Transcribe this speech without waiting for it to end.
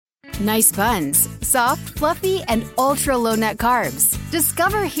Nice buns, soft, fluffy, and ultra-low net carbs.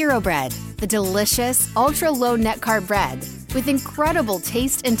 Discover Hero Bread, the delicious, ultra-low net carb bread with incredible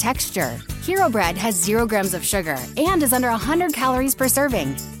taste and texture. Hero Bread has 0 grams of sugar and is under 100 calories per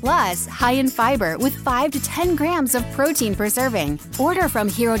serving. Plus, high in fiber with 5 to 10 grams of protein per serving. Order from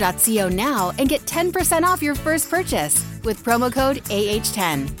hero.co now and get 10% off your first purchase with promo code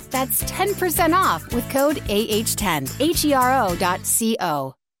AH10. That's 10% off with code AH10.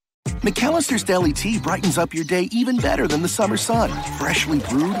 HERO.co. McAllister's Deli Tea brightens up your day even better than the summer sun. Freshly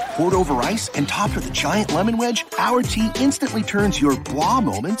brewed, poured over ice, and topped with a giant lemon wedge, our tea instantly turns your blah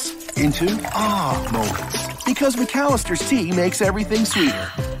moments into ah moments. Because McAllister's Tea makes everything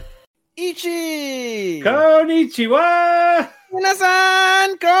sweeter. Ichi! Konnichiwa!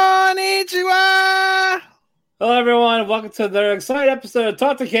 Minasan! Konnichiwa! Hello, everyone. Welcome to another exciting episode of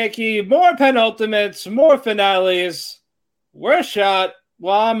Talk to Keki. More penultimates, more finales. We're shot.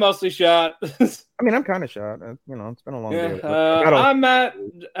 Well, I'm mostly shot. I mean, I'm kind of shot. It's been a long day. I'm Matt,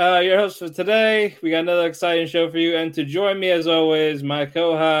 your host for today. We got another exciting show for you. And to join me, as always, my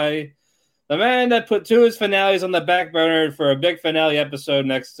co-high, the man that put 2 of his finales on the back burner for a big finale episode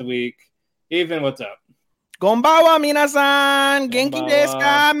next week. Ethan, what's up? Konbawa, minasan! Genki desu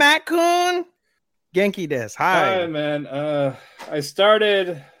ka, Matt-kun? Genki desu. Hi. Hi, man. I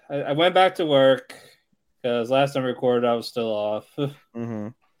went back to work. Because last time I recorded, I was still off. Mm-hmm.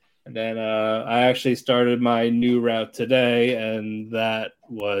 And then I actually started my new route today, and that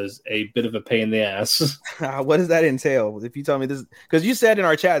was a bit of a pain in the ass. What does that entail? If you tell me this, because you said in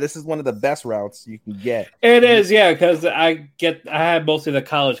our chat, this is one of the best routes you can get. It is, yeah, because I had mostly the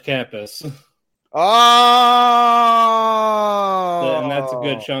college campus. Oh! And that's a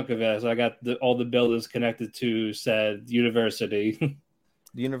good chunk of it. So I got all the buildings connected to said university.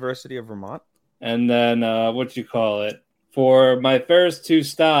 The University of Vermont? And then, for my first 2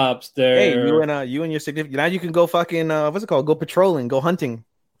 stops there. Hey, you and your significant, now you can go fucking, what's it called? Go patrolling, go hunting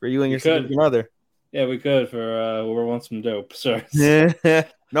for you and your significant other. Yeah, we could for, we want some dope. Sorry.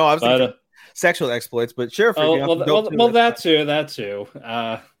 No, I was thinking sexual exploits, but sure. That too.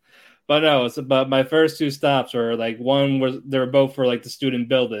 But no, but my first 2 stops were like, they were both for like the student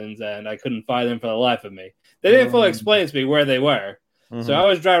buildings, and I couldn't find them for the life of me. They didn't fully explain to me where they were. Mm-hmm. So I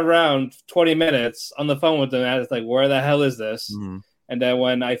was driving around 20 minutes on the phone with them. And I was like, where the hell is this? Mm-hmm. And then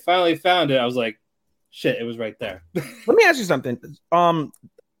when I finally found it, I was like, shit, it was right there. Let me ask you something.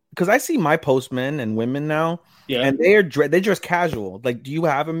 Because I see my postmen and women now, and they dress casual. Like, do you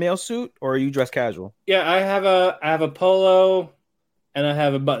have a male suit or are you dressed casual? Yeah, I have a polo and I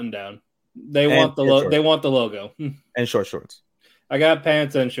have a button down. They want the logo and shorts. I got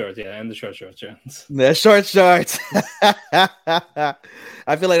pants and shorts, and the short shorts. Yeah. The short shorts. I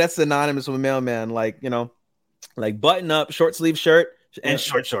feel like that's synonymous with mailman, like button up, short sleeve shirt, and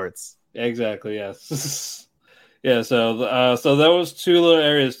short shorts. Exactly. Yes. Yeah. So those 2 little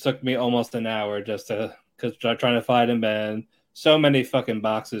areas took me almost an hour just because trying to find them, and so many fucking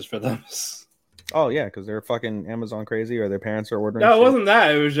boxes for them. Oh yeah, because they're fucking Amazon crazy, or their parents are ordering. No, shit. It wasn't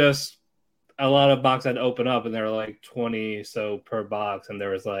that. It was just a lot of boxes I'd open up, and there were like 20 so per box, and there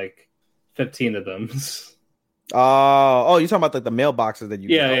was like 15 of them. Oh, you're talking about like the mailboxes that you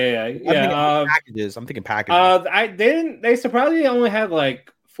yeah. Packages. I'm thinking packages. They surprisingly only had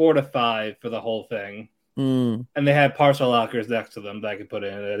like 4 to 5 for the whole thing. And they had parcel lockers next to them that I could put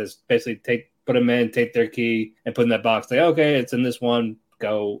in. It is basically put them in, take their key, and put in that box. Like, okay, it's in this one.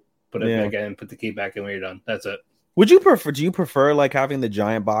 Go put it back in, put the key back in when you're done. That's it. Do you prefer like having the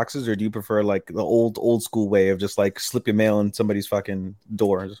giant boxes, or do you prefer like the old school way of just like slip your mail in somebody's fucking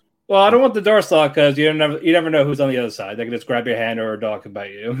doors? Well, I don't want the door locked because you never know who's on the other side. They can just grab your hand, or a dog can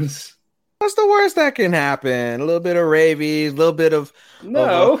bite you. What's the worst that can happen? A little bit of rabies, a little bit of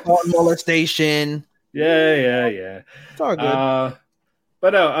molestation. Yeah. It's all good.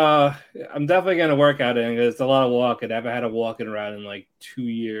 But no, I'm definitely gonna work out it because it's a lot of walking. I haven't had a walking around in like 2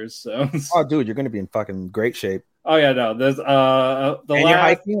 years. So, oh, dude, you're gonna be in fucking great shape. Oh yeah, no. There's you're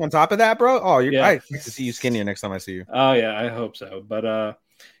hiking on top of that, bro. Oh, I like to see you skinnier next time I see you. Oh yeah, I hope so. But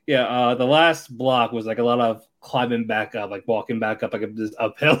the last block was like a lot of climbing back up, like walking back up, like this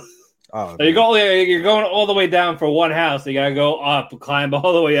uphill. Oh, so you're going all the way down for one house. So you gotta go up, climb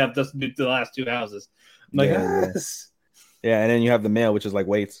all the way up just to do the last 2 houses. I'm like, yeah, and then you have the mail, which is like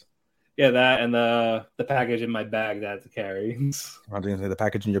weights. Yeah, that and the package in my bag that I have to carry. I was going to say the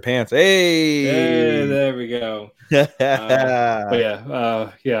package in your pants. Hey, there we go. But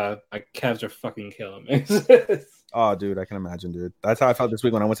my calves are fucking killing me. Oh, dude, I can imagine, dude. That's how I felt this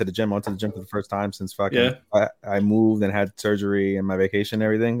week when I went to the gym. I went to the gym for the first time since fucking I moved and had surgery and my vacation and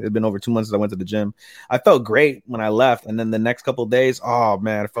everything. It's been over 2 months since I went to the gym. I felt great when I left, and then the next couple of days, oh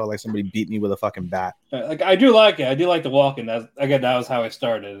man, I felt like somebody beat me with a fucking bat. Like I do like it. I do like the walking. That was how I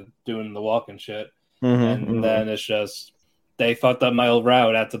started doing the walking shit. And then it's just they fucked up my old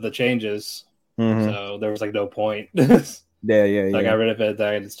route after the changes, so there was like no point. Yeah. I got rid of it.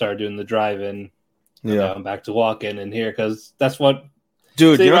 I started doing the driving. Yeah, I'm back to walking in here because that's what.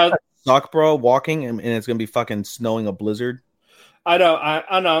 Dude, you know suck, bro. Walking and it's gonna be fucking snowing a blizzard. I know.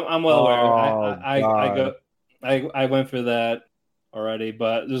 I'm well aware. I went for that already,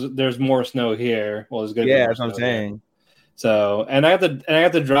 but there's more snow here. Well, there's gonna be more that's what I'm saying. Here. So, and I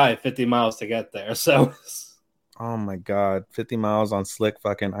have to drive 50 miles to get there. So, oh my god, 50 miles on slick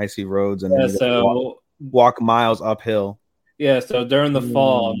fucking icy roads, and then walk miles uphill. Yeah, so during the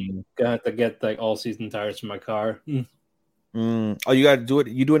fall, I'm gonna have to get like all season tires for my car. Oh, you gotta do it.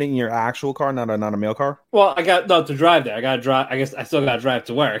 You do it in your actual car, not a mail car. Well, I got to drive there. I gotta drive. I guess I still gotta drive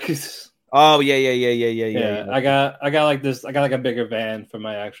to work. Oh yeah. I got like this. I got like a bigger van for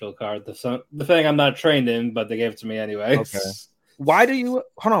my actual car. The thing I'm not trained in, but they gave it to me anyway. Okay. Why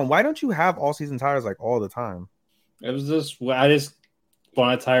don't you have all season tires like all the time? It was I just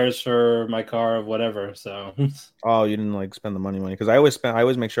wanted tires for my car or whatever. So. Oh, you didn't like spend the money because I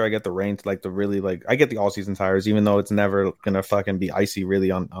always make sure I get the rain to like the really like I get the all season tires even though it's never gonna fucking be icy really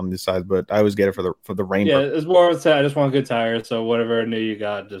on this side, but I always get it for the rain. Yeah, it's more of I just want good tires, so whatever new you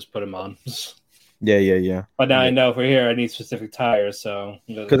got, just put them on. Yeah. But now I know for here I need specific tires, so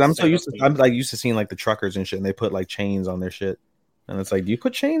because I'm used to seeing like the truckers and shit, and they put like chains on their shit. And it's like, do you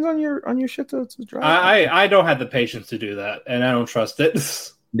put chains on your shit to drive? I don't have the patience to do that, and I don't trust it.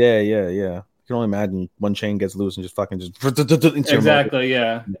 Yeah. You can only imagine one chain gets loose and just fucking exactly,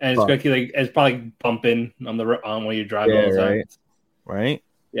 yeah. And it's gonna keep, it's probably bumping on when you drive all the time. Right.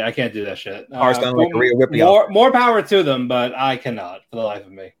 Yeah, I can't do that shit. More power to them, but I cannot for the life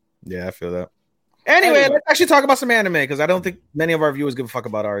of me. Yeah, I feel that. Anyway, let's actually talk about some anime because I don't think many of our viewers give a fuck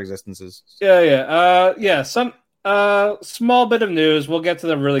about our existences. Yeah. Some small bit of news. We'll get to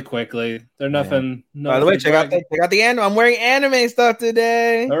them really quickly. They're nothing. By the way, check out the anime. I'm wearing anime stuff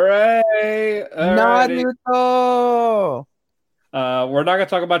today. Hooray! Naruto. We're not gonna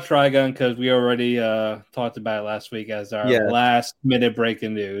talk about Trigun because we already talked about it last week as our last minute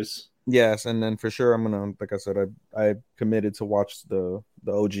breaking news. Yes, and then for sure I'm gonna, like I said, I committed to watch the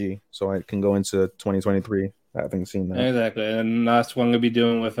OG so I can go into 2023 having seen that. Exactly, and that's what I'm gonna be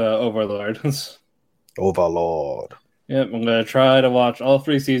doing with Overlord. Overlord. Yep, I'm gonna try to watch all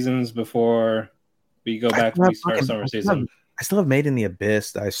 3 seasons before we go back to restart summer season. I still have Made in the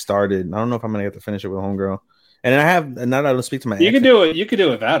Abyss that I started. I don't know if I'm gonna get to finish it with Homegirl. And then I have now that I'll speak to my. You can do it. You could do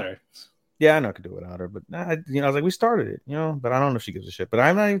it without her. Yeah, I know I could do it without her, but I was like, we started it, but I don't know if she gives a shit. But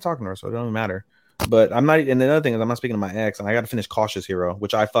I'm not even talking to her, so it don't even matter. But I'm not. And the other thing is, I'm not speaking to my ex, and I got to finish Cautious Hero,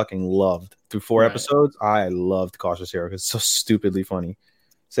 which I fucking loved. Through 4 episodes, I loved Cautious Hero because it's so stupidly funny.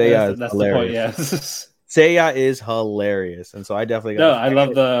 Seiya is hilarious. Seiya is hilarious, and so I definitely. I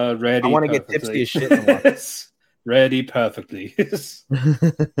love the ready. I want to get tipsy as shit and watch it. Ready perfectly.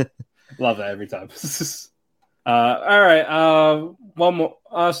 Love that every time. All right. One more.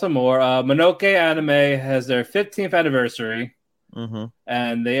 Some more. Monoke Anime has their 15th anniversary,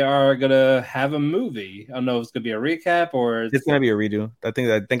 and they are gonna have a movie. I don't know if it's gonna be a recap or it's gonna be a redo. I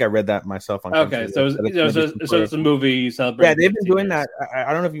think I read that myself on. Okay, so it's a movie celebrating. Yeah, they've been doing that.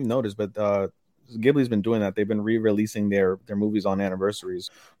 I don't know if you've noticed, but Ghibli's been doing that. They've been re-releasing their movies on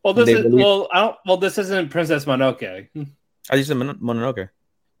anniversaries. Well, this isn't Princess Mononoke. I just said Mononoke.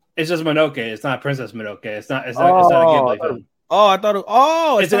 It's just Mononoke. It's not Princess Mononoke. It's not a Ghibli film. Oh, I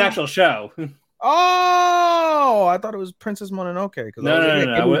thought it's an actual show. Oh, I thought it was Princess Mononoke.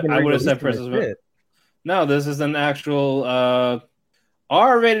 No. I would have said Princess Mononoke. No, this is an actual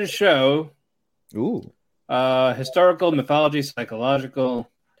R-rated show. Ooh. Historical, mythology, psychological.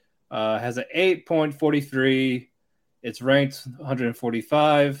 Has an 8.43. It's ranked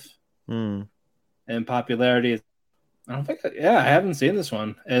 145. And popularity. I don't think. I haven't seen this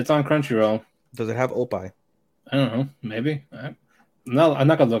one. It's on Crunchyroll. Does it have Opie? I don't know. Maybe. No, I'm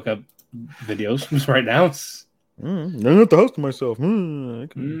not gonna look up videos right now. I don't have to host myself.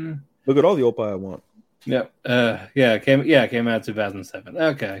 Look at all the Opie I want. Yep. It came out in 2007.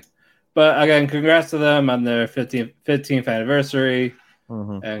 Okay. But again, congrats to them on their 15th anniversary,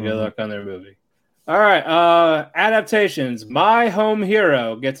 and good luck on their movie. All right. Adaptations. My Home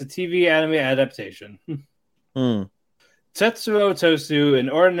Hero gets a TV anime adaptation. Tetsuo Tosu, an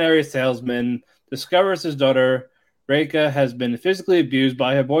ordinary salesman, discovers his daughter Reika has been physically abused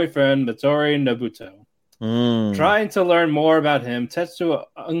by her boyfriend Matori Nobuto. Trying to learn more about him, Tetsuo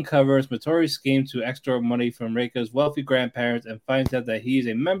uncovers Motori's scheme to extort money from Reiko's wealthy grandparents and finds out that he is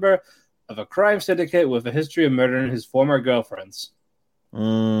a member of a crime syndicate with a history of murdering his former girlfriends.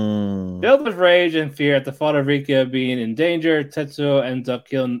 Filled with rage and fear at the thought of Rika being in danger, Tetsuo ends up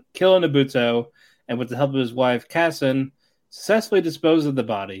killing Nobuto, and with the help of his wife, Kassen, successfully disposes of the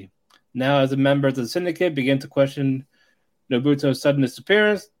body. Now, as the members of the syndicate begin to question Nobuto's sudden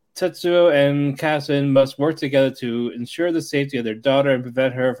disappearance, Tetsuo and Kassen must work together to ensure the safety of their daughter and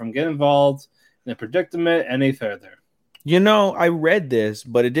prevent her from getting involved in the predicament any further. You know, I read this,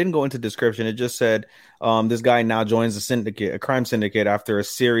 but it didn't go into description. It just said this guy now joins a syndicate, a crime syndicate, after a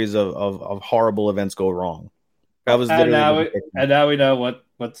series of horrible events go wrong. That was and now we know what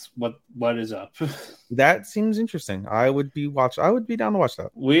is up. That seems interesting. I would be down to watch that.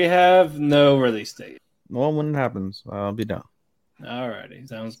 We have no release date. Well, when it happens, I'll be down. Alrighty,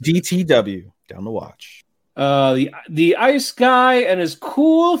 sounds good. DTW, down to watch. The Ice Guy and his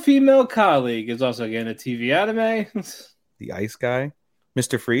cool female colleague is also getting a TV anime. The Ice Guy,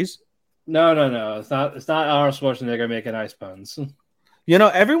 Mr. Freeze. No. It's not Arnold Schwarzenegger making ice puns. You know,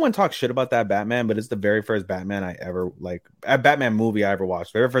 everyone talks shit about that Batman, but it's the very first Batman I ever a Batman movie I ever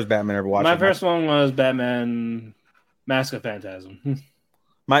watched. Very first Batman I ever watched. My first one was Batman Mask of Phantasm.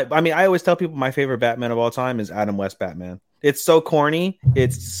 I always tell people my favorite Batman of all time is Adam West Batman. It's so corny.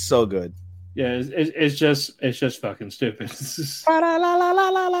 It's so good. Yeah, it's just fucking stupid. Batman.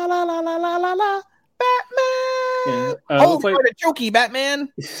 Oh, for the jokey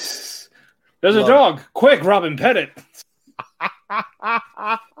Batman. There's a dog. Quick, Robin, pet it.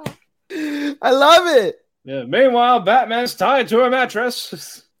 I love it. Yeah. Meanwhile, Batman's tied to a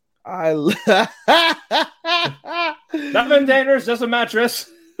mattress. Nothing dangerous, just a mattress.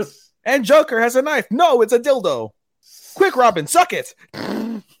 And Joker has a knife. No, it's a dildo. Quick, Robin, suck it.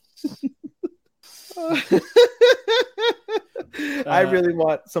 I really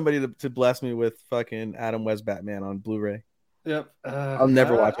want somebody to bless me with fucking Adam West Batman on Blu-ray. Yep. I'll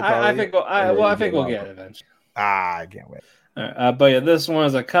never watch it. I think we'll get it eventually. I can't wait. All right, but yeah, this one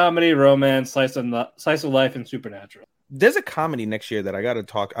is a comedy, romance, slice of life, and supernatural. There's a comedy next year that I got to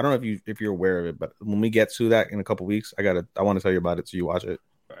talk. I don't know if you're aware of it, but when we get to that in a couple weeks, I want to tell you about it so you watch it.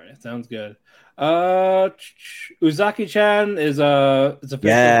 All right, sounds good. Uzaki-chan is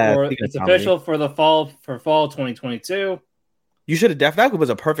official for the fall 2022. You should have that was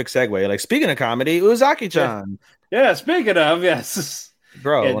a perfect segue. Like, speaking of comedy, Uzaki-chan. Yeah, speaking of, yes.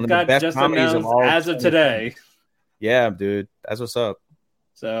 Bro, one of the best comedies of all as of today. Yeah, dude. That's what's up.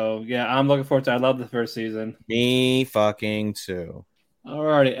 So, yeah, I'm looking forward to it. I love the first season. Me fucking too.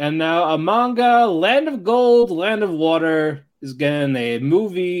 Alrighty. And now a manga, Land of Gold, Land of Water, is getting a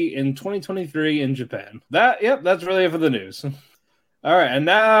movie in 2023 in Japan. That's really it for the news. All right, and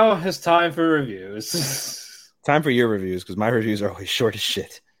now it's time for reviews. Time for your reviews, because my reviews are always short as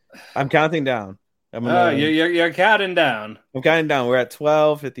shit. I'm counting down. You're counting down. I'm counting down. We're at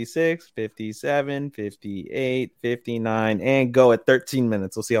 12, 56, 57, 58, 59, and go at 13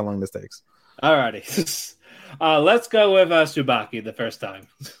 minutes. We'll see how long this takes. All righty. Let's go with Tsubaki the first time.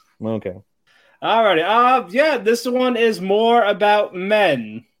 Okay. All righty. This one is more about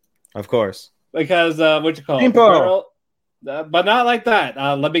men. Of course. Because, what you call it? Girl, but not like that.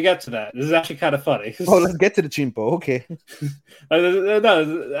 Let me get to that. This is actually kind of funny. Oh, let's get to the chimpo. Okay.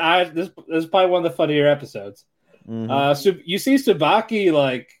 This is probably one of the funnier episodes. Mm-hmm. You see Tsubaki,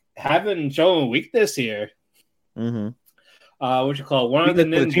 like, having shown weakness here. Mm-hmm. What you call it? One of the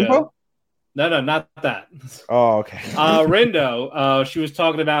ninja. No, not that. Oh, okay. Rindo, she was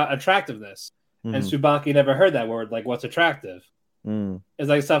talking about attractiveness. Mm-hmm. And Tsubaki never heard that word. Like, what's attractive? Mm. It's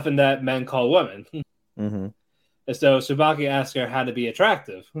like something that men call women. Mm-hmm. And so Tsubaki asked her how to be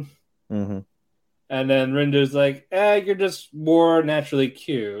attractive. Mm-hmm. And then Rindo's like, you're just more naturally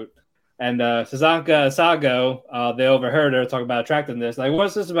cute. And Sazanka Sago, they overheard her talk about attractiveness. Like,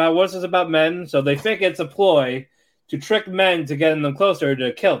 what's this about? What's this about men? So they think it's a ploy to trick men to get them closer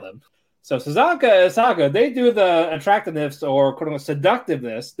to kill them. So Sazanka and Sago, they do the attractiveness or quote-unquote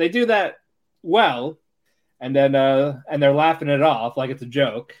seductiveness. They do that well. And then and they're laughing it off like it's a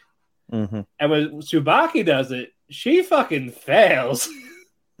joke. Mm-hmm. And when Tsubaki does it, she fucking fails.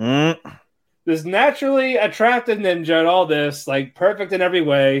 This naturally attractive ninja and all this, like perfect in every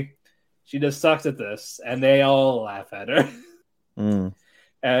way. She just sucks at this, and they all laugh at her. Mm.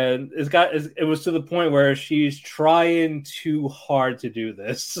 And it was to the point where she's trying too hard to do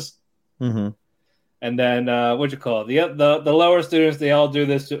this. Mm-hmm. And then what you call it? The lower students, they all do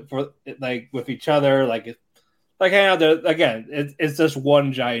this for like with each other, like like hang out there again. It's just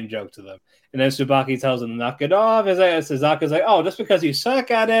one giant joke to them. And then Tsubaki tells him to knock it off. Suzaki's like, oh, just because you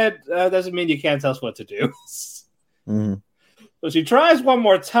suck at it doesn't mean you can't tell us what to do. Mm-hmm. So she tries one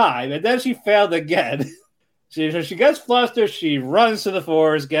more time, and then she failed again. She gets flustered. She runs to the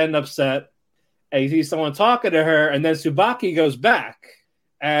forest, getting upset. And you see someone talking to her, and then Tsubaki goes back.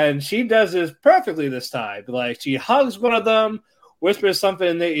 And she does this perfectly this time. Like, she hugs one of them, whispers something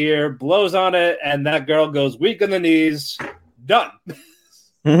in their ear, blows on it, and that girl goes weak on the knees. Done.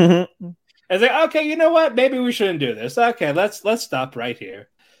 It's like, okay, you know what? Maybe we shouldn't do this. Okay, let's stop right here.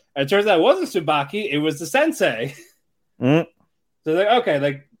 And it turns out it wasn't Tsubaki, it was the sensei. Mm. So like, okay,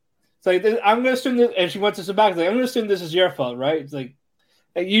 like, so like, I'm gonna assume this, and she went to Tsubaki, like, I'm gonna assume this is your fault, right? It's like,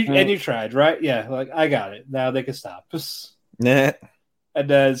 you tried, right? Yeah, like, I got it. Now they can stop. Nah. And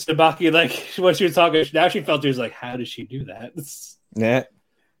then Tsubaki, like, when she was talking, now she felt, she was like, how did she do that? Yeah.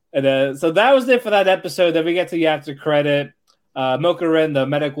 And so that was it for that episode. Then we get to the after credit. Mokuren, the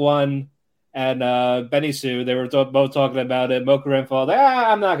medic one, and Benisu, they were both talking about it. Mokuren felt like,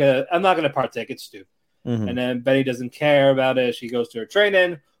 I'm not gonna partake. It's stupid. Mm-hmm. And then Benny doesn't care about it. She goes to her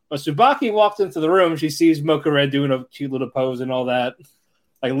training. But Tsubaki walks into the room. She sees Mokuren doing a cute little pose and all that.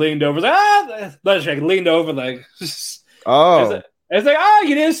 Like leaned over, leaned over, like, oh. It's like, oh,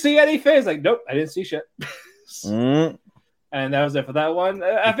 you didn't see anything. It's like, nope, I didn't see shit. And that was it for that one.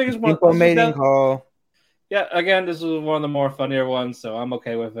 I think it's one mating call. Yeah, again, this was one of the more funnier ones, so I'm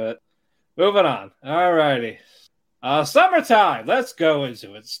okay with it. Moving on. All righty. Summertime. Let's go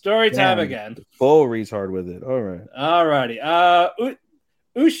into it. Story time again. Full retard with it. All right. All righty.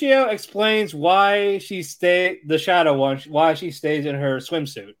 Ushio explains why she the shadow one, why she stays in her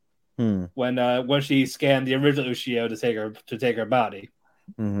swimsuit when she scanned the original Ushio to take her body.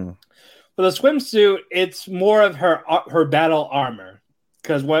 Mm-hmm. For the swimsuit, it's more of her battle armor.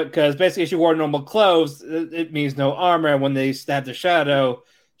 Because basically, if she wore normal clothes, it means no armor. And when they stab the shadow,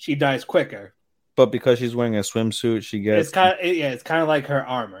 she dies quicker. But because she's wearing a swimsuit, she gets. It's kind of like her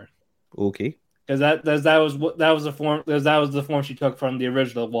armor. Okay. Because that was the form she took from the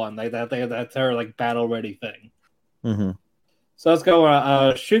original one. Like that's her like battle ready thing. Mm-hmm. So let's go.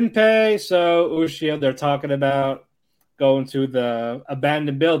 Shunpei. So Ushio, they're talking about going to the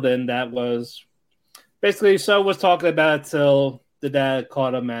abandoned building that was basically was talking about till the dad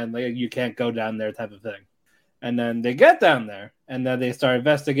caught him and like you can't go down there type of thing. And then they get down there and then they start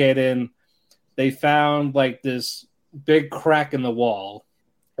investigating. They found like this big crack in the wall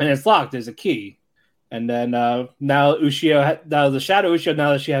and it's locked. There's a key. And then now Ushio, the shadow Ushio,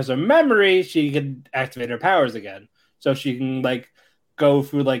 now that she has her memory, she can activate her powers again. So she can like go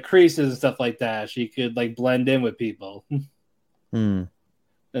through like creases and stuff like that. She could like blend in with people.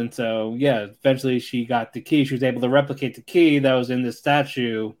 And so, yeah, eventually she got the key. She was able to replicate the key that was in the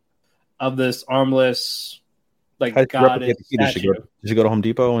statue of this armless, like, goddess statue. Did she go to Home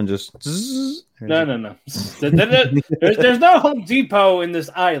Depot and just... No. There's no Home Depot in this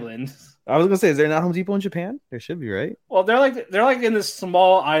island. I was going to say, is there not Home Depot in Japan? There should be, right? Well, they're like in this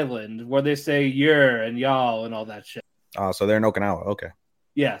small island where they say "yer" and "y'all" and all that shit. Oh, so they're in Okinawa. Okay.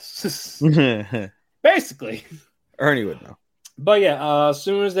 Yes. Basically. Ernie would know. But yeah, as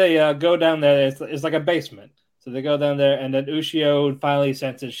soon as they go down there, it's like a basement. So they go down there, and then Ushio finally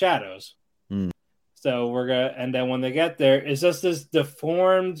senses shadows. So and then when they get there, it's just this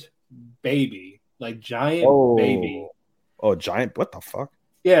deformed baby, like giant baby. Oh, giant! What the fuck?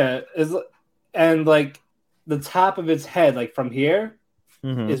 Yeah, and like the top of its head, like from here,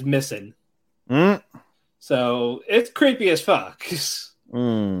 is missing. So it's creepy as fuck.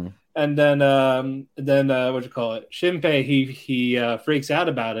 And then what you call it? Shinpei he freaks out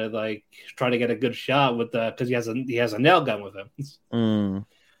about it, like trying to get a good shot with because he has a nail gun with him.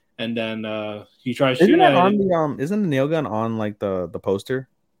 And then he tries shooting at it. Isn't the nail gun on like the poster?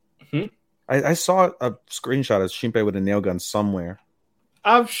 I saw a screenshot of Shinpei with a nail gun somewhere.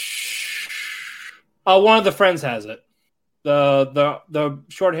 One of the friends has it. The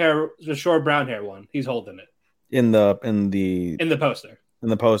short hair, the short brown hair one. He's holding it in the poster. In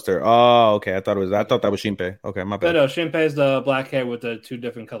the poster. Oh, okay. I thought that was Shinpei. Okay, my bad. No, Shinpei's the black hair with the two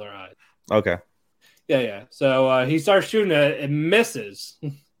different color eyes. Okay. Yeah. So he starts shooting it. It misses,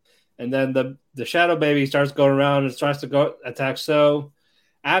 and then the shadow baby starts going around and starts to go attack. So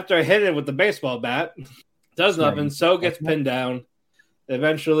after hitting it with the baseball bat, does nothing. So gets pinned down.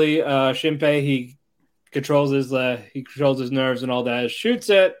 Eventually, Shinpei he controls his nerves and all that. Shoots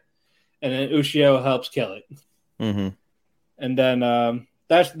it, and then Ushio helps kill it. And then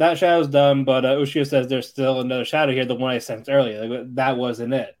that shadow's done, but Ushio says there's still another shadow here, the one I sensed earlier. Like, that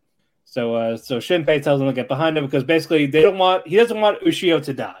wasn't it. So Shinpei tells him to get behind him because basically he doesn't want Ushio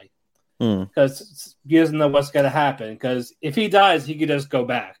to die. because he doesn't know what's going to happen. Because if he dies, he could just go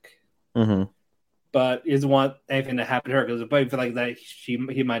back. Mm-hmm. But he doesn't want anything to happen to her because if like that, he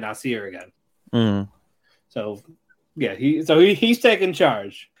might not see her again. Mm-hmm. So yeah, he's taking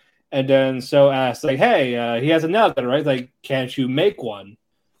charge, and then So asks like, "Hey, he has a nail gun, right? Like, can't you make one?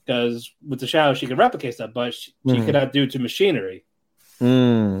 Because with the shadow, she can replicate stuff, but she cannot do to machinery.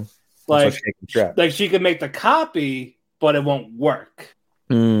 Like she could make the copy, but it won't work.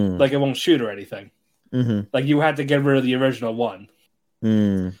 Like it won't shoot or anything. Like you had to get rid of the original one.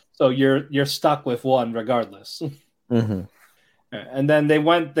 So you're stuck with one regardless." And then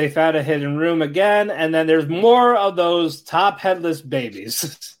they found a hidden room again, and then there's more of those top headless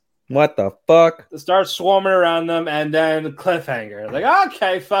babies. What the fuck? They start swarming around them, and then cliffhanger. Like,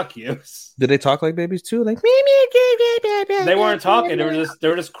 okay, fuck you. Did they talk like babies too? Like they weren't talking. They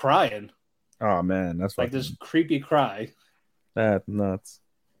were just crying. Oh man, that's like this creepy cry. That's nuts.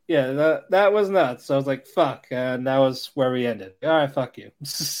 Yeah, that was nuts. So I was like, fuck, and that was where we ended. All right, fuck you.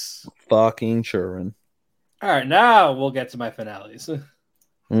 Fucking children. All right, now we'll get to my finales.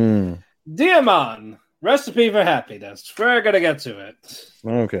 Diamond, Recipe for Happiness. We're gonna get to it.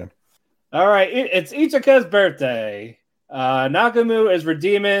 Okay. All right, it's Ichika's birthday. Nakamu is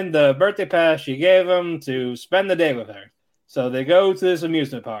redeeming the birthday pass she gave him to spend the day with her. So they go to this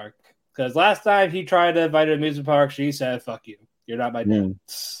amusement park. Because last time he tried to invite her to an amusement park, she said, fuck you. You're not my dad.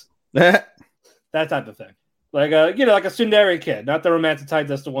 That type of thing. Like like a tsundere kid. Not the romantic type,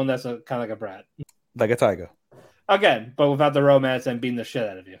 that's the one that's kind of like a brat. Like a tiger. Again, but without the romance and beating the shit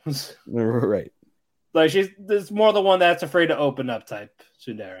out of you. Right. Like it's more the one that's afraid to open up type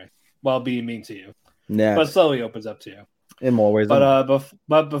tsundere while being mean to you. Yeah. But slowly opens up to you. In more ways.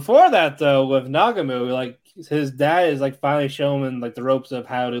 But before that though, with Nagamu, like his dad is like finally showing him like the ropes of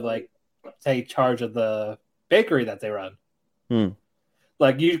how to like take charge of the bakery that they run.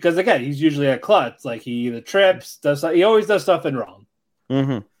 Like because again, he's usually a klutz. Like he either trips, he always does something wrong.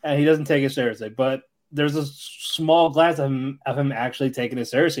 And he doesn't take it seriously. But there's a small glance of him actually taking it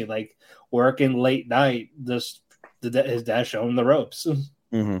seriously, like working late night. His dad showing him the ropes.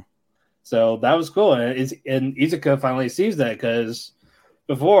 So that was cool, and Izuka finally sees that because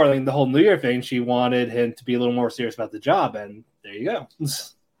before, like the whole New Year thing, she wanted him to be a little more serious about the job, and there you go.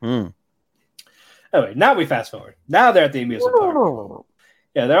 Anyway, now we fast forward. Now they're at the amusement park.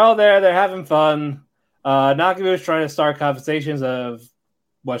 Yeah, they're all there. They're having fun. Nakamu is trying to start conversations of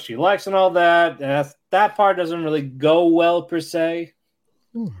what she likes and all that. And that part doesn't really go well per se.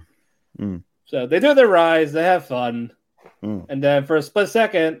 So they do their rides. They have fun. And then for a split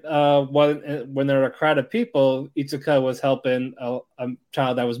second, when there were a crowd of people, Itsuka was helping a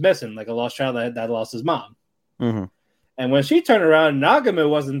child that was missing, like a lost child that lost his mom. And when she turned around, Nagamu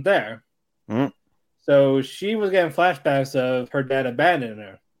wasn't there. So she was getting flashbacks of her dad abandoning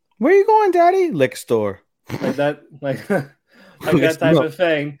her. Where you going, Daddy? Liquor store. Like that, like that type of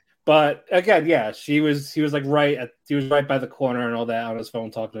thing. But again, yeah, he was like he was right by the corner and all that on his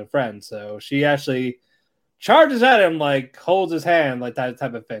phone talking to a friend. So she actually charges at him, like holds his hand, like that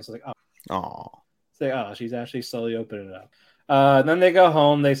type of thing. So like, she's actually slowly opening it up. Then they go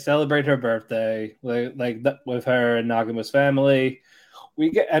home. They celebrate her birthday, like with her and Nagamu's family.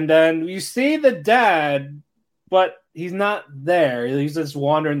 And then you see the dad, but he's not there. He's just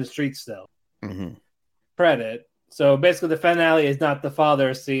wandering the streets still. Credit. So basically, the finale is not the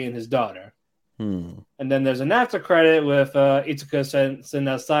father seeing his daughter. And then there's an after credit with Itsuka sitting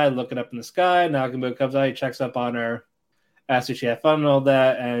outside looking up in the sky. Nagamu comes out, he checks up on her, asks if she had fun and all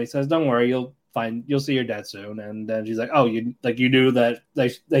that, and he says, "Don't worry, you'll see your dad soon." And then she's like, "Oh, you knew that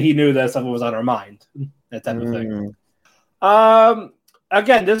he knew that something was on her mind," that type of thing.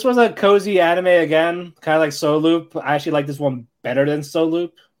 Again, this was a cozy anime again, kind of like Soul Loop. I actually like this one better than Soul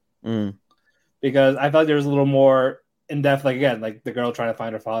Loop because I felt there was a little more in depth. Like again, like the girl trying to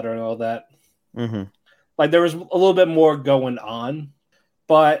find her father and all that. Like there was a little bit more going on,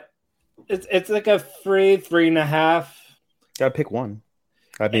 but it's like a 3.5. Gotta pick one.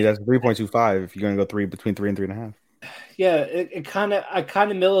 I mean that's 3.25 if you're gonna go between 3 and 3.5. Yeah, I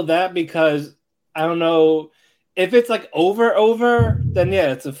kind of middle that because I don't know if it's like over, then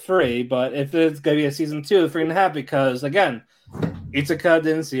yeah, it's a 3. But if it's gonna be a season 2, 3.5, because again, Itsuka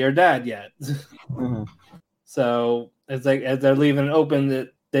didn't see her dad yet, so it's like as they're leaving it open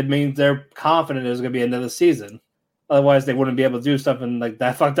that means they're confident there's going to be another season. Otherwise, they wouldn't be able to do something like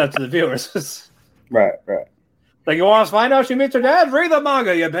that fucked up to the viewers. Right. Like, you want to find out she meets her dad? Read the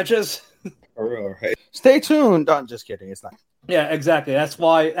manga, you bitches. For real, right? Stay tuned. I'm just kidding. It's not. Yeah, exactly. That's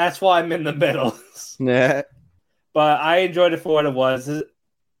why I'm in the middle. Yeah. But I enjoyed it for what it was.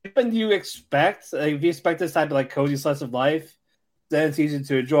 When you expect, if you expect this type of like cozy slice of life, then it's easy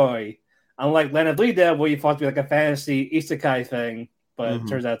to enjoy. Unlike Land of Bleeded, where you thought to be like a fantasy isekai thing, but it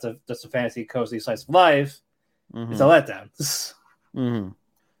turns out it's just a fantasy cozy slice of life. It's a letdown.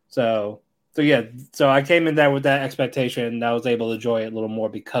 So I came in there with that expectation, and I was able to enjoy it a little more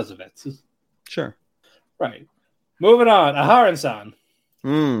because of it. Sure. Right. Moving on, Aharon-san.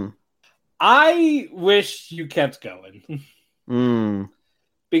 I wish you kept going.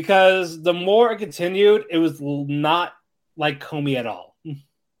 Because the more it continued, it was not like Komi at all.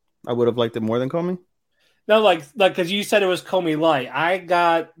 I would have liked it more than Komi? No, like because you said it was Komi light. I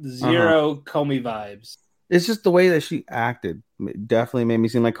got zero Komi vibes. It's just the way that she acted. It definitely made me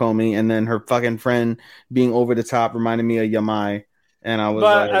seem like Komi, and then her fucking friend being over the top reminded me of Yamai. And I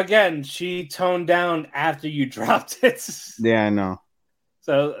was again, she toned down after you dropped it. Yeah, I know.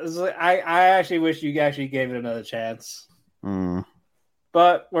 So I actually wish you actually gave it another chance.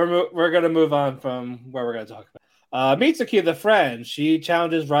 But we're gonna move on from where we're gonna talk about. Mitsuki, the friend, she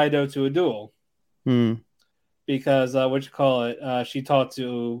challenges Raido to a duel. Because she talked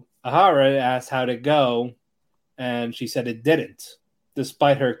to Ahara, asked how to go, and she said it didn't,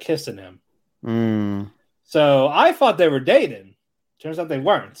 despite her kissing him. So I thought they were dating. Turns out they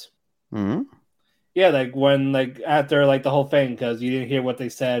weren't. Yeah, like when after the whole thing, because you didn't hear what they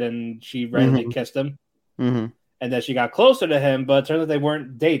said, and she randomly kissed him, and then she got closer to him, but it turns out they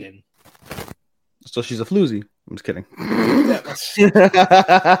weren't dating. So she's a floozy. I'm just kidding.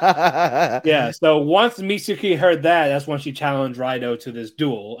 Yeah. So once Mitsuki heard that, that's when she challenged Raido to this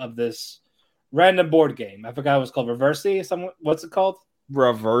duel of this random board game. I forgot what it's called. Reversey? What's it called?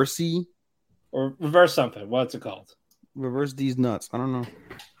 Reversey? Or reverse something. What's it called? Reverse these nuts. I don't know.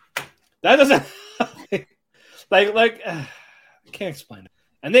 That doesn't I can't explain it.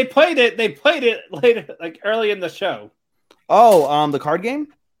 And they played it later, early in the show. Oh, the card game?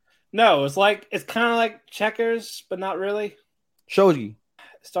 No, it's kind of like checkers, but not really. Shogi.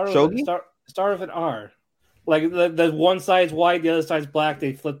 Start with an R. Like the one side's white, the other side's black.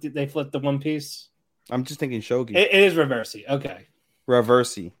 They flipped the one piece. I'm just thinking shogi. It is reversey. Okay.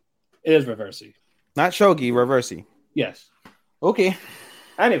 Reversey. It is reversey. Not shogi, reversey. Yes. Okay.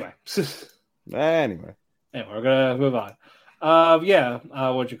 Anyway, we're gonna move on.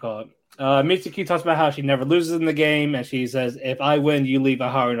 What'd you call it? Mitsuki talks about how she never loses in the game, and she says, "If I win, you leave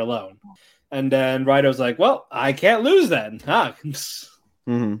Aharon alone." And then Raido's like, "Well, I can't lose then."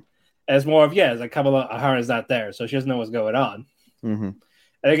 As more of it's like Aharon's not there, so she doesn't know what's going on. And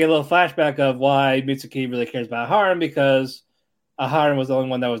I get a little flashback of why Mitsuki really cares about Aharon, because Aharon was the only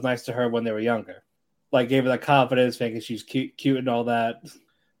one that was nice to her when they were younger. Like, gave her the confidence, thinking she's cute and all that.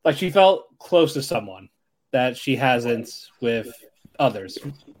 Like, she felt close to someone that she hasn't with others.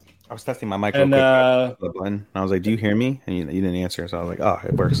 I was testing my mic real quick. And I was like, "Do you hear me?" And you didn't answer. So I was like, "Oh,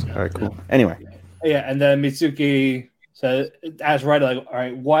 it works. All right, cool." Anyway. Yeah, and then Mitsuki asked Raido, "All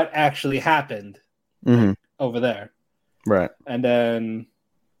right, what actually happened over there?" Right. And then,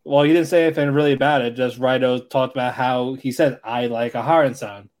 well, he didn't say anything really about it. Just Raido talked about how he said, "I like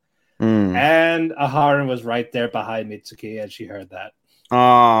Aharon-san." And Aharon was right there behind Mitsuki, and she heard that.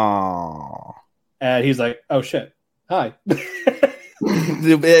 Oh. And he's like, "Oh shit, hi."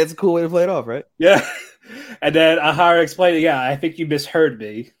 It's a cool way to play it off, right? Yeah. And then Aharon explained, "Yeah, I think you misheard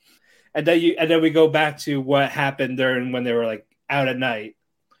me." And then we go back to what happened during when they were out at night.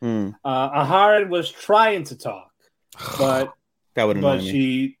 Aharon was trying to talk, but that would annoy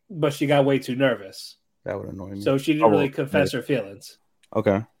me. She got way too nervous. That would annoy me. So she didn't really confess her feelings.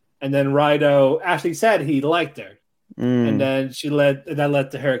 Okay. And then Raido actually said he liked her. And then that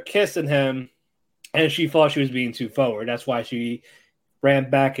led to her kissing him, and she thought she was being too forward. That's why she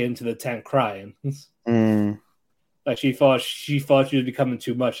ran back into the tent crying. Like she thought she was becoming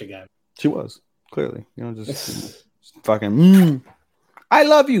too much again. She was, clearly. Just fucking I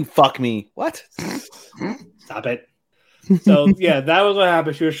love you, fuck me. What? Stop it. So that was what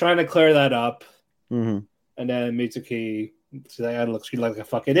happened. She was trying to clear that up. And then Mitsuki, she looked like a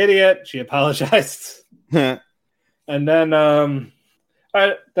fucking idiot. She apologized. And then all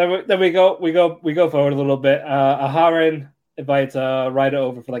right, then we go forward a little bit. Aharon invites Raido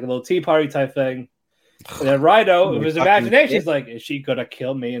over for a little tea party type thing. And then Raido, with his imagination, is like, "Is she gonna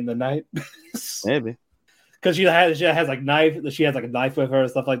kill me in the night?" Maybe. Because she has a knife with her and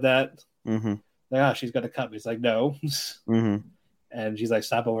stuff like that. She's gonna cut me. It's like, no. And she's like,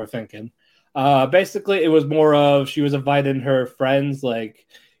 "Stop overthinking." Basically, it was more of she was inviting her friends like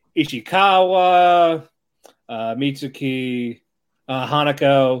Ishikawa, Mitsuki,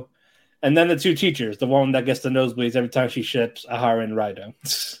 Hanako, and then the two teachers, the one that gets the nosebleeds every time she ships Aharon and Raido.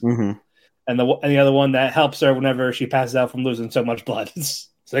 And the other one that helps her whenever she passes out from losing so much blood. It's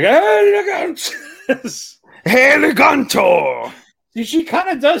like, Elegantor! She kind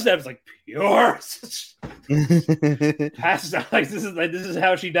of does that. It's like, yours. Passes out this is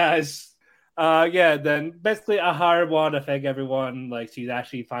how she dies. Then basically Ahara wanted to thank everyone. Like she's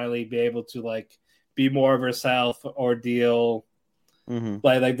actually finally be able to like be more of herself ordeal.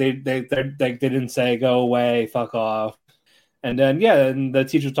 Like they didn't say go away, fuck off. And then and the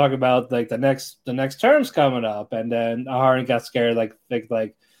teacher talked about like the next term's coming up, and then Ahara got scared, like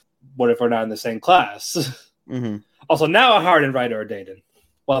what if we're not in the same class? Also, now Ahara and Ryder are dating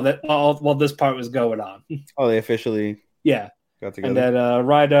while this part was going on. Oh, they officially got together. And then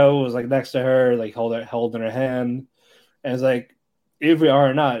Ryder was like next to her, like holding her hand, and it's like if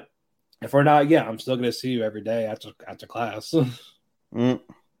we're not, I'm still gonna see you every day after class.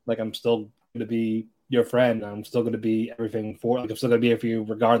 Like I'm still gonna be your friend. I'm still going to be everything I'm still going to be here for you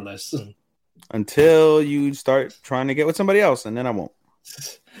regardless. Until you start trying to get with somebody else, and then I won't.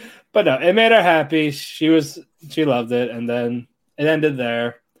 But no, it made her happy. She loved it, and then it ended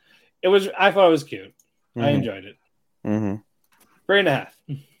there. I thought it was cute. I enjoyed it. 3.5.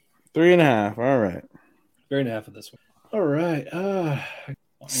 3.5. All right. 3.5 of this one. All right.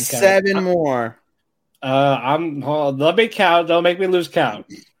 7 more. Let me count. Don't make me lose count.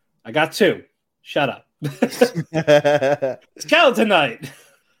 I got 2. Shut up. Skeleton Knight.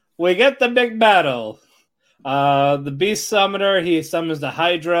 We get the big battle. The Beast Summoner, he summons the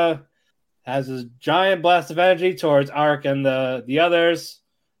Hydra, has his giant blast of energy towards Arc and the others,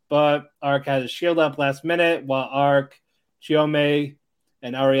 but Arc has his shield up last minute, while Arc, Chiome,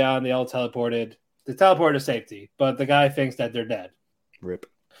 and Ariane, they all teleported. They teleported to safety, but the guy thinks that they're dead. Rip.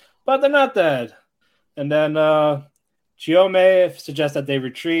 But they're not dead. And then Chiome suggests that they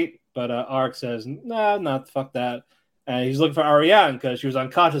retreat, but Arc says, no, not fuck that. And he's looking for Ariane because she was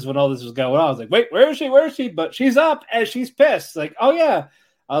unconscious when all this was going on. I was like, wait, where is she? Where is she? But she's up and she's pissed. Like, oh yeah,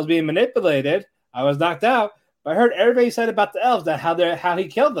 I was being manipulated. I was knocked out. But I heard everybody said about the elves that how he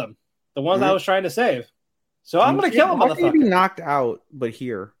killed them, the ones I was trying to save. So I'm gonna kill him, motherfucker. How be knocked out, but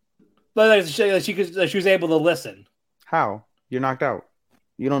here? But she was able to listen. How? You're knocked out.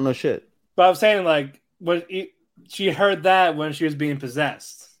 You don't know shit. But I'm saying like she heard that when she was being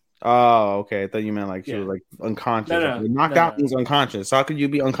possessed. Oh, okay. I thought you meant like she was like unconscious. Knocked out means unconscious. So how could you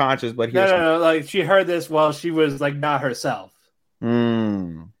be unconscious? But no. Like she heard this while she was like not herself.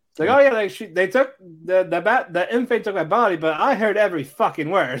 It's like, oh yeah, like they took the infant took my body, but I heard every fucking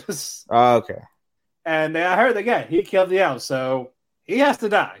word. Oh, okay. And I heard again he killed the elf, so he has to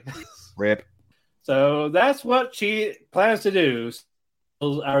die. Rip. So that's what she plans to do.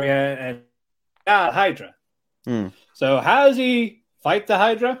 Arya and Hydra. So how does he fight the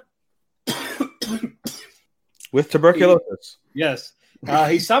Hydra? With tuberculosis. Yes.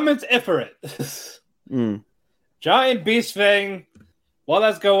 He summons Ifrit. Giant beast thing. While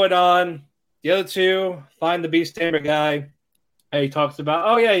that's going on, the other two find the beast tamer guy. And he talks about,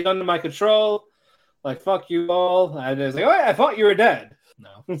 oh yeah, he's under my control. Like, fuck you all. And it's like, oh yeah, I thought you were dead.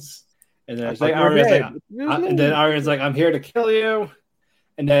 No. And then it's like, Arya's like, I'm here to kill you.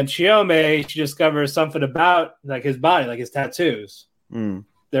 And then Chiome, she discovers something about like his body, like his tattoos.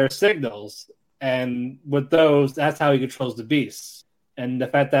 They're signals. And with those, that's how he controls the beast. And the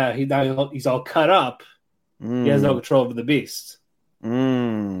fact that he's all cut up, he has no control over the beast.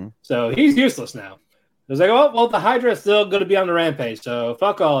 So he's useless now. It's like, oh, well, the Hydra is still going to be on the rampage, so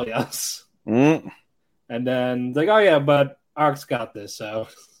fuck all of us. And then it's like, oh yeah, but Arc's got this, so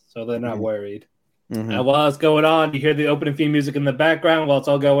they're not worried. And while it's going on, you hear the opening theme music in the background while it's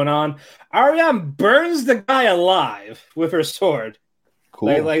all going on. Ariane burns the guy alive with her sword.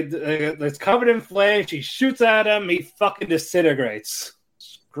 Cool. Like it's covered in flames. She shoots at him. He fucking disintegrates,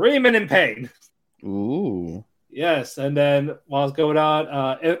 screaming in pain. Ooh. Yes, and then while it's going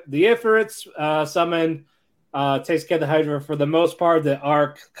on, the Ifrits summon takes care of the Hydra for the most part. The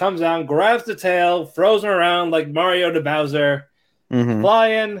Arc comes down, grabs the tail, throws him around like Mario to Bowser,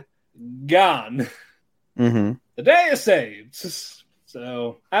 flying, gone. The day is saved.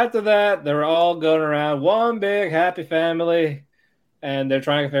 So after that, they're all going around one big happy family, and they're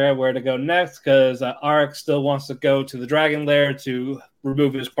trying to figure out where to go next because Arc still wants to go to the Dragon Lair to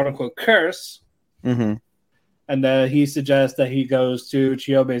remove his quote-unquote curse. And he suggests that he goes to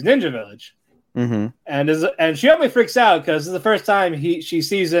Chiome's ninja village. And Chiome freaks out because it's the first time she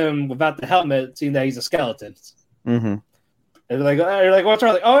sees him without the helmet, seeing that he's a skeleton. And they're like, what's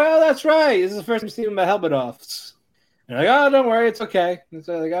wrong? Like, oh, yeah, that's right. This is the first time seeing my helmet off. And they're like, oh, don't worry, it's okay. And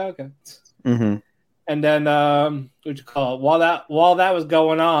so like, oh, okay. And then, what you call it? While that was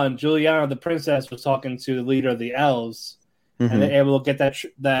going on, Juliana, the princess, was talking to the leader of the elves, and they're able to get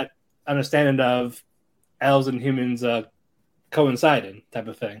that understanding of elves and humans coinciding type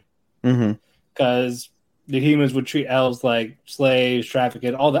of thing. Because the humans would treat elves like slaves,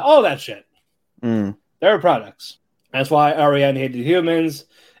 trafficking, all that shit. They're products. That's why Ariane hated humans,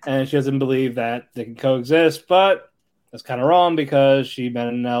 and she doesn't believe that they can coexist. But that's kind of wrong because she met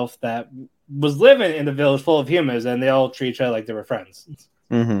an elf that was living in a village full of humans, and they all treat each other like they were friends.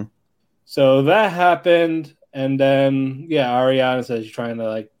 Mm-hmm. So that happened, and then Ariana says she's trying to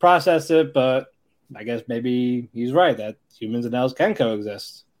like process it, but I guess maybe he's right that humans and elves can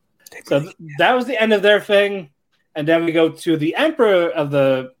coexist. So that was the end of their thing, and then we go to the emperor of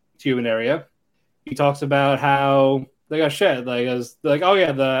the human area. He talks about how they got shit. Like, oh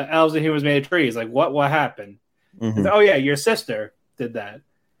yeah, the elves and humans made trees. Like, what happened? Mm-hmm. Oh yeah, your sister did that,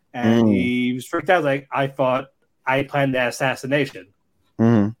 and he was freaked out. Like, I thought I planned the assassination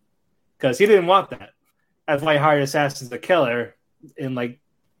because he didn't want that. That's why he hired assassins to kill her in like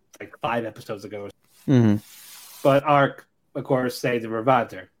 5 episodes ago. But Ark, of course, saved and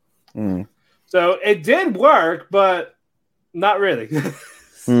revived her. So it did work, but not really.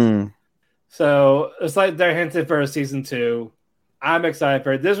 So it's like they're hinted for a season 2. I'm excited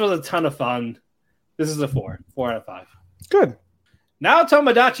for it. This was a ton of fun. This is a 4 out of 5. Good. Now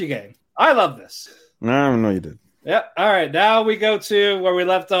Tomodachi game. I love this. No, you did. Yeah. All right. Now we go to where we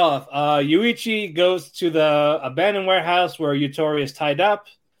left off. Yuichi goes to the abandoned warehouse where Yutori is tied up,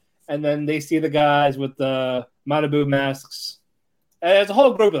 and then they see the guys with the Manabu masks. And there's a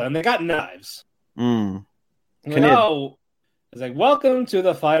whole group of them. They got knives. It's like, welcome to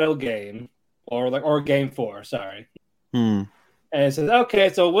the final game, or game 4. Sorry. And it says, okay,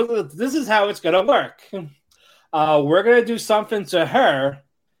 so this is how it's gonna work. We're gonna do something to her,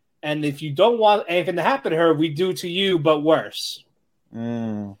 and if you don't want anything to happen to her, we do to you, but worse.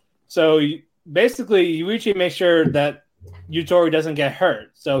 So basically, Yuichi makes sure that Yutori doesn't get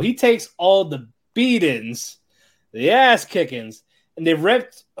hurt. So he takes all the beatings, the ass kickings, and they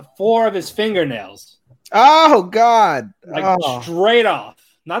ripped 4 of his fingernails. Oh God! Straight off,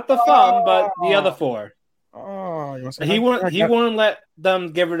 not the thumb, but the other 4. He wouldn't let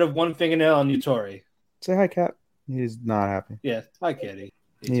them get rid of 1 fingernail on Yutori. Say hi, cat. He's not happy. Yeah, hi, kitty.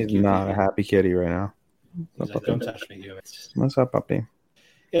 He's not a happy kitty right now. Like, don't touch me, you. What's up, puppy?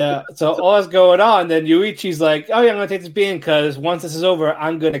 Yeah, so all that's going on. Then Yuichi's like, oh, yeah, I'm going to take this beating because once this is over,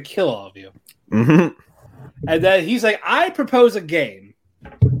 I'm going to kill all of you. And then he's like, I propose a game.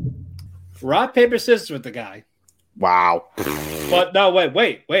 Rock, paper, scissors with the guy. Wow. But no,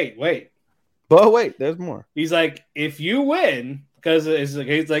 wait. But wait, there's more. He's like, if you win, because he's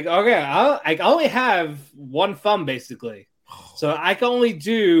like, okay, I only have 1 thumb, basically. So I can only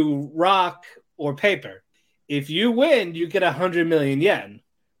do rock or paper. If you win, you get 100 million yen.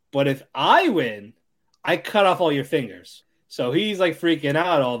 But if I win, I cut off all your fingers. So he's like freaking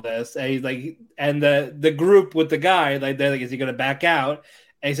out all this. And he's like, and the group with the guy, like, they're like, is he going to back out?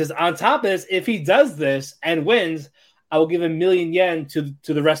 And he says, on top of this, if he does this and wins, I will give 1 million yen to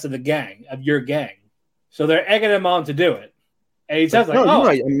the rest of the gang, of your gang. So they're egging him on to do it. And he says, you're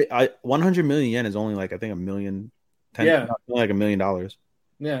right. 100 million yen is only like, I think, $1 million. Like $1 million.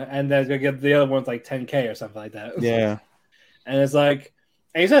 Yeah, and then the other one's like 10K or something like that. Yeah. And it's like,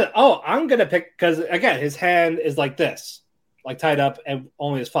 and he said, oh, I'm going to pick, because again, his hand is like this, like tied up and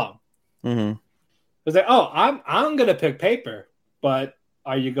only his thumb. It's like, oh, I'm going to pick paper, but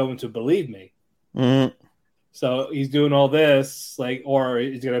are you going to believe me? So he's doing all this, like, or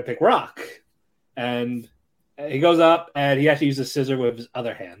he's going to pick rock. And he goes up and he actually uses scissor with his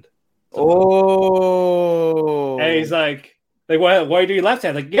other hand. And he's like, why do you do your left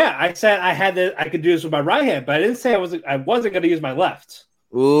hand? Like, yeah, I said I could do this with my right hand, but I didn't say I wasn't going to use my left.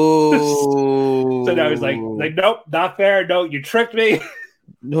 Ooh. So now he's like, nope, not fair. No, you tricked me.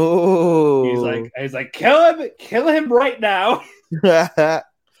 No. He's like, kill him right now.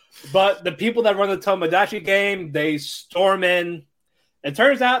 But the people that run the Tomodachi game, they storm in. It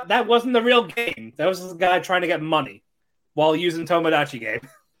turns out that wasn't the real game. That was the guy trying to get money while using Tomodachi game.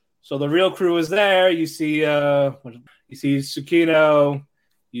 So the real crew is there. You see Tsukino,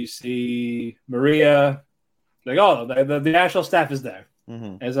 you see Maria. Like, oh, the national staff is there.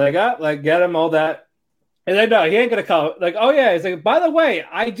 And it's like, get him all that. And then no, he ain't gonna call. Like, oh yeah, it's like, by the way,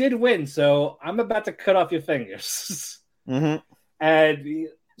 I did win, so I'm about to cut off your fingers. And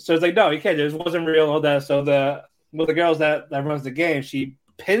so it's like, no, you can't. It wasn't real. All that. So the girls that runs the game, she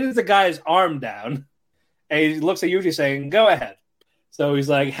pins the guy's arm down, and he looks at Yuji saying, "Go ahead." So he's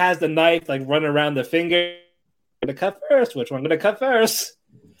like, has the knife like run around the finger. I'm gonna cut first. Which one? I'm gonna cut first.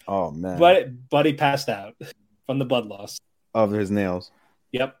 Oh man! But he passed out from the blood loss of his nails.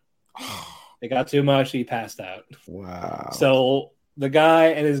 Yep. It got too much. He passed out. Wow. So the guy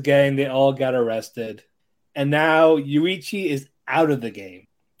and his gang, they all got arrested, and now Yuichi is out of the game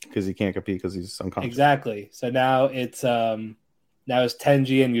because he can't compete because he's unconscious. Exactly. So now it's Tenji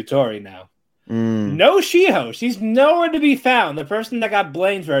and Yutori now. No Shiho. She's nowhere to be found. The person that got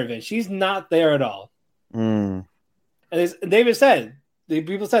blamed for everything. She's not there at all. And David said, the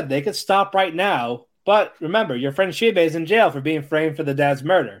people said they could stop right now. But remember, your friend Shibe is in jail for being framed for the dad's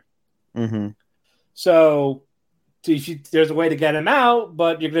murder. So there's a way to get him out,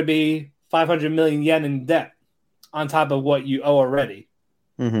 but you're going to be 500 million yen in debt on top of what you owe already.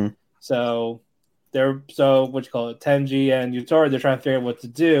 So what you call it, Tenji and Yutori, they're trying to figure out what to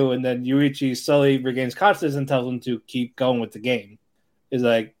do, and then Yuichi slowly regains consciousness and tells them to keep going with the game. He's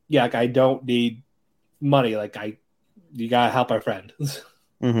like, yeah, like, I don't need money. Like, you gotta help our friend. It's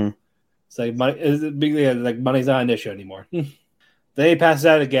like money's not an issue anymore. Then he passes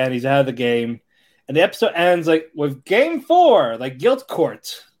out again. He's out of the game, and the episode ends like with Game 4, like Guilt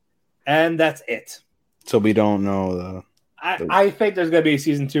Court, and that's it. So we don't know I think there's gonna be a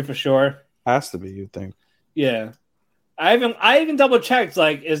season 2 for sure. Has to be, you think? Yeah. I even double checked.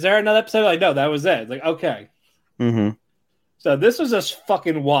 Like, is there another episode? Like, no, that was it. Like, okay. So this was just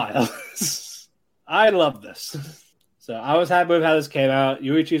fucking wild. I love this. So I was happy with how this came out.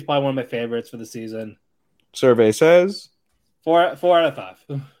 Yuichi is probably one of my favorites for the season. Survey says 4 out of 5.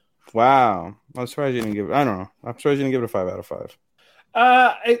 Wow. I'm surprised you didn't give it. I don't know. I'm surprised you didn't give it a 5 out of 5.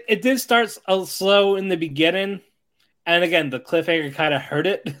 It did start slow in the beginning, and again, the cliffhanger kind of hurt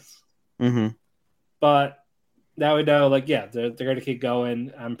it. But now we know, like, yeah, they're going to keep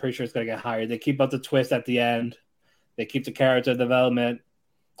going. I'm pretty sure it's going to get higher. They keep up the twist at the end. They keep the character development.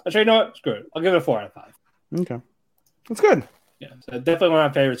 Actually, you know what? Screw it. I'll give it a 4 out of 5. Okay. That's good. Yeah, so definitely one of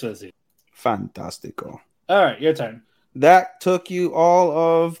my favorites for the season. Fantastico. All right, your turn. That took you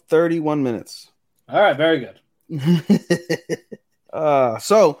all of 31 minutes. All right, very good.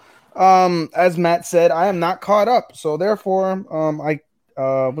 As Matt said, I am not caught up. So therefore,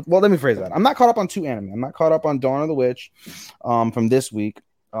 let me phrase that. I'm not caught up on 2 anime. I'm not caught up on Dawn of the Witch from this week,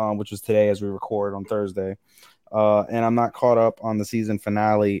 which was today as we record on Thursday. And I'm not caught up on the season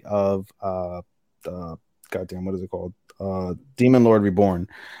finale of goddamn, what is it called? Demon Lord Reborn.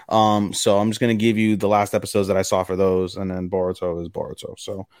 So I'm just gonna give you the last episodes that I saw for those, and then Boruto is Boruto.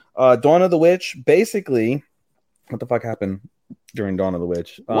 So Dawn of the Witch, basically, what the fuck happened during Dawn of the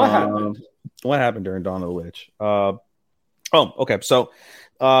Witch? What happened during Dawn of the Witch? Okay. So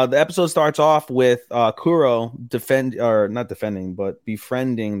the episode starts off with Kuro befriending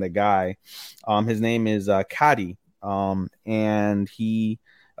the guy. His name is Kadi, and he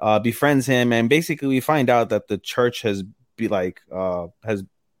befriends him, and basically we find out that the church has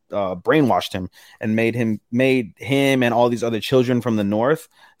brainwashed him and made him and all these other children from the north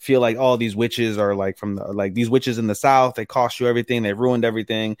feel like all these witches are like from these witches in the south. They cost you everything. They ruined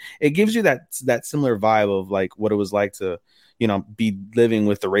everything. It gives you that similar vibe of like what it was like to, be living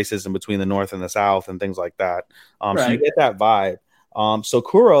with the racism between the north and the south and things like that. Right. So you get that vibe. So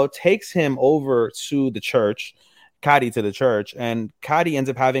Kuro takes him over to the church, Kadi to the church, and Kadi ends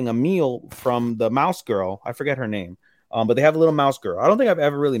up having a meal from the mouse girl. I forget her name. But they have a little mouse girl. I don't think I've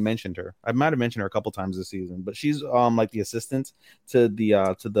ever really mentioned her. I might have mentioned her a couple times this season, but she's like the assistant to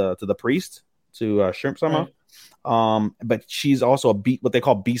the priest, to Shrimp somehow. Right. But she's also what they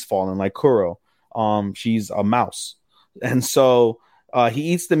call beast fallen, like Kuro. She's a mouse. And so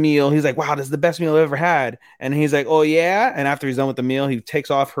he eats the meal. He's like, wow, this is the best meal I've ever had. And he's like, oh yeah. And after he's done with the meal, he takes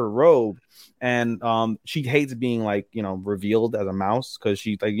off her robe. And she hates being revealed as a mouse because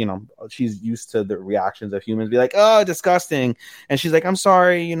she's she's used to the reactions of humans be like, oh, disgusting. And she's like, I'm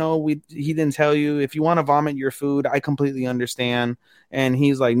sorry, he didn't tell you. If you want to vomit your food, I completely understand. And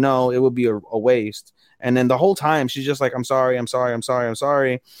he's like, no, it would be a waste. And then the whole time she's just like, I'm sorry. And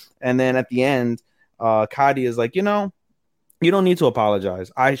then at the end, Kadi is like, you don't need to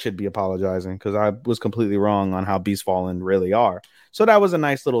apologize. I should be apologizing because I was completely wrong on how Beast Fallen really are. So that was a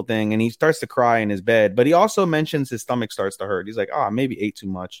nice little thing. And he starts to cry in his bed, but he also mentions his stomach starts to hurt. He's like, maybe ate too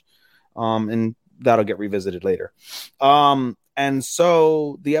much. And that'll get revisited later. And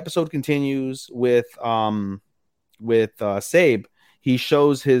so the episode continues with Sabe. He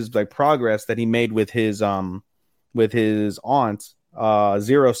shows his progress that he made with his aunt,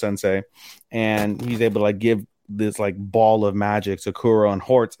 Zero Sensei. And he's able to give this ball of magic to Kuro and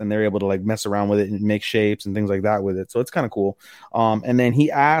Hort, and they're able to mess around with it and make shapes and things like that with it. So it's kind of cool. And then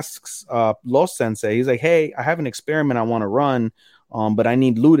he asks Los Sensei, he's like, hey, I have an experiment I want to run, but I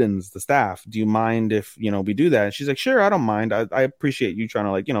need Ludens, the staff. Do you mind if we do that? And she's like, sure, I don't mind. I appreciate you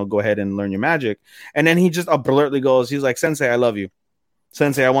trying to go ahead and learn your magic. And then he just abruptly goes, he's like, Sensei, I love you.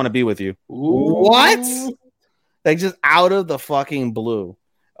 Sensei, I want to be with you. Ooh. What? Just out of the fucking blue.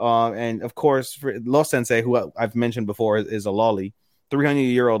 And of course, for Los Sensei, who I've mentioned before, is a lolly,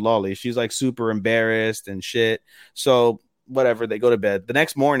 300-year-old lolly. She's super embarrassed and shit. So whatever, they go to bed. The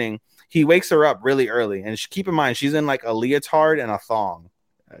next morning, he wakes her up really early, and keep in mind she's in like a leotard and a thong.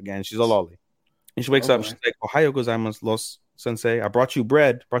 Again, she's a lolly, and she wakes up. She's like, "Ohayo gozaimasu, los sensei. I brought you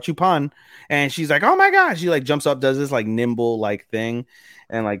bread, brought you pan." And she's like, "Oh my god!" She like jumps up, does this like nimble like thing,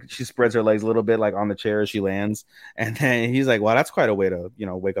 and like she spreads her legs a little bit like on the chair as she lands. And then he's like, "Well, that's quite a way to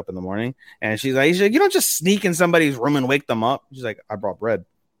wake up in the morning." And she's like, "You don't just sneak in somebody's room and wake them up." She's like, "I brought bread."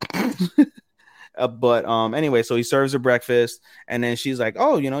 But anyway, so he serves her breakfast, and then she's like,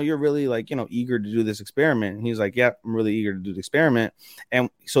 "Oh, you're really like eager to do this experiment." And he's like, "Yep, I'm really eager to do the experiment." And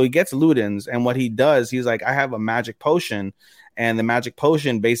so he gets Ludens, and what he does, he's like, "I have a magic potion, and the magic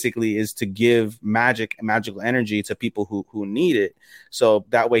potion basically is to give magical energy to people who need it, so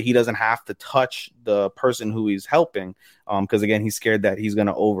that way he doesn't have to touch the person who he's helping, because again, he's scared that he's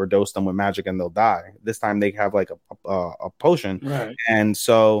gonna overdose them with magic and they'll die. This time they have like a potion, right? And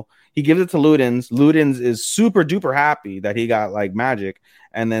so he gives it to Ludens. Ludens is super duper happy that he got like magic.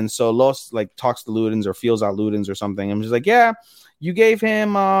 And then so Los like talks to Ludens or feels out Ludens or something. And she's like, "Yeah, you gave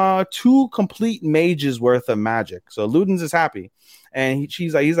him 2 complete mages worth of magic." So Ludens is happy. And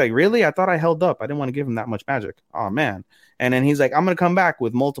he's like, "Really? I thought I held up. I didn't want to give him that much magic. Oh man." And then he's like, "I'm going to come back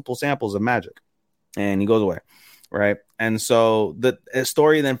with multiple samples of magic." And he goes away. Right. And so the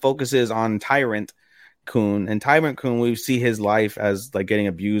story then focuses on Tyrant Kun, and Tyrant Kun, we see his life as like getting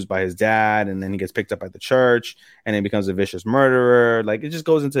abused by his dad, and then he gets picked up by the church, and then becomes a vicious murderer. Like it just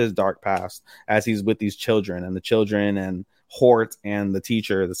goes into his dark past as he's with these children, and the children and Hort and the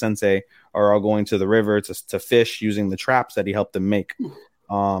teacher, the sensei, are all going to the river to fish using the traps that he helped them make.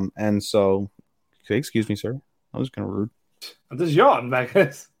 And so, excuse me, sir, I was kind of rude. I'm just yawning, I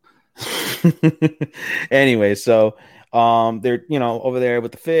guess. Anyway, so they're over there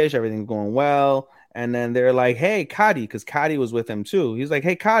with the fish, everything's going well. And then they're like, "Hey, Kadi," because Kadi was with him too. He's like,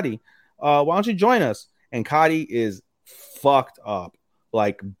 "Hey, Kadi, why don't you join us?" And Kadi is fucked up,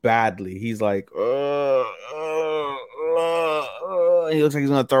 like badly. He's like, he looks like he's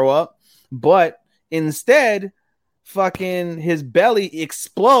gonna throw up. But instead, fucking his belly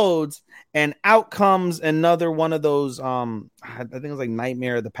explodes, and out comes another one of those. I think it's like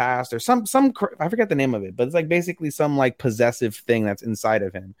Nightmare of the Past or some. I forget the name of it, but it's like basically some like possessive thing that's inside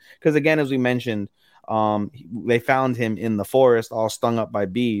of him. Because again, as we mentioned, they found him in the forest, all stung up by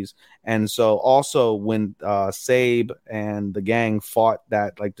bees. And so also when Sabe and the gang fought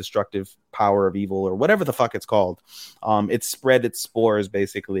that like destructive power of evil or whatever the fuck it's called, it spread its spores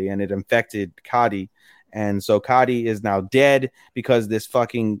basically, and it infected Kadi. And so Kadi is now dead because this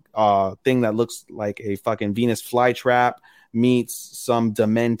fucking thing that looks like a fucking Venus flytrap meets some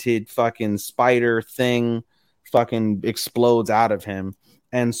demented fucking spider thing fucking explodes out of him.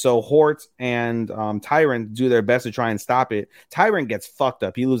 And so Hort and Tyrant do their best to try and stop it. Tyrant gets fucked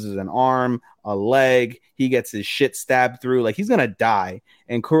up. He loses an arm, a leg. He gets his shit stabbed through. Like he's going to die.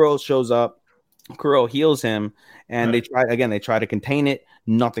 And Kuro shows up. Kuro heals him. And they try to contain it.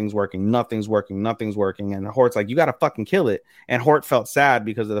 Nothing's working. And Hort's like, "You got to fucking kill it." And Hort felt sad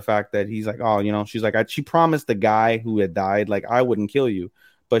because of the fact that he's like, "Oh, she's like, she promised the guy who had died, like, I wouldn't kill you."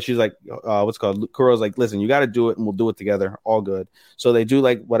 But she's like, Kuro's like, "Listen, you got to do it and we'll do it together. All good." So they do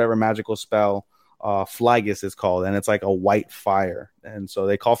like whatever magical spell Flagus is called. And it's like a white fire. And so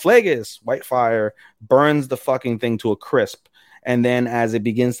they call Flagus, white fire, burns the fucking thing to a crisp. And then as it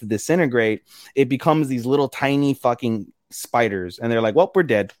begins to disintegrate, it becomes these little tiny fucking spiders. And they're like, "Well, we're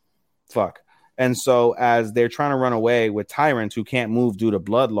dead. Fuck." And so as they're trying to run away with Tyrant, who can't move due to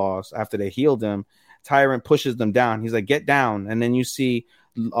blood loss after they healed him, Tyrant pushes them down. He's like, "Get down." And then you see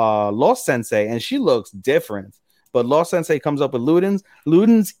Los Sensei, and she looks different. But Los Sensei comes up with Ludens.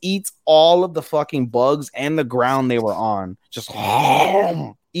 Ludens eats all of the fucking bugs and the ground they were on. Just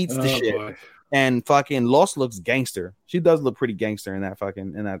eats the shit. Boy. And fucking Los looks gangster. She does look pretty gangster in that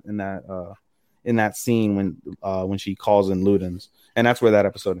fucking in that scene when she calls in Ludens. And that's where that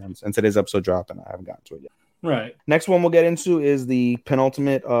episode ends. And today's episode dropped, and I haven't gotten to it yet. Right. Next one we'll get into is the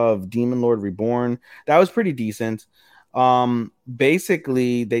penultimate of Demon Lord Reborn. That was pretty decent.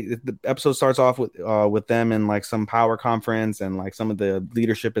 Basically the episode starts off with them in like some power conference, and like some of the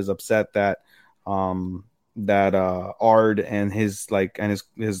leadership is upset that Ard and his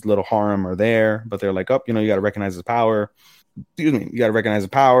little harem are there, but they're like, "Oh, you got to recognize his power. You got to recognize the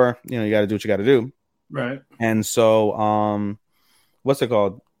power. You got to do what you got to do." Right. And so what's it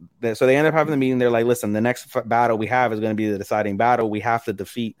called? So they end up having the meeting. They're like, "Listen, the next battle we have is going to be the deciding battle. We have to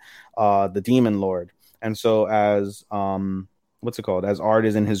defeat the Demon Lord." And so as as Ard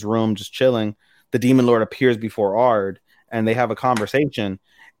is in his room just chilling, the Demon Lord appears before Ard, and they have a conversation.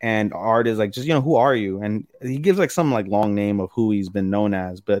 And Ard is like, "Just, who are you?" And he gives like some like long name of who he's been known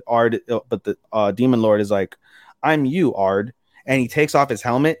as. But the Demon Lord is like, "I'm you, Ard." and he takes off his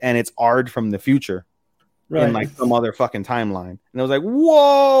helmet, and it's Ard from the future. Right. In like some other fucking timeline. And it was like,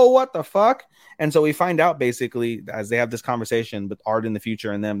 whoa, what the fuck? And so we find out basically as they have this conversation with Ard in the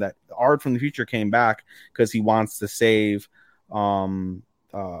future and them that Ard from the future came back because he wants to save what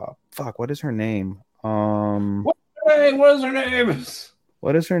is her name? What is her name?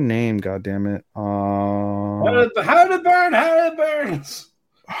 What is her name? God damn it. How did it burn?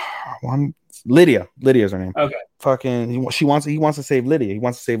 Lydia is her name. Okay. He wants to save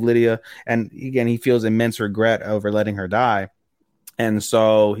Lydia. And again, he feels immense regret over letting her die. And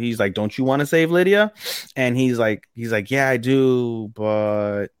so he's like, don't you want to save Lydia? And he's like, yeah, I do,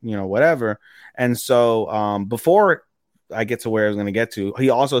 but whatever. And so before I get to where I was going to get to, he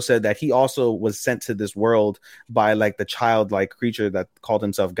also said that he also was sent to this world by like the childlike creature that called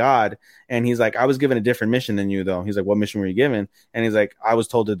himself God. And he's like, I was given a different mission than you, though. He's like, what mission were you given? And he's like, I was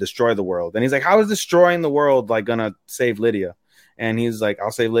told to destroy the world. And he's like, how is destroying the world like gonna save Lydia? And he's like,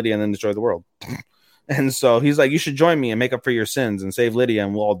 I'll save Lydia and then destroy the world. And so he's like, you should join me and make up for your sins and save Lydia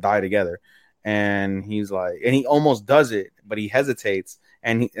and we'll all die together. And he's like, and he almost does it, but he hesitates.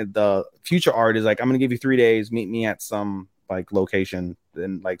 And the future Ard is like, I'm going to give you 3 days. Meet me at some like location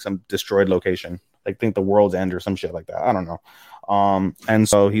and like some destroyed location. Like think the world's end or some shit like that. I don't know. And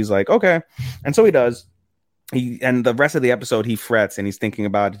so he's like, okay. And so he does. And the rest of the episode, he frets and he's thinking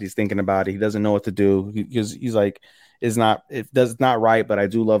about it. He doesn't know what to do. He's like, it's not right, but I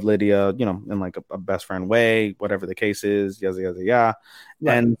do love Lydia, in like a best friend way, whatever the case is. Yeah.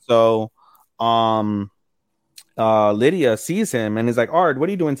 Right. And so, Lydia sees him and is like, Ard, what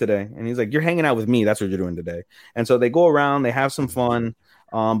are you doing today? And he's like, you're hanging out with me. That's what you're doing today. And so they go around, they have some fun.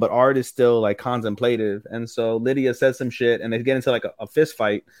 But Ard is still like contemplative. And so Lydia says some shit and they get into like a fist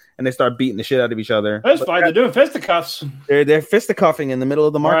fight and they start beating the shit out of each other. Fist fight, they're doing fisticuffs. They're fisticuffing in the middle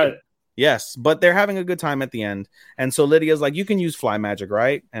of the market. Right. Yes, but they're having a good time at the end. And so Lydia's like, you can use fly magic,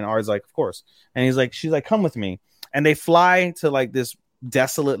 right? And Ard's like, of course. And she's like, come with me. And they fly to like this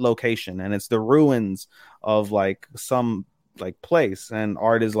desolate location and it's the ruins of like some like place. And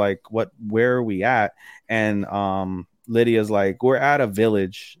Ard is like, where are we at? And Lydia's like, we're at a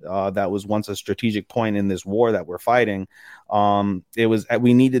village that was once a strategic point in this war that we're fighting.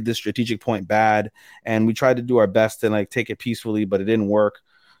 We needed this strategic point bad, and we tried to do our best to like take it peacefully, but it didn't work.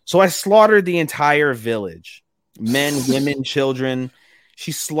 So I slaughtered the entire village, men, women, children.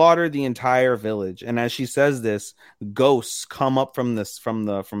 She slaughtered the entire village. And as she says this, ghosts come up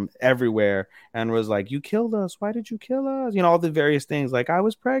from everywhere and was like, you killed us. Why did you kill us? All the various things like I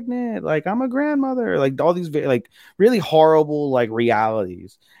was pregnant, like I'm a grandmother, like all these like really horrible like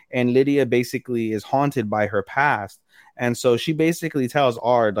realities. And Lydia basically is haunted by her past. And so she basically tells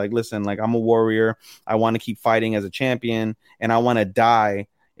Ard, like, listen, like I'm a warrior. I want to keep fighting as a champion and I want to die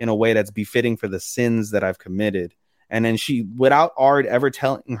in a way that's befitting for the sins that I've committed. And then she, without Ard ever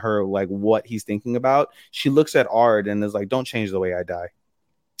telling her like what he's thinking about, she looks at Ard and is like, don't change the way I die.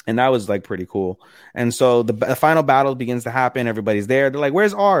 And that was like pretty cool. And so the final battle begins to happen. Everybody's there. They're like,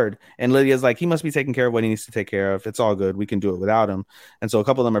 where's Ard? And Lydia's like, he must be taking care of what he needs to take care of. It's all good. We can do it without him. And so a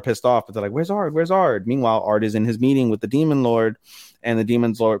couple of them are pissed off, but they're like, where's Ard? Where's Ard? Meanwhile, Ard is in his meeting with the Demon Lord, and the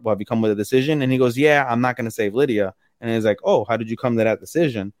Demon Lord will become with a decision. And he goes, yeah, I'm not going to save Lydia. And he's like, oh, how did you come to that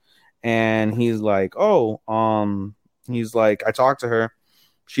decision? And he's like, he's like, I talked to her.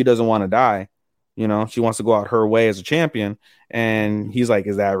 She doesn't want to die. She wants to go out her way as a champion. And he's like,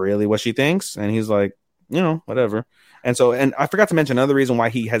 is that really what she thinks? And he's like, whatever. And so, and I forgot to mention another reason why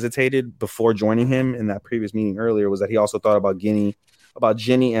he hesitated before joining him in that previous meeting earlier was that he also thought about Ginny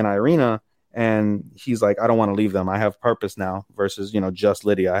and Irina. And he's like, I don't want to leave them. I have purpose now versus, just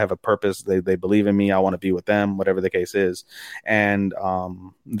Lydia. I have a purpose. They believe in me. I want to be with them, whatever the case is. And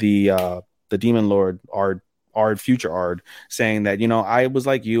the Demon Lord, future Ard, saying that, I was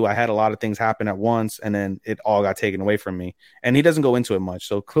like you. I had a lot of things happen at once and then it all got taken away from me. And he doesn't go into it much.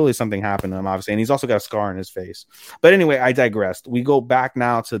 So clearly something happened to him, obviously. And he's also got a scar on his face. But anyway, I digressed. We go back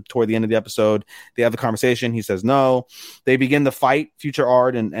now to toward the end of the episode. They have the conversation. He says no. They begin the fight, future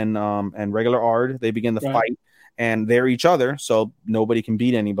Ard and regular Ard. They begin the fight. And they're each other, so nobody can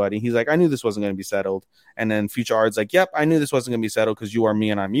beat anybody. He's like, I knew this wasn't going to be settled. And then future Ard's like, yep, I knew this wasn't going to be settled because you are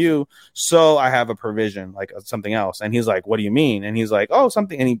me and I'm you. So I have a provision, like something else. And he's like, what do you mean? And he's like, oh,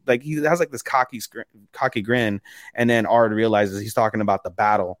 something. And he has like this cocky grin. And then Ard realizes he's talking about the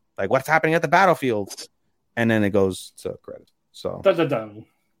battle, like what's happening at the battlefield. And then it goes to credits. So dun, dun, dun.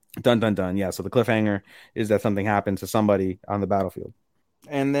 Dun, dun, dun. Yeah. So the cliffhanger is that something happened to somebody on the battlefield.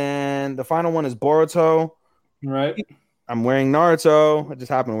 And then the final one is Boruto. Right. I'm wearing Naruto. I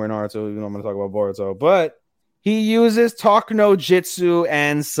just happen to wear Naruto. I'm going to talk about Boruto. But he uses Talk no Jitsu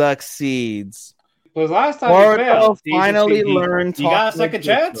and succeeds. Because last time Boruto he finally failed. learned. He got a second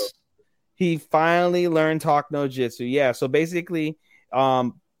chance. He finally learned talk no jutsu. Yeah. So basically,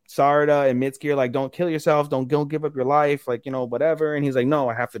 Sarada and Mitsuki are like, don't kill yourself. Don't give up your life. Like, whatever. And he's like, no,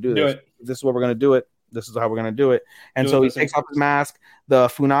 I have to do this. This is what we're going to do it. This is how we're going to do it. And so he takes off his mask. The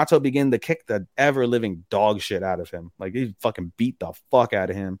Funato begin to kick the ever living dog shit out of him. Like, he fucking beat the fuck out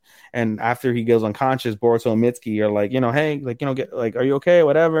of him. And after he goes unconscious, Boruto and Mitsuki are like, hey, like, get, like, are you okay?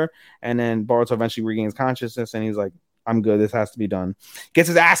 Whatever. And then Boruto eventually regains consciousness and he's like, I'm good. This has to be done. Gets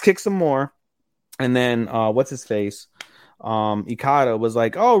his ass kicked some more. And then what's his face? Ikada was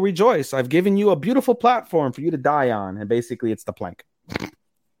like, oh, rejoice. I've given you a beautiful platform for you to die on. And basically it's the plank.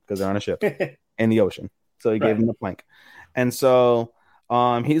 Because they're on a ship in the ocean. So he gave him the plank. And so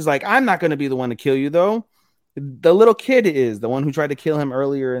he's like, I'm not going to be the one to kill you, though. The little kid is the one who tried to kill him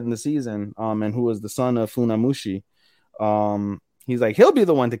earlier in the season, and who was the son of Funamushi. He's like, he'll be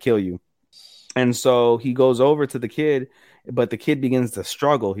the one to kill you. And so he goes over to the kid, but the kid begins to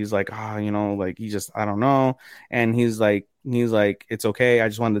struggle. He's like, like he just, I don't know. And he's like, it's okay. I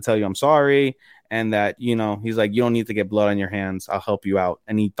just wanted to tell you I'm sorry. And that, he's like, you don't need to get blood on your hands. I'll help you out.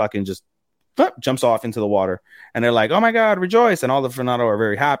 And he fucking just jumps off into the water. And they're like, oh my God, rejoice. And all the Funato are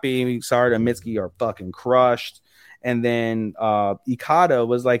very happy. Sarada and Mitsuki are fucking crushed. And then Ikada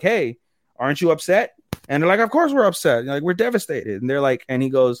was like, hey, aren't you upset? And they're like, of course we're upset. Like, we're devastated. And they're like, and he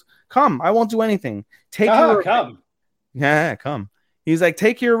goes, come, I won't do anything. Come. Yeah, come. He's like,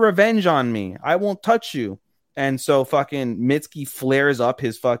 take your revenge on me. I won't touch you. And so fucking Mitsuki flares up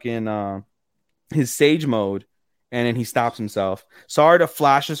his fucking his sage mode, and then he stops himself. Sarada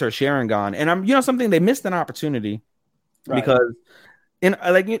flashes her Sharingan, and I'm something, they missed an opportunity because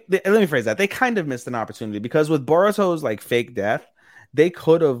let me phrase that. They kind of missed an opportunity because with Boruto's like fake death, they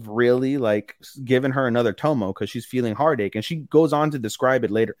could have really like given her another Tomo because she's feeling heartache, and she goes on to describe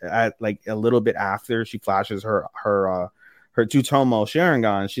it later at like a little bit after she flashes her two Tomo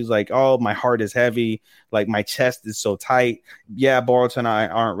Sharingan. She's like, oh, my heart is heavy, like my chest is so tight. Yeah, Boruto and I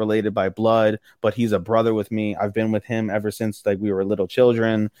aren't related by blood, but he's a brother with me. I've been with him ever since like we were little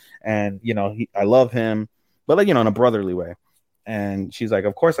children, and I love him, but like in a brotherly way. And she's like,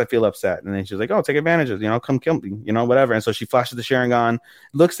 of course I feel upset. And then she's like, oh, take advantages, come kill me, whatever. And so she flashes the Sharingan,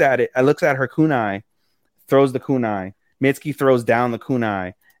 looks at it. I looks at her kunai, throws the kunai. Mitsuki throws down the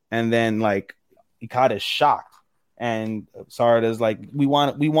kunai. And then like Ikada is shocked. And Sarada's like, we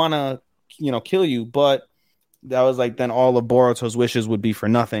want to, kill you. But that was like, then all of Boruto's wishes would be for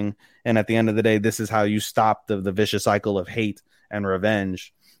nothing. And at the end of the day, this is how you stop the vicious cycle of hate and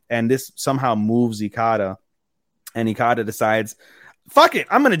revenge. And this somehow moves Ikada. And Ikada decides, fuck it,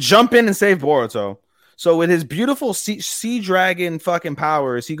 I'm going to jump in and save Boruto. So with his beautiful sea dragon fucking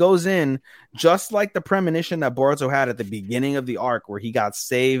powers, he goes in just like the premonition that Boruto had at the beginning of the arc where he got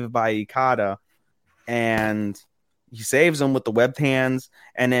saved by Ikada. And he saves him with the webbed hands.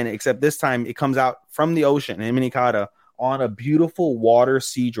 And then, except this time, it comes out from the ocean, him and Ikada, on a beautiful water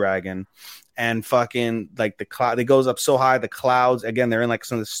sea dragon. And fucking like the cloud, it goes up so high. The clouds, again, they're in like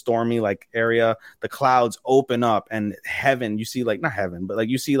some of the stormy like area. The clouds open up, and heaven, you see like not heaven, but like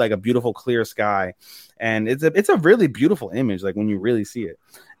you see like a beautiful clear sky, and it's a really beautiful image, like when you really see it.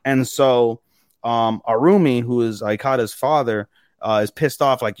 And so, Arumi, who is Ikada's father, is pissed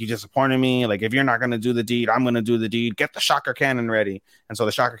off, like, you disappointed me. Like, if you're not gonna do the deed, I'm gonna do the deed. Get the shocker cannon ready. And so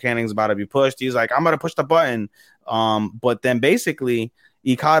the shocker cannon is about to be pushed. He's like, I'm gonna push the button. But then basically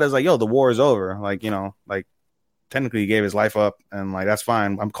Ikada's like, yo, the war is over. Like, like technically he gave his life up, and like that's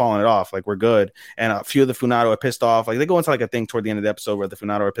fine. I'm calling it off. Like, we're good. And a few of the Funato are pissed off. Like, they go into like a thing toward the end of the episode where the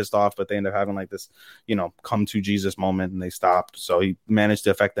Funato are pissed off, but they end up having like this, come to Jesus moment, and they stopped. So he managed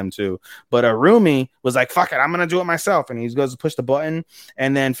to affect them too. But Arumi was like, fuck it, I'm gonna do it myself. And he goes to push the button,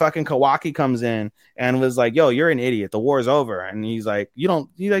 and then fucking Kawaki comes in and was like, yo, you're an idiot. The war is over. And he's like, you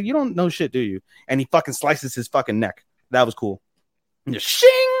don't know shit, do you? And he fucking slices his fucking neck. That was cool. And just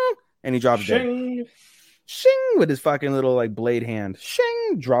shing, and he drops dead. Shing, with his fucking little like blade hand.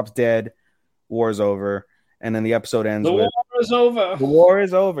 Shing, drops dead. War's over. And then the episode ends with war is over. The war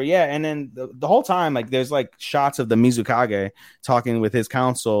is over. Yeah. And then the whole time, like, there's like shots of the Mizukage talking with his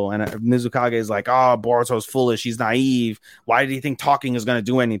council, and Mizukage is like, oh, Boruto's foolish, he's naive, why did he think talking is going to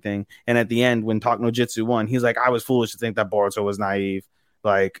do anything? And at the end, when Talk no Jutsu won, he's like, I was foolish to think that Boruto was naive.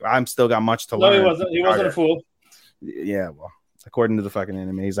 Like, I'm still got much to learn. He wasn't a fool. Yeah, well, according to the fucking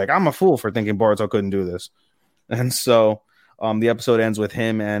anime, he's like, I'm a fool for thinking Boruto couldn't do this. And so the episode ends with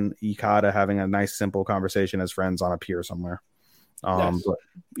him and Ikada having a nice, simple conversation as friends on a pier somewhere. Yes. But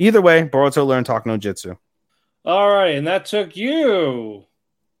either way, Boruto learned Talk no Jutsu. All right, and that took you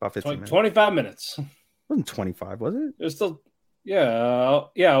about 15 minutes. 25 minutes. It wasn't 25, was it? It was still, yeah.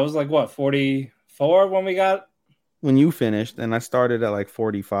 It was like, what, 45 4 when we got. When you finished, and I started at like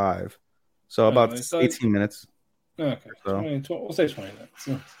 45, so about 18 minutes. Okay, so. 20, we'll say 20 minutes.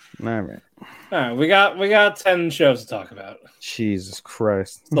 All right. All right, we got 10 shows to talk about. Jesus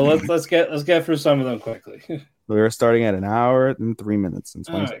Christ! So let's get through some of them quickly. We were starting at an hour and 3 minutes and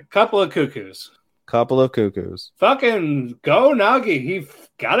 20. All right, couple of cuckoos. Fucking go Nagi! He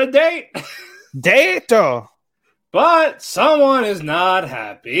got a date. Data. But someone is not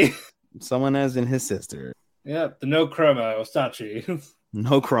happy. Someone as in his sister. Yep, the no chroma Ostachi.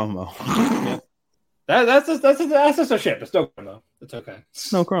 No chromo. Yep. That's just a ship. It's no chroma. It's okay.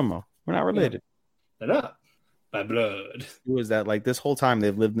 No chromo. We're not related. They're not. By blood. Who is that? Like this whole time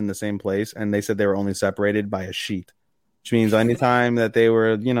they've lived in the same place, and they said they were only separated by a sheet, which means anytime that they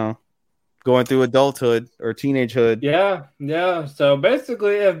were, going through adulthood or teenagehood. Yeah. So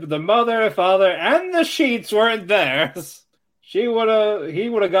basically, if the mother, father, and the sheets weren't there, he would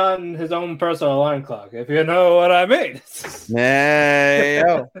have gotten his own personal alarm clock, if you know what I mean. Hey,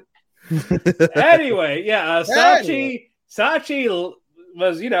 yo. Anyway, Sachi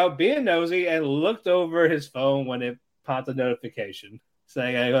was, being nosy and looked over his phone when it popped a notification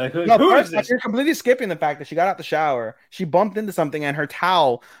saying, like, who is this? You're completely skipping the fact that she got out the shower, she bumped into something, and her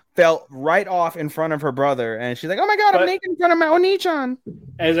towel fell right off in front of her brother, and she's like, "Oh my god, I'm naked in front of my Onichan."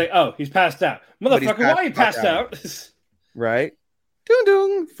 And he's like, "Oh, he's passed out, motherfucker! Why are you passed out?" Right? Doom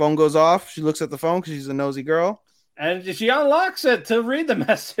doom. Phone goes off. She looks at the phone because she's a nosy girl, and she unlocks it to read the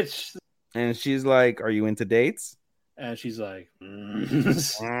message. And she's like, "Are you into dates?" And she's like, "Wait,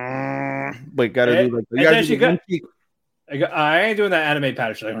 gotta do like." I ain't doing that anime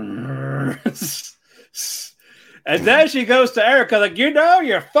pattern. She's like, and then she goes to Erica, like,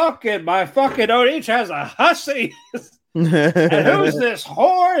 my fucking Onich has a hussy. And who's this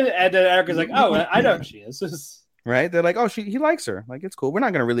whore? And then Erica's like, oh, I know who she is. Right? They're like, oh, he likes her. Like, it's cool. We're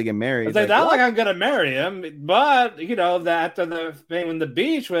not gonna really get married. It's like, not like I'm gonna marry him, but that after the thing on the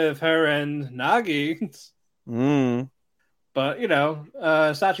beach with her and Nagi. But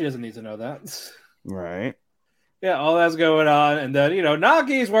Sachi doesn't need to know that. Right. Yeah, all that's going on, and then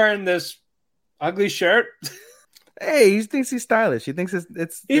Nagi's wearing this ugly shirt. Hey, he thinks he's stylish. He thinks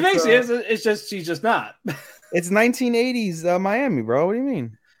it's. He thinks he is. It's just she's just not. It's 1980s Miami, bro. What do you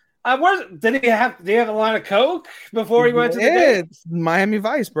mean? Did he have a line of coke before he went to the date? It's Miami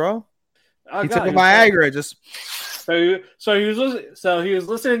Vice, bro. Oh, he took a Viagra. Just so he was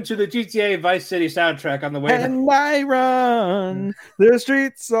listening to the GTA Vice City soundtrack on the way. And I run the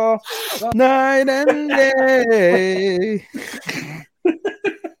streets all night and day.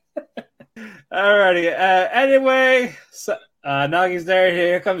 Alrighty. Anyway, Nagi's there.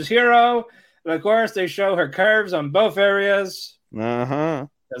 Here comes Hiro. And of course, they show her curves on both areas. And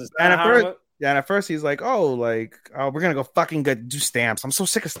at first he's like, oh, we're gonna go fucking do stamps. I'm so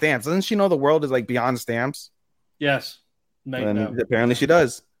sick of stamps. Doesn't she know the world is like beyond stamps? Yes. Apparently she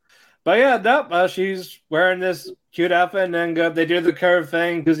does. But yeah, nope. She's wearing this cute outfit, and then they do the curve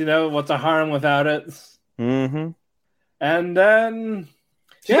thing because what's a harm without it. Mm-hmm. And then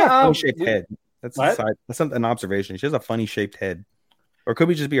she has a funny shaped head. That's what? An observation. She has a funny shaped head, or could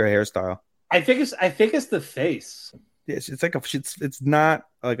be just be her hairstyle. I think it's the face. Yeah, it's like it's not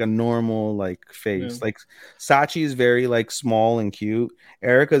like a normal like face. Yeah. Like Sachi is very like small and cute.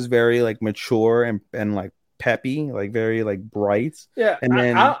 Erica's very like mature and like peppy, like very like bright. Yeah, and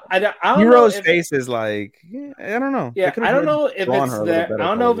then I Hiro's face is like I don't know. Yeah, I don't know if it's their. I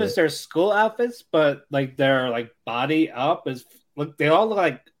don't know if it's their school outfits, but like their like body up is look. They all look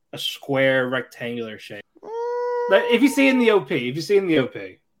like a square rectangular shape. Like if you see in the OP,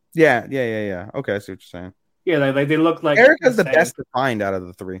 Yeah. Okay, I see what you're saying. Yeah, like they look like Erica's the best defined out of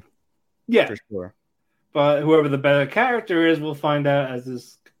the three. Yeah, for sure. But whoever the better character is, we'll find out as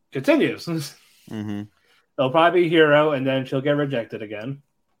this continues. Mm-hmm. It'll probably be Hiro, and then she'll get rejected again.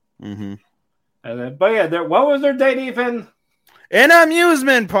 Mm-hmm. And then, but yeah, what was their date even? An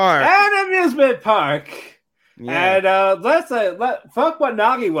amusement park. Yeah. And let's fuck what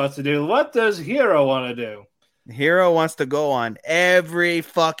Nagi wants to do. What does Hiro want to do? Hiro wants to go on every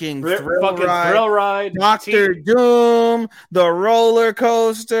fucking thrill ride. Dr. Doom, the roller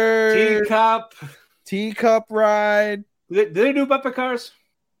coaster, teacup ride. Did they do bumper cars?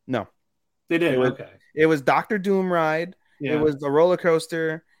 No, they did. Okay, it was Dr. Doom ride. Yeah. It was the roller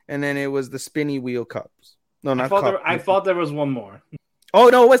coaster, and then it was the spinny wheel cups. No, not cups. I thought there was one more. Oh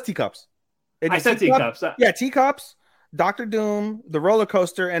no, it was teacups. I said teacups. Yeah, teacups. Dr. Doom, the roller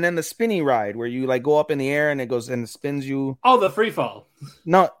coaster, and then the spinny ride where you like go up in the air and it goes and it spins you. Oh, the free fall.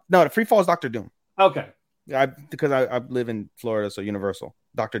 No, the free fall is Dr. Doom. Okay. Because I live in Florida, so Universal.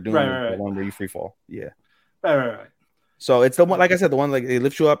 Dr. Doom is the one where you free fall. Yeah. Right. So it's the one, like I said, the one like they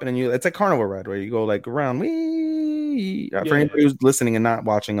lift you up and then it's like carnival ride where you go like around. For anybody who's listening and not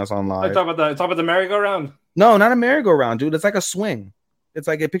watching us on live, talk about the merry-go-round. No, not a merry-go-round, dude. It's like a swing. It's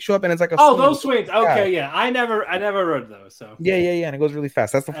like it picks you up and it's like a swing. Those swings. Okay, yeah. I never rode those. So yeah, and it goes really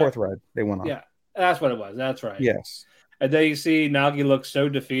fast. That's the fourth ride they went on. Yeah, that's what it was. That's right. Yes. And then you see Nagi looks so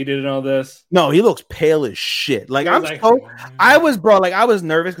defeated and all this. No, he looks pale as shit. Like I was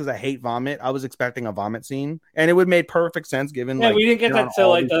nervous because I hate vomit. I was expecting a vomit scene, and it would make perfect sense given. Yeah, we didn't get that till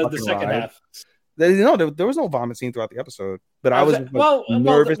like the second half. There was no vomit scene throughout the episode, but I was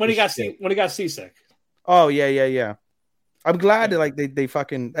nervous when he got seasick. Oh yeah. I'm glad that they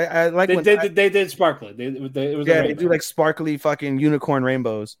fucking I like they did sparkly. They do like sparkly fucking unicorn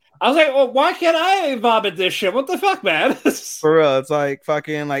rainbows. I was like, well, why can't I vomit this shit? What the fuck, man? For real, it's like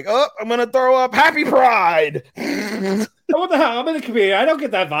fucking like, oh, I'm gonna throw up. Happy Pride. What the hell? I'm in the community. I don't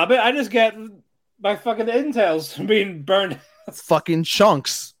get that vomit. I just get my fucking entails being burned. Fucking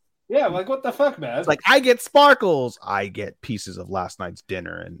chunks. Yeah, like what the fuck, man? It's like I get sparkles. I get pieces of last night's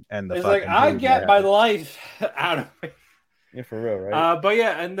dinner and the. It's like I get my life out of it. Yeah, for real, right? But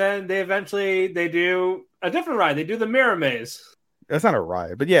yeah, and then they do a different ride. They do the mirror maze. That's not a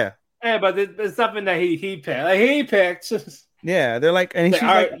ride, but yeah. Yeah, but it's something that he picked. Like, he picked. Yeah, they're like, and she's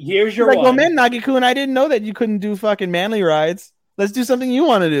like, here's your one. Well, man, Nagi-kun, I didn't know that you couldn't do fucking manly rides. Let's do something you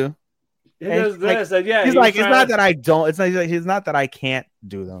want to do. He's like, it's not that I don't. It's not that I can't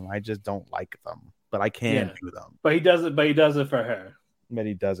do them. I just don't like them, but I can do them. But he does it. But he does it for her. But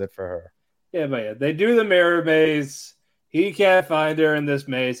he does it for her. Yeah, but yeah, they do the mirror maze. He can't find her in this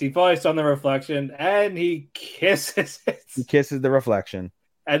maze. He falls on the reflection and he kisses it. He kisses the reflection.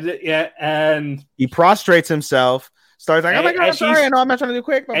 And he prostrates himself. Starts like, oh my god, I'm sorry. I know I'm not trying to do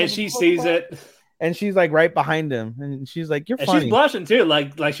quick. And she sees it. And she's like right behind him. And she's like, you're funny. She's blushing too.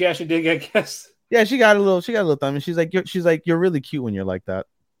 Like she actually did get kissed. Yeah, she got a little thumb. And she's like, you're really cute when you're like that.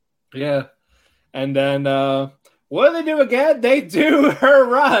 Yeah. And then what do they do again? They do her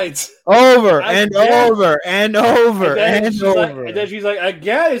rides over and over and over and over. And then she's like,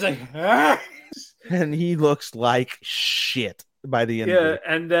 again. He's like, ah. And he looks like shit by the end of it.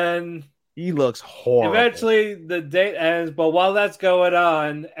 And then he looks horrible. Eventually the date ends, but while that's going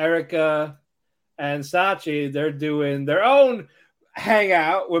on, Erica and Sachi, they're doing their own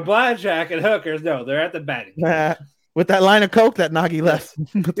hangout with blackjack and hookers. No, they're at the betting. With that line of coke that Nagi left.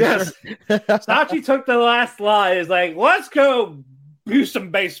 Yes. Sachi took the last line. Is like, let's go do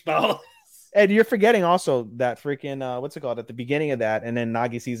some baseball. And you're forgetting also that freaking what's it called at the beginning of that, and then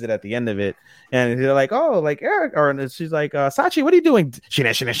Nagi sees it at the end of it, and they're like, "Oh, like Eric," or she's like, "Sachi, what are you doing?" Curse.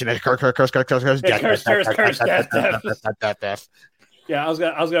 Yeah, I was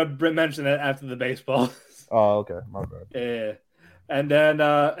gonna mention that after the baseball. Oh, okay, my bad. Yeah. And then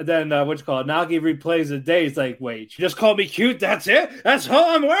what you call it? Nagi replays the day. He's like, wait, you just called me cute? That's it? That's all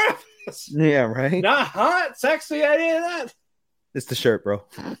I'm worth? Yeah, right. Not hot, sexy, any of that. It's the shirt, bro.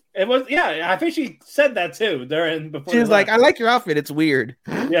 It was, yeah. I think she said that too. Before she's like, I like your outfit. It's weird.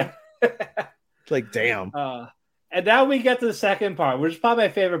 Yeah. It's like, damn. And now we get to the second part, which is probably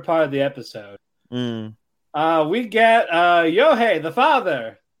my favorite part of the episode. We get Yohei, the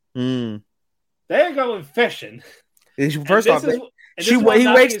father. They're going fishing. First off, he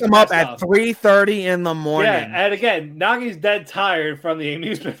wakes them up at 3:30 in the morning. Yeah, and again, Nagi's dead tired from the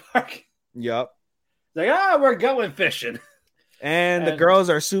amusement park. Yep. Like, we're going fishing. And the girls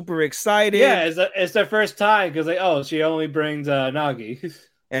are super excited. Yeah, it's their first time because she only brings Nagi.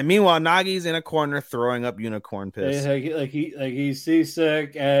 And meanwhile, Nagi's in a corner throwing up unicorn piss. He's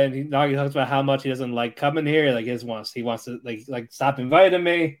seasick, and Nagi talks about how much he doesn't like coming here. Like he wants to like stop inviting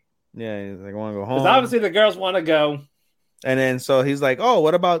me. Yeah, he's like, I want to go home. Because obviously the girls want to go. And then so he's like, oh,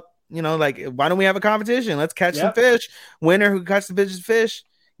 what about, why don't we have a competition? Let's catch some fish. Winner who catches the biggest fish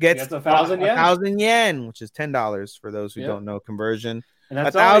gets 1,000 yen, which is $10 for those who don't know conversion. And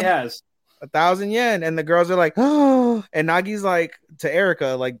that's all he has. 1,000 yen. And the girls are like, oh, and Nagi's like to Erica,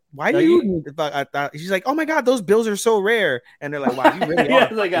 like, why do you she's like, oh my god, those bills are so rare. And they're like, wow, you really are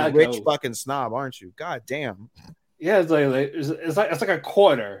like a rich fucking snob, aren't you? God damn. Yeah, it's like a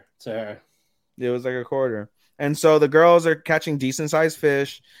quarter to her. It was like a quarter. And so the girls are catching decent sized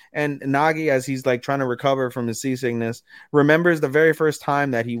fish, and Nagi, as he's like trying to recover from his seasickness, remembers the very first time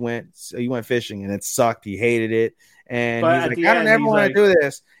that he went fishing, and it sucked. He hated it, and he's like, I don't ever want to do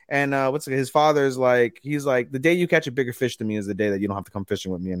this. And his father's like, he's like, the day you catch a bigger fish than me is the day that you don't have to come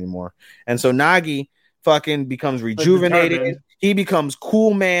fishing with me anymore. And so Nagi fucking becomes rejuvenated. He becomes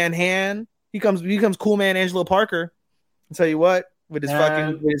cool man Han. He becomes cool man Angelo Parker. I'll tell you what. With his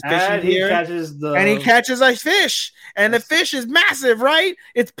fishing gear, and he catches a fish, and the fish is massive, right?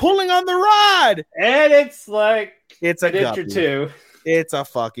 It's pulling on the rod, and it's like It's a It hit you guppy. too. It's a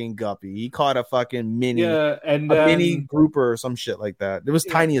fucking guppy. He caught a fucking mini, and a mini grouper or some shit like that. It was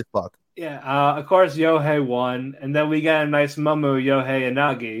tiny as fuck. Yeah, of course Yohei won, and then we got a nice Momu Yohei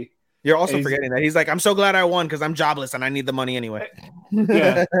Inagi. You're also forgetting that he's like, I'm so glad I won because I'm jobless and I need the money anyway.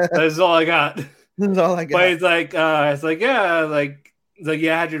 Yeah, that's all I got. That's all I got. But it's like you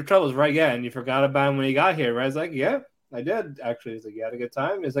had your troubles, right? Yeah, and you forgot about him when you got here, right? It's like, yeah, I did actually. It's like, you had a good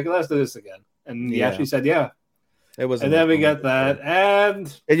time. It's like, let's do this again, and he actually said, yeah. It was, and then we got that, and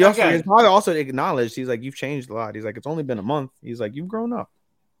his father also acknowledged. He's like, you've changed a lot. He's like, it's only been a month. He's like, you've grown up.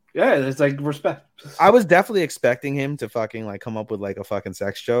 Yeah, it's like respect. I was definitely expecting him to fucking like come up with like a fucking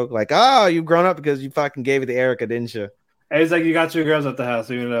sex joke, like, oh, you've grown up because you fucking gave it to Erica, didn't you? And it's like, you got 2 girls at the house,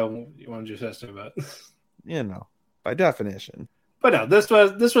 even though you wanted your sister, but by definition. But no, this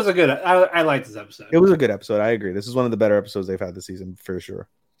was a good. I liked this episode. It was a good episode. I agree. This is one of the better episodes they've had this season for sure.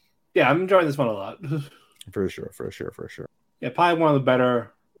 Yeah, I'm enjoying this one a lot. For sure. Yeah, probably one of the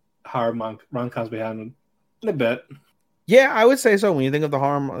better horror rom-coms we had in a bit. Yeah, I would say so. When you think of the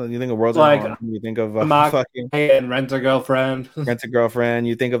harm, you think of World's End Harm. You think of fucking and Rent a Girlfriend. Rent a Girlfriend.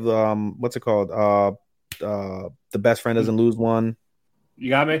 You think of the what's it called? The Best Friend Doesn't Lose One. You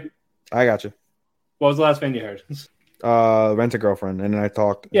got me. I got you. What was the last thing you heard? Rent a Girlfriend, and then I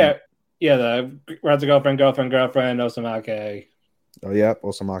talked. Yeah. The Rent a Girlfriend, Osamake. Oh yeah,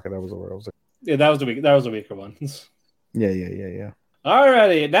 Osamake. That was the word I was like. Yeah, that was the weaker one. Yeah.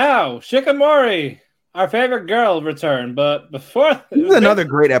 Alrighty, now Shikamori, our favorite girl, returned. But before this is another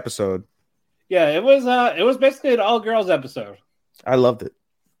great episode. Yeah, it was basically an all girls episode. I loved it.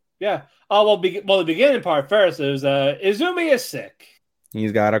 Yeah. Oh well, the beginning part first is Izumi is sick.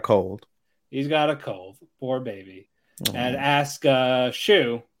 He's got a cold. Poor baby. And ask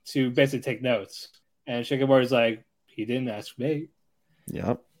Shu to basically take notes. And Shikamori's like, he didn't ask me.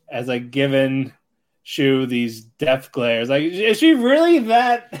 Yep. As like giving Shu these death glares. Like, is she really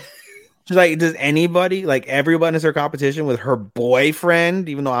that? She's like, does anybody, like everyone is her competition with her boyfriend,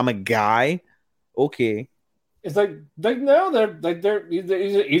 even though I'm a guy? Okay. It's like no,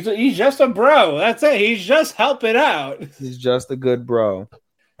 he's just a bro. That's it. He's just helping out. He's just a good bro.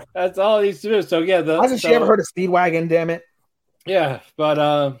 That's all he needs to do. So yeah, hasn't she ever heard of Speedwagon? Damn it. Yeah,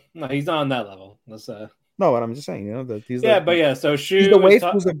 but no, he's not on that level. Let's No, what I'm just saying, that he's so Shu, he's the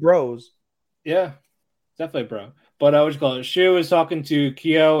waifus of bros. Yeah, definitely bro. But what you call it? Shu is talking to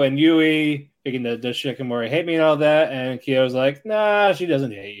Kyo and Yui, thinking that does Shikamori hate me and all that, and Kyo's like, nah, she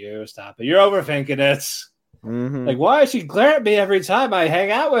doesn't hate you. Stop it. You're overthinking it. Mm-hmm. Like, why does she glare at me every time I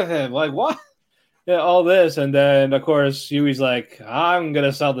hang out with him? Like, what? Yeah, all this, and then of course Yui's like, I'm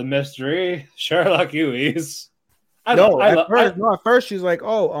gonna sell the mystery, Sherlock Yui's. At first she's like,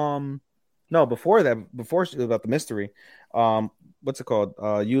 before she was about the mystery, what's it called?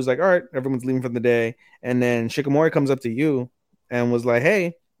 You was like, all right, everyone's leaving for the day, and then Shikamori comes up to you and was like,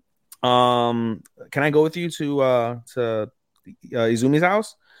 hey, can I go with you to Izumi's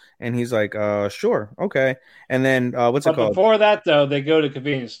house? And he's like, sure, okay. And then what's it called? Before that, though, they go to the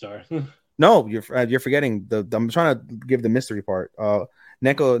convenience store. No, you're forgetting I'm trying to give the mystery part.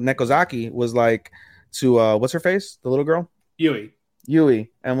 Nekozaki was like to what's her face? The little girl?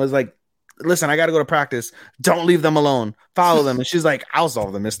 Yui, and was like, listen, I got to go to practice. Don't leave them alone. Follow them. And she's like, I'll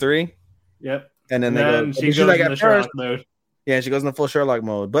solve the mystery. Yep. And then she's like, at first, mode. Yeah, she goes into full Sherlock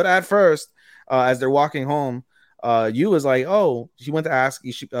mode. But at first, as they're walking home, Yu was like, oh, she went to ask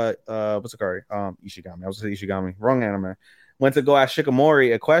what's it called? Ishigami. I was saying Ishigami. Wrong anime. Went to go ask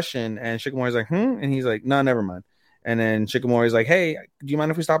Shikamori a question, and Shikamori's like, and he's like, no, never mind. And then Shikamori's like, hey, do you mind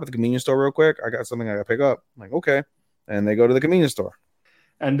if we stop at the convenience store real quick? I got something I got to pick up. I'm like, okay. And they go to the convenience store.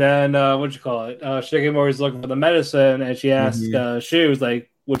 And then, Shikamori's looking for the medicine, and she asks Shu, like,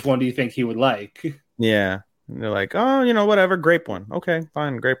 which one do you think he would like? Yeah. And they're like, oh, whatever, grape one. Okay,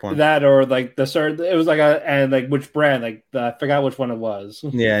 fine, grape one. That or, like, it was like which brand? Like, I forgot which one it was.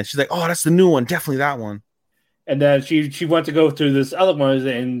 Yeah, and she's like, oh, that's the new one. Definitely that one. And then she went to go through this other one,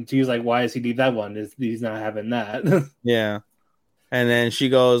 and she's like, why does he need that one? He's not having that. Yeah. And then she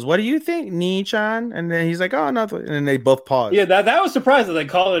goes, what do you think, Nii-chan? And then he's like, oh, nothing. And then they both pause. Yeah, that was surprising. They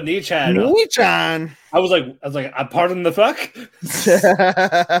called it Nii-chan. Nii-chan. I was like, pardon the fuck?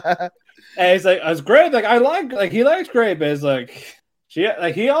 And he's like, it's grape. Like, he likes grape. But it's like,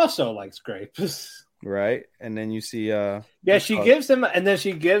 he also likes grapes. Right. And then you see, she gives him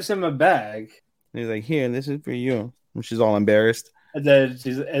a bag. And he's like, here, this is for you. And she's all embarrassed. And then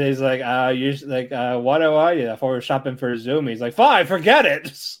he's like, what do I? Yeah, if we're shopping for Izumi, he's like, fine, forget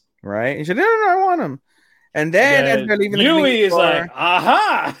it. Right? And she's like, no, I want him. And then as they're leaving, Yui is like,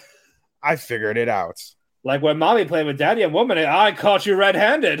 aha! I figured it out. Like when mommy played with daddy and woman, I caught you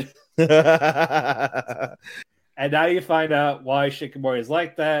red-handed. And And now you find out why Shikimori is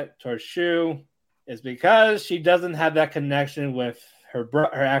like that towards Shu. It's because she doesn't have that connection with her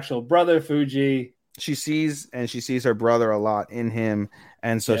actual brother, Fuji. She sees her brother a lot in him,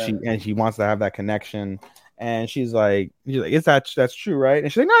 and so she wants to have that connection. And she's like, is that's true, right?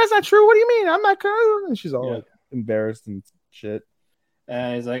 And she's like, no, that's not true. What do you mean? I'm not. And she's all like embarrassed and shit.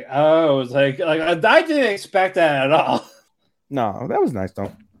 And he's like, oh, it's like I didn't expect that at all. No, that was nice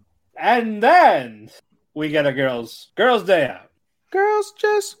though. And then we get a girls' day out. Girls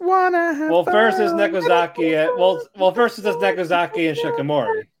just wanna have fun. First is Nekozaki. First is Nekozaki and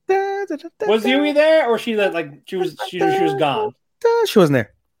Shikimori. Was Yui there, or she was gone? She wasn't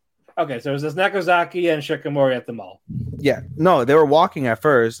there. Okay, so it was this Nekozaki and Shikimori at the mall. Yeah, no, they were walking at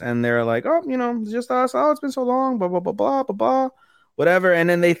first, and they're like, "Oh, it's just us. Oh, it's been so long." Blah blah blah blah blah blah, whatever. And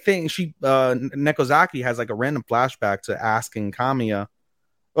then they think Nekozaki has like a random flashback to asking Kamiya.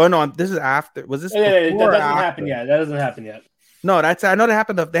 Oh no, this is after. Was this? That doesn't happen yet. That doesn't happen yet. No, I know that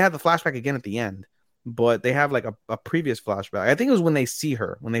happened. They have the flashback again at the end, but they have like a previous flashback. I think it was when they see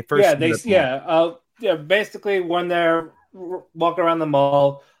her when they first. Basically when they're walking around the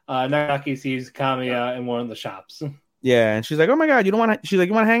mall, Nagaki sees Kamiya in one of the shops. Yeah, and she's like, "Oh my god, you don't want to?" She's like,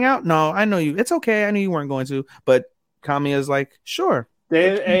 "You want to hang out?" No, I know you. It's okay. I knew you weren't going to. But Kamiya's like, "Sure."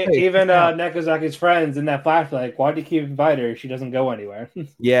 Even Nekozaki's friends in that flashback, like, why do you keep inviting her? She doesn't go anywhere.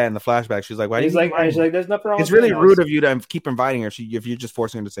 Yeah, in the flashback, she's like, "Why?" She's like, "There's nothing wrong." It's really rude of you to keep inviting her. If you're just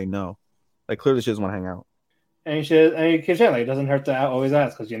forcing her to say no, like clearly she doesn't want to hang out. And you should, it doesn't hurt to always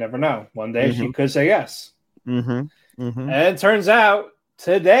ask because you never know. One day she could say yes. And it turns out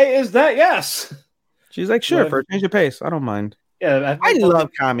today is that yes. She's like, "Sure, for a change of pace, I don't mind." Yeah, I love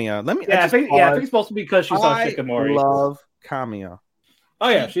Kamiya. I think it's supposed to be because she saw Shikimori. I love Kamiya. Oh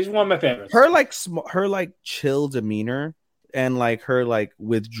yeah, she's one of my favorites. Her like chill demeanor and like her like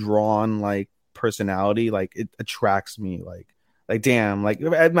withdrawn like personality, like it attracts me. Like damn, like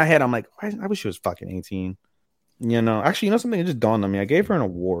in my head I'm like, I wish she was fucking 18. Actually, something that just dawned on me. I gave her an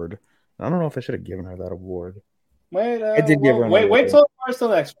award. I don't know if I should have given her that award. I did give her an award. Wait till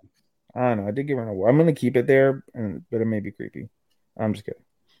next week. I don't know. I did give her an award. I'm gonna keep it there, but it may be creepy. I'm just kidding.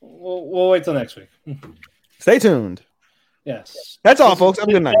 We'll wait till next week. Stay tuned. Yes, that's all, folks. Have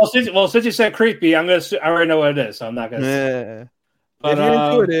a good night. Since you said creepy, I already know what it is, so I'm not gonna. Yeah. But, if you're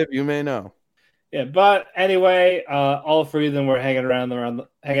intuitive, you may know. Yeah, but anyway, all three of them were hanging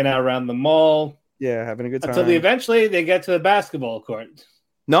out around the mall. Yeah, having a good time until eventually they get to the basketball court.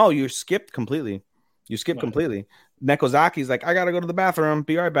 No, you skipped completely. Completely. Nekozaki's like, I gotta go to the bathroom.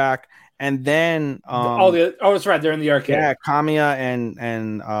 Be right back. And then, that's right. They're in the arcade. Yeah, Kamiya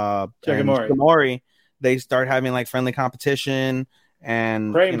and Shikimori. They start having like friendly competition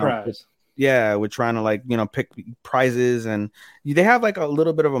and prize. Yeah, we're trying to like pick prizes, and they have like a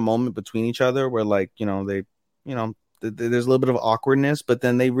little bit of a moment between each other where like they there's a little bit of awkwardness, but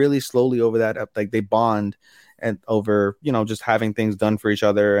then they really slowly over that like they bond and over just having things done for each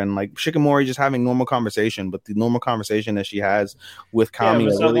other, and like Shikimori just having normal conversation, but the normal conversation that she has with Kami,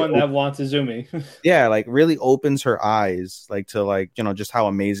 with someone that wants Izumi. Yeah, like really opens her eyes like to like just how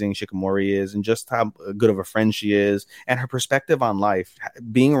amazing Shikimori is and just how good of a friend she is, and her perspective on life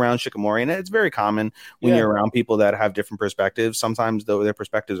being around Shikimori. And it's very common when you're around people that have different perspectives. Sometimes though their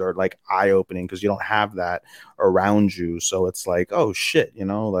perspectives are like eye-opening because you don't have that around you, so it's like, oh shit,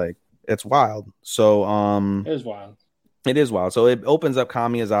 like it's wild. So it is wild. It is wild. So it opens up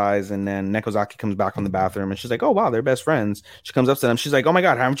Kamiya's eyes, and then Nekozaki comes back from the bathroom, and she's like, "Oh wow, they're best friends." She comes up to them. She's like, "Oh my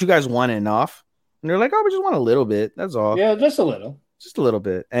god, haven't you guys won enough?" And they're like, "Oh, we just won a little bit. That's all." Yeah, just a little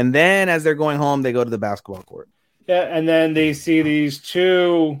bit. And then as they're going home, they go to the basketball court. Yeah, and then they see these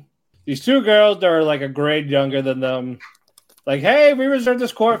two girls that are like a grade younger than them. Like, hey, we reserved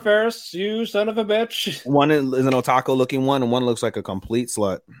this court first, you son of a bitch. One is an otaku looking one, and one looks like a complete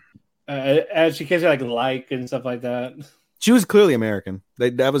slut. And she gives you like and stuff like that. She was clearly American.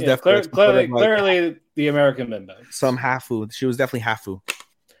 That was definitely clearly the American member. Some hafu. She was definitely hafu.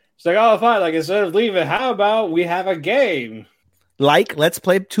 She's like, oh, fine. Like, instead of leaving, how about we have a game? Like, let's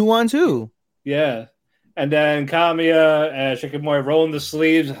play 2-on-2. Yeah. And then Kamiya and Shikimori rolling the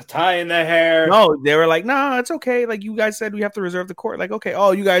sleeves, tying the hair. No, they were like, no, it's okay. Like, you guys said we have to reserve the court. Like, okay.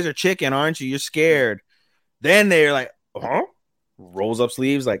 Oh, you guys are chicken, aren't you? You're scared. Then they're like, huh? Rolls up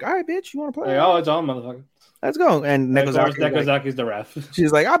sleeves, like, all right, bitch, you want to play? Like, oh, it's on, motherfucker. Let's go. And Nekozaki's the ref.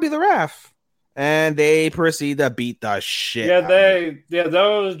 She's like, I'll be the ref. And they proceed to beat the shit. Yeah,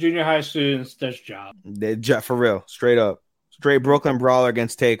 those junior high students, that's job. For real, straight up. Straight Brooklyn Brawler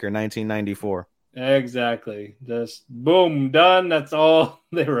against Taker, 1994. Exactly. Just boom, done. That's all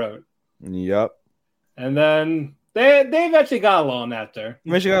they wrote. Yep. And then they eventually got along after.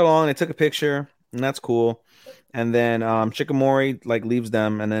 Eventually got along. They took a picture, and that's cool. And then Shikamori like leaves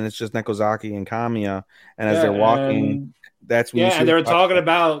them, and then it's just Nekozaki and Kamiya. And as Yeah, they're walking, and that's when you see and they the were talking flashback.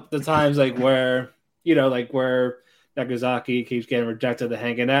 about the times like where where Nagasaki keeps getting rejected to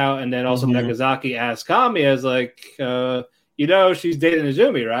hanging out, and then also Mhm. Nagasaki asks Kamiya is like, she's dating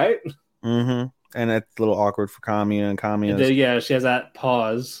Izumi, right? Mm-hmm. And it's a little awkward for Kamiya, and And Kamiya's then she has that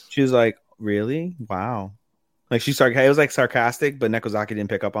pause. she's like, "Really? Wow!" Like she's it was like sarcastic, but Nekozaki didn't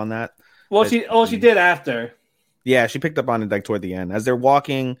pick up on that. Well, That's she did after. yeah, she picked up on it like toward the end as they're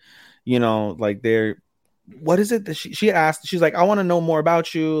walking. Like they're what is it that she asked? She's like, "I want to know more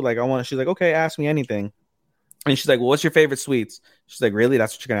about you." Like I want. She's like, "Okay, ask me anything." And she's like, "Well, what's your fafavorite sweets?" She's like, "Really?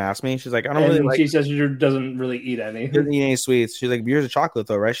 That's what you're gonna ask me?" She's like, "I don't really And like." she says she doesn't really eat any. Doesn't eat any sweets. She's like, yours are chocolate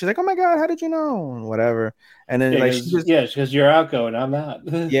though, right? She's like, oh my god, how did you know? And whatever. And then like she just because you're outgoing, I'm not.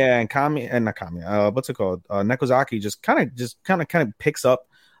 yeah, and not Kami, what's it called? Nekozaki just kind of picks up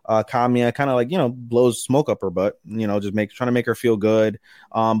Kamiya, kind of like blows smoke up her butt, just trying to make her feel good.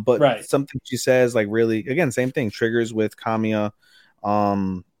 But Right. something she says like really again, same thing, triggers with Kamiya,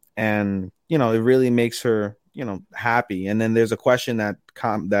 and it really makes her happy. And then there's a question that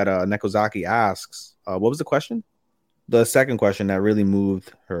Nekozaki asks. What was the question? The second question that really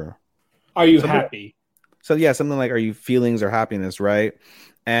moved her. Are you happy? So yeah, something like, "Are you feelings or happiness?" Right?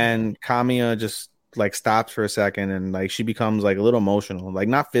 And Kamiya just like stops for a second, and like she becomes like a little emotional, like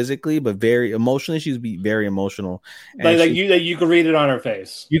not physically, but very emotionally. She's very emotional, and You could read it on her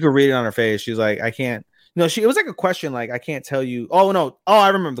face. you could read it on her face. She's like, "I can't." It was like a question, like, "I can't tell you." Oh no, I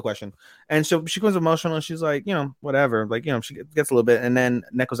remember the question. And so she becomes emotional. And she's like, whatever. Like, she gets a little bit, and then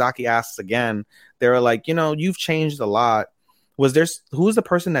Nekozaki asks again. They're like, you've changed a lot. Who's the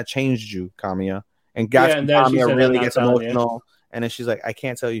person that changed you, Kamiya? And Kamiya really gets emotional, and then she's like, "I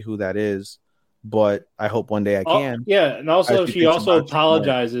can't tell you who that is, but I hope one day I can." Yeah, and also she also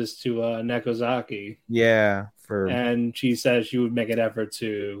apologizes to Nekozaki. Yeah, and she says she would make an effort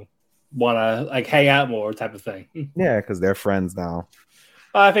to want to like hang out more, type of thing. Yeah, because they're friends now.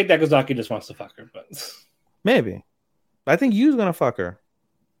 I think Nekozaki just wants to fuck her, but maybe. I think Yu's gonna fuck her.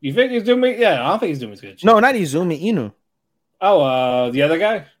 You think Izumi? Yeah, I don't think Izumi's good. No, not Izumi, Inu. Oh, the other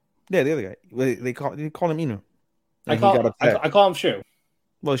guy. Yeah, the other guy. They call him Inu. I call him Shu.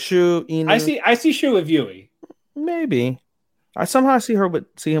 Well, Shu, Inu. I see Shu with Yui. Maybe. I somehow see him with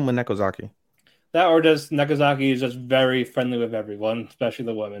Nekozaki. That or just Nekozaki is just very friendly with everyone, especially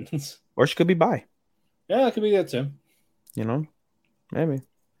the women. Or she could be bi. Yeah, it could be that too. Maybe.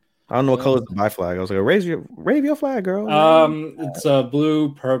 I don't know what color is the bi flag. I was like, wave your flag, girl. It's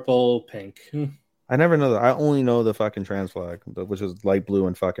blue, purple, pink. I never know that. I only know the fucking trans flag, which is light blue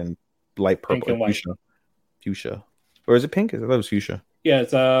and fucking light purple. Pink and white. Fuchsia. Or is it pink? I thought it was fuchsia. Yeah,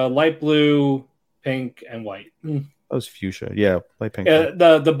 it's light blue, pink, and white. That was fuchsia. Yeah, light pink. Yeah,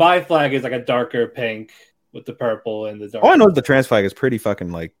 the bi flag is like a darker pink with the purple and the dark. All I know is the trans flag is pretty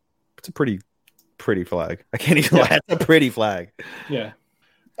fucking like, it's a pretty flag. I can't even lie. It's a pretty flag. Yeah.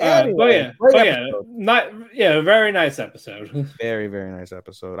 Anyway, very nice episode. Very, very nice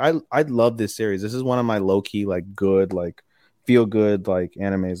episode. I love this series. This is one of my low key, like good, like feel good, like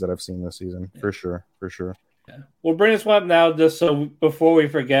animes that I've seen this season for sure. Yeah. We'll bring this one up now, just so before we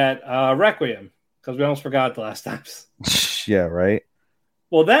forget, Requiem, because we almost forgot the last times. Yeah, right.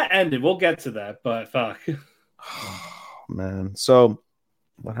 Well, that ended. We'll get to that, but fuck. Man, so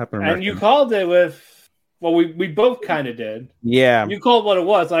what happened? And you called it with. Well, we both kind of did. Yeah. You called what it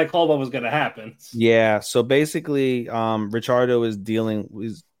was, and I called what was going to happen. Yeah. So basically, Ricciardo is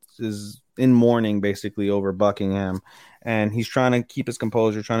is in mourning basically over Buckingham, and he's trying to keep his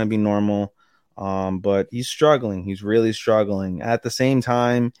composure, trying to be normal, but he's struggling. He's really struggling. At the same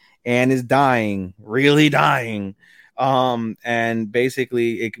time, Anne is dying, really dying. And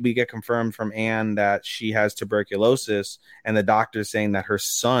basically, we get confirmed from Anne that she has tuberculosis, and the doctor's saying that her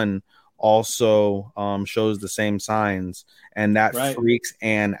son also shows the same signs, and that freaks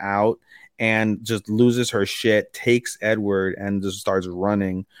Anne out and just loses her shit, takes Edward and just starts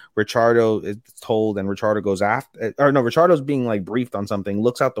running. Ricciardo is told, and Ricciardo goes after, or no, Ricciardo's being like briefed on something,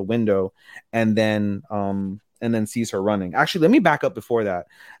 looks out the window, and then sees her running. Actually, let me back up before that.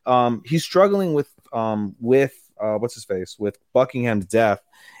 He's struggling with what's his face, with Buckingham's death.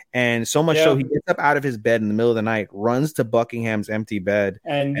 And so much so he gets up out of his bed in the middle of the night, runs to Buckingham's empty bed.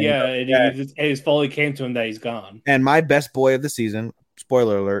 And it fully came to him that he's gone. And my best boy of the season,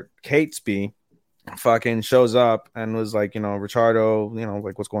 spoiler alert, Catesby, fucking shows up and was like, Ricciardo,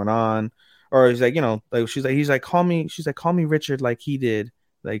 like, what's going on? Or he's like, he's like, call me Richard, like he did,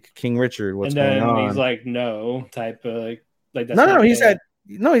 like King Richard, what's going on? And then he's like, no, type of like that's no, he said,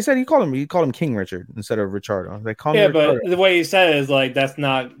 No, he said he called him King Richard instead of Richardo. They call me Yeah, Richardo. but the way he said it is like that's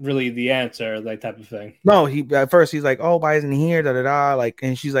not really the answer, like type of thing. No, he at first he's like, "Oh, why isn't he here?" Da da da. Like,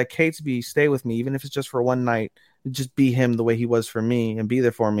 and she's like, "Catesby, stay with me, even if it's just for one night. Just be him the way he was for me, and be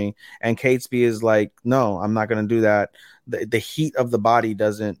there for me." And Catesby is like, "No, I'm not gonna do that. The heat of the body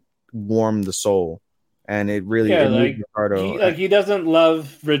doesn't warm the soul, and it really Yeah, it like moved Ricardo. he doesn't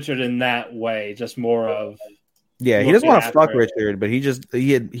love Richard in that way, just more of Yeah, he doesn't looking want to fuck after him. Richard, but he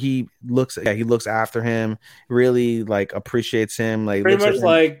looks after him, really like appreciates him, like Pretty looks at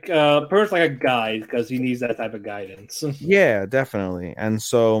much him. pretty much like a guide because he needs that type of guidance. Yeah, definitely. And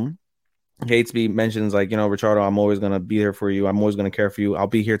so Catesby mentions like, Richardo, I'm always gonna be here for you. I'm always gonna care for you. I'll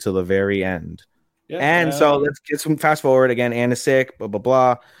be here till the very end. Yeah, And so let's get some fast forward again. Anne is sick, blah blah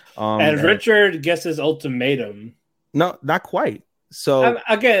blah. And Richard gets his ultimatum. No, not quite. So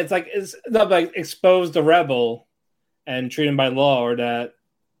again, it's not like expose the rebel and treat him by law, or that.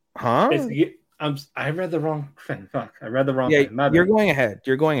 I read the wrong thing. Fuck, I read the wrong thing. You're going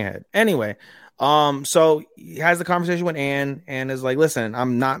ahead. Anyway, so he has the conversation with Anne. Anne is like, "Listen,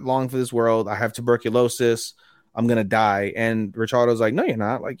 I'm not long for this world. I have tuberculosis. I'm gonna die." And Richardo's like, "No, you're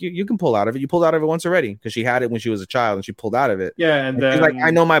not. Like, you can pull out of it. You pulled out of it once already because she had it when she was a child and she pulled out of it." Yeah, and then she's like, "I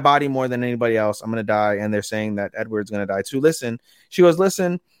know my body more than anybody else. I'm gonna die." And they're saying that Edward's gonna die too. Listen, she goes,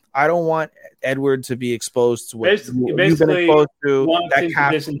 "Listen, I don't want Edward to be exposed to what you've been exposed to." That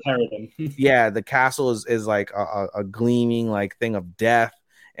castle, disinherit him. yeah, the castle is like a gleaming like thing of death,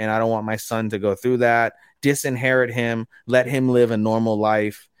 and I don't want my son to go through that. Disinherit him, let him live a normal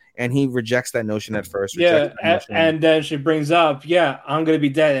life. And he rejects that notion at first. Yeah, and then she brings up, "Yeah, I'm gonna be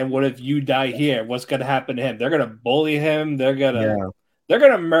dead, and what if you die here? What's gonna happen to him? They're gonna bully him. They're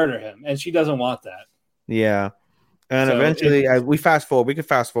gonna murder him," and she doesn't want that. Yeah. And so eventually, we fast forward. We could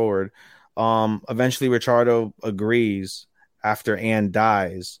fast forward. Eventually, Richardo agrees after Anne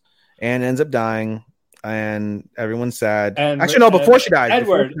dies. Anne ends up dying, and everyone's sad. And actually, no, before she dies,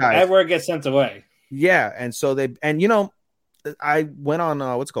 Edward gets sent away. Yeah, and so I went on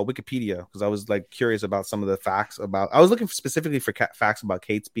what's it called Wikipedia because I was like curious about some of the facts about. I was looking specifically for facts about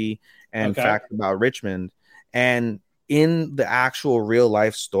Catesby and facts about Richmond, and in the actual real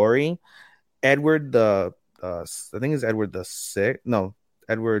life story, Edward I think it's Edward the Sixth. No,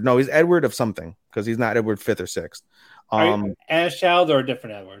 Edward. No, he's Edward of something because he's not Edward Fifth or Sixth. Anne's child or a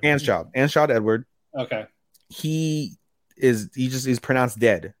different Edward? Anne's child Edward. Okay. He's pronounced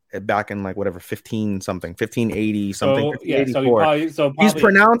dead back in like whatever 1580 something. So he's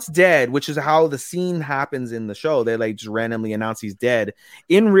pronounced dead, which is how the scene happens in the show. They like just randomly announce he's dead.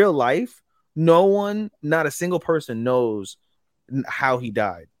 In real life, not a single person knows how he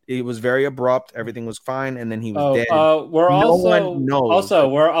died. It was very abrupt. Everything was fine, and then he was dead. We're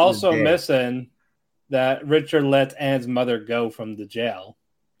also missing that Richard lets Anne's mother go from the jail.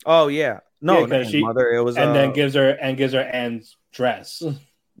 Oh yeah, no, mother. It was, and then gives her Anne's dress.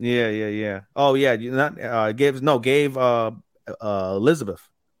 Yeah. Oh yeah, gave Elizabeth,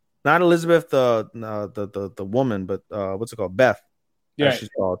 not Elizabeth the woman, but what's it called, Beth? Yeah, she's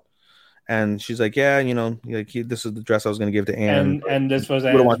called. And she's like, yeah, this is the dress I was going to give to Anne. And this was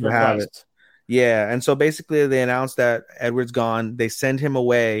Anne's request. Yeah, and so basically they announced that Edward's gone. They send him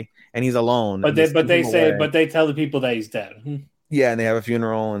away, and he's alone. But they tell the people that he's dead. Yeah, and they have a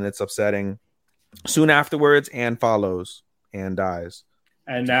funeral, and it's upsetting. Soon afterwards, Anne follows. Anne dies.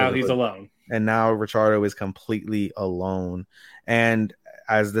 And now he's alone. And now Richardo is completely alone. And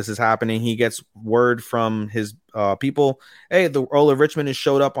as this is happening, he gets word from his people. Hey, the Earl of Richmond has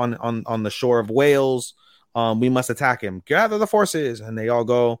showed up on the shore of Wales. We must attack him. Gather the forces, and they all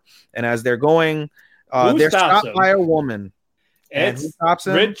go. And as they're going, they're stopped by a woman. It's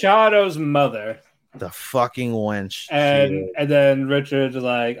Richardo's mother, the fucking wench. And then Richard's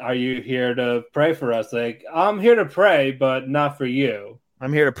like, "Are you here to pray for us?" Like, "I'm here to pray, but not for you.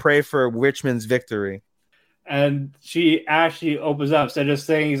 I'm here to pray for Richmond's victory." And she actually opens up. Instead of just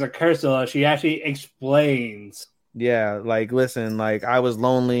saying he's a curse, she actually explains. Yeah, like, listen, like, I was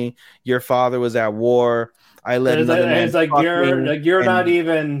lonely. Your father was at war. I let another man. It's like you're not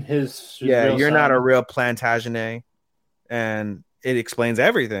even his. Yeah, you're son. not a real Plantagenet, and it explains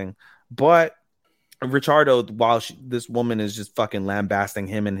everything. But Richardo, while this woman is just fucking lambasting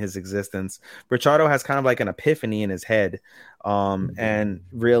him and his existence, Richardo has kind of like an epiphany in his head, and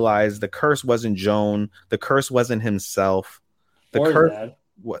realized the curse wasn't Joan, the curse wasn't himself,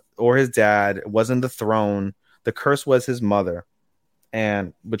 or his dad. It wasn't the throne. The curse was his mother,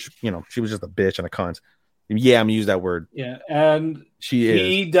 and which she was just a bitch and a cunt. Yeah, I'm gonna use that word. Yeah, and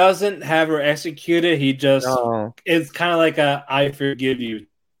he doesn't have her executed. He just it's kind of like I forgive you.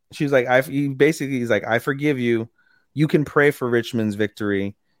 She's like, he's like, I forgive you. you can pray for Richmond's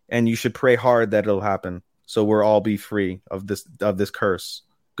victory, and you should pray hard that it'll happen. So we'll all be free of this curse.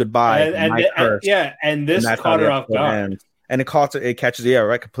 Goodbye, my curse. And this that's caught how her the off episode guard. ends. And it catches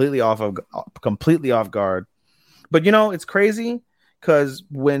completely off guard. But it's crazy because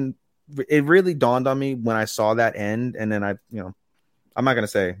when it really dawned on me when I saw that end, and then I'm not gonna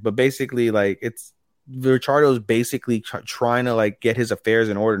say, but basically like it's Ricciardo's basically trying to like get his affairs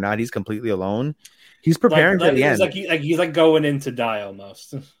in order. Now he's completely alone. He's preparing for the end. He's like going in to die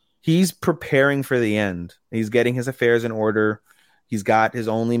almost. He's preparing for the end. He's getting his affairs in order. He's got his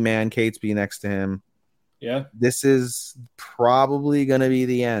only man, Catesby, next to him. Yeah. This is probably going to be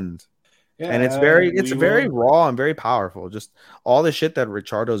the end. Yeah, and it's very raw and very powerful. Just all the shit that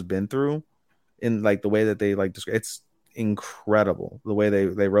Ricciardo's been through in like the way that they like describe it's incredible the way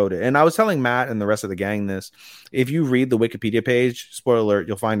they wrote it. And I was telling Matt and the rest of the gang this. If you read the Wikipedia page, spoiler alert,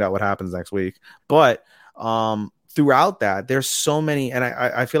 you'll find out what happens next week. But throughout that, there's so many, and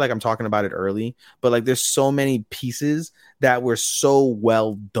I feel like I'm talking about it early, but like there's so many pieces that were so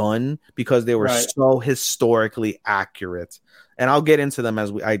well done because they were so historically accurate. And I'll get into them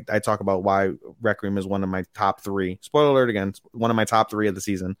as I talk about why Requiem is one of my top 3. Spoiler alert again, one of my top 3 of the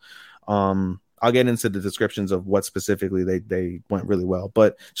season. I'll get into the descriptions of what specifically they went really well,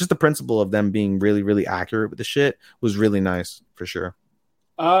 but just the principle of them being really, really accurate with the shit was really nice for sure.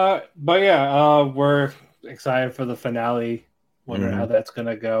 But yeah, we're excited for the finale. Wondering how that's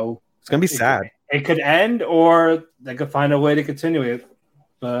gonna go. It's gonna be sad. It could end, or they could find a way to continue it.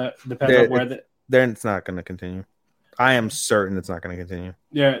 But depends on where it's not gonna continue. I am certain it's not gonna continue.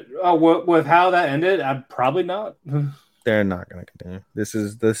 Yeah. With how that ended, I'm probably not. They're not gonna continue. This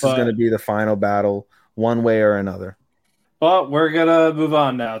is gonna be the final battle, one way or another. But we're gonna move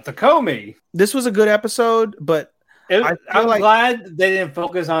on now. Takomi. This was a good episode, but I'm glad they didn't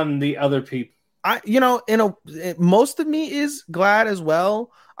focus on the other people. Most of me is glad as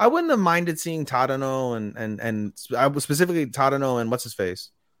well. I wouldn't have minded seeing Tadano and I was specifically Tadano and what's his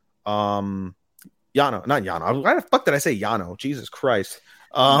face, Yano, not Yano. Why the fuck did I say Yano? Jesus Christ,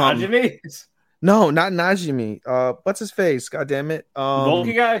 Najimi. No, not Najimi. What's his face? God damn it,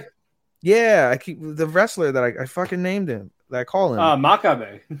 Volky guy. Yeah, I keep the wrestler that I fucking named him. That I call him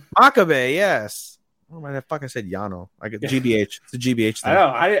Makabe. Makabe, yes. Oh my! I fucking said Yano. I get GBH. It's a GBH thing. I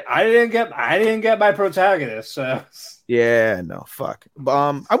know. I didn't get my protagonist. So. Yeah, no, fuck.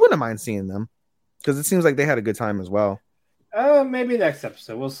 I wouldn't mind seeing them because it seems like they had a good time as well. Maybe next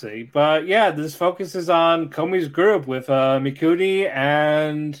episode, we'll see. But yeah, this focuses on Komi's group with Mikuni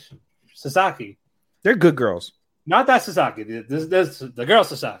and Sasaki. They're good girls. Not that Sasaki. This the girl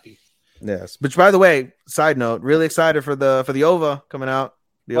Sasaki. Yes. Which, by the way, side note, really excited for the OVA coming out.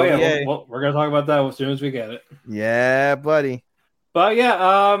 Yeah, we're gonna talk about that as soon as we get it. Yeah, buddy. But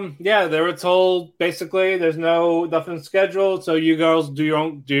yeah, they were told basically there's nothing scheduled, so you girls do your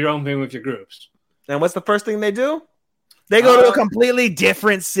own thing with your groups. And what's the first thing they do? They go to a completely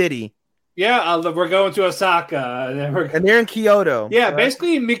different city. Yeah, we're going to Osaka, and they're in Kyoto. Yeah, right?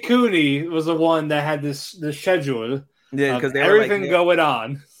 Basically Mikuni was the one that had this schedule. Yeah, because everything going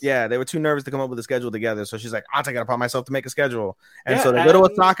on. Yeah, they were too nervous to come up with a schedule together. So she's like, I'll take it upon myself to make a schedule. And so they go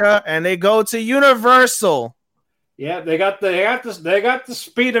to Osaka and they go to Universal. Yeah, they got the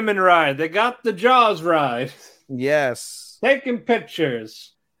Speederman ride. They got the Jaws ride. Yes. Taking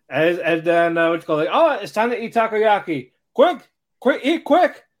pictures. And then it's time to eat takoyaki. Quick, eat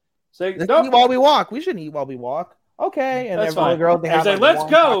quick. So eat while we walk. We shouldn't eat while we walk. Okay, and that's then fine. Girl, they have like, let's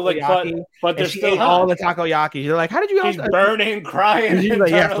go. Like, but they're still all the takoyaki. You're like, how did you? She's burning, crying. She's like,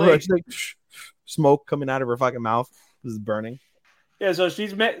 yeah, for she's like smoke coming out of her fucking mouth. This is burning. Yeah, so so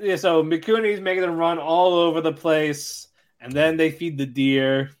Mikuni's making them run all over the place, and then they feed the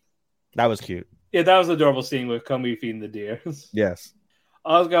deer. That was cute. Yeah, that was an adorable scene with Komi feeding the deer. Yes.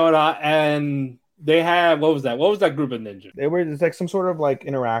 All was going on, and they had what was that? What was that group of ninjas? They were just like some sort of like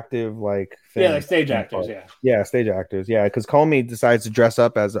interactive like thing. Yeah, like stage actors. Yeah, stage actors. Yeah, because Komi decides to dress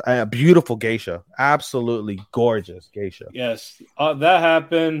up as a beautiful geisha, absolutely gorgeous geisha. Yes, that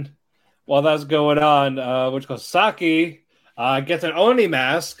happened while that's going on. Which goes Saki gets an Oni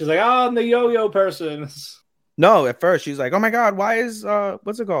mask because I'm the yo-yo person. No, at first she's like, oh my god, why is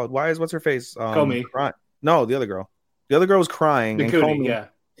what's it called? What's her face? Komi. No, the other girl. The other girl was crying. Mikuni,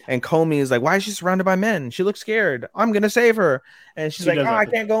 And Komi is like, why is she surrounded by men? She looks scared. I'm going to save her. And she's like, I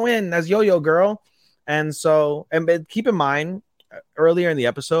can't go in as Yo-Yo Girl. And so, but keep in mind, earlier in the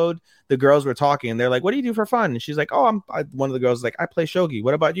episode, the girls were talking and they're like, what do you do for fun? And she's like, one of the girls is like, I play shogi.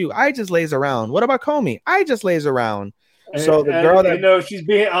 What about you? I just lays around. What about Komi? I just lays around. So the girl she's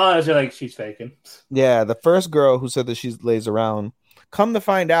being honest, you're like, she's faking. Yeah, the first girl who said that she lays around, come to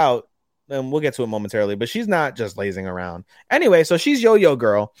find out, and we'll get to it momentarily, but she's not just lazing around. Anyway, so she's Yo-Yo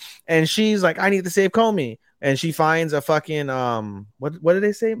Girl, and she's like, I need to save Comey. And she finds a fucking, what did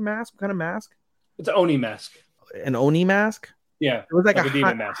they say? Mask? What kind of mask? It's an Oni mask. An Oni mask? Yeah. It was like a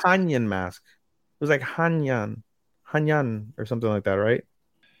demon mask. Hanyan mask. It was like Hanyan or something like that, right?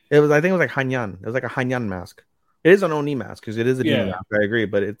 I think it was like Hanyan. It was like a Hanyan mask. It is an Oni mask because it is a demon mask. I agree,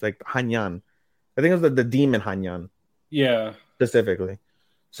 but it's like Hanyan. I think it was the demon Hanyan. Yeah. Specifically.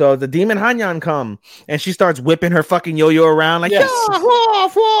 So the demon Hanyan come and she starts whipping her fucking yo-yo around like,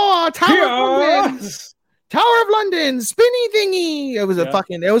 Tower of London, spinny thingy. It was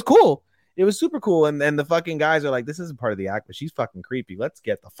it was cool. It was super cool. And the fucking guys are like, this isn't part of the act, but she's fucking creepy. Let's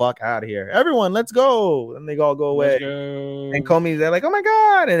get the fuck out of here. Everyone, let's go. And they all go away. And Comey's there like, oh my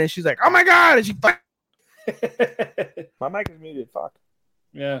God. And then she's like, oh my God. And she my mic is muted. Fuck.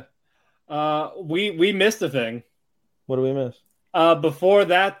 Yeah. We missed a thing. What do we miss? Before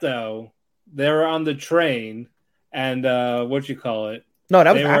that though, they were on the train and what you call it? No,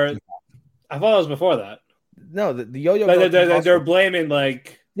 that was I thought it was before that. No, the Yo-Yo Girl. They're blaming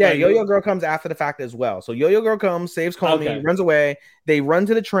like. Yeah, Yo-Yo Girl comes after the fact as well. So Yo-Yo Girl comes, saves Comey, runs away. They run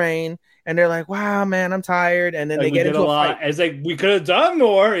to the train, and they're like, "Wow, man, I'm tired." And then they get into a fight. It's like we could have done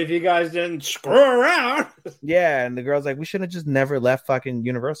more if you guys didn't screw around. Yeah, and the girl's like, "We should have just never left fucking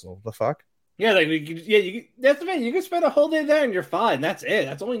Universal. The fuck." Yeah, like that's the thing. You can spend a whole day there and you're fine. That's it.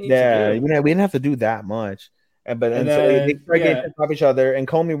 That's all you need to do. Yeah, we didn't have to do that much. So they start getting off each other, and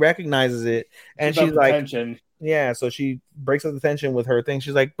Comey recognizes it, and she's like, tension. Yeah, so she breaks up the tension with her thing.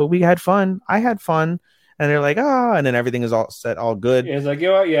 She's like, but we had fun. I had fun. And they're like, and then everything is all set, all good. Yeah, it's like,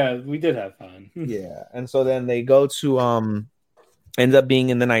 yeah, we did have fun. Yeah. And so then they go to ends up being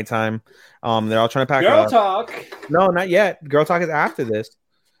in the nighttime. They're all trying to pack Girl up. talk. No, not yet. Girl talk is after this.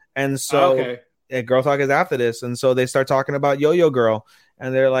 And so Girl talk is after this. And so they start talking about Yo-Yo Girl.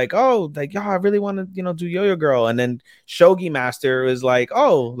 And they're like, I really want to, do Yo-Yo Girl. And then Shogi Master is like,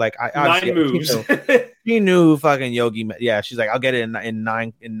 I 9 moves. She knew fucking Yogi. Yeah, she's like, I'll get it in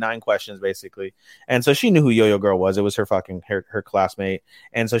nine questions, basically. And so she knew who Yo-Yo Girl was. It was her fucking her classmate.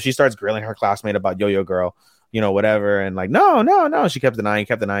 And so she starts grilling her classmate about Yo-Yo Girl, whatever. And like, no. She kept denying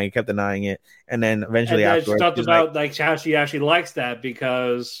it. And then eventually afterwards, she talked about like how she actually likes that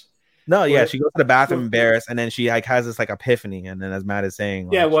because. No, yeah, she goes to the bathroom embarrassed, and then she like has this like epiphany, and then as Matt is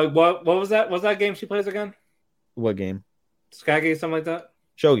saying, like, what was that? What's that game she plays again? What game? Skaggy, something like that.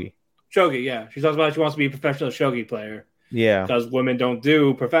 Shogi, yeah. She talks about she wants to be a professional shogi player. Yeah, because women don't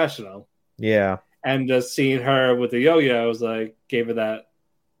do professional. Yeah, and just seeing her with the yo-yos like gave her that.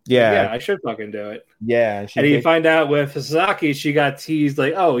 Yeah, I should fucking do it. Yeah, and you find out with Sasaki, she got teased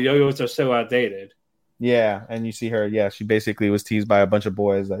like, oh, yo-yos are so outdated. Yeah, and you see her. Yeah, she basically was teased by a bunch of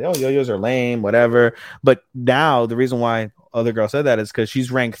boys like, "Oh, yo-yos are lame, whatever." But now the reason why other girl said that is because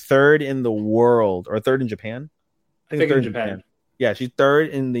she's ranked 3rd in the world or 3rd in Japan. I think 3rd in Japan. Yeah, she's 3rd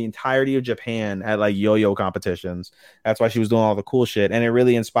in the entirety of Japan at like yo-yo competitions. That's why she was doing all the cool shit, and it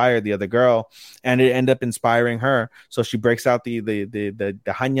really inspired the other girl, and it ended up inspiring her. So she breaks out the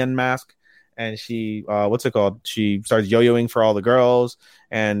Hanyan mask. And she, what's it called? She starts yo-yoing for all the girls.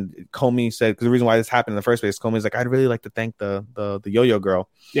 And Comey said, because the reason why this happened in the first place, Comey's like, I'd really like to thank the yo-yo girl.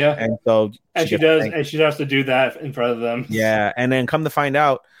 Yeah. And so she does, and she has to do that in front of them. Yeah. And then come to find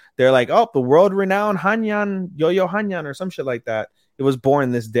out, they're like, oh, the world-renowned Hanyan, Yo-Yo Hanyan, or some shit like that. It was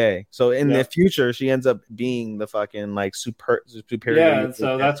born this day. So in the future, she ends up being the fucking like superior. Yeah.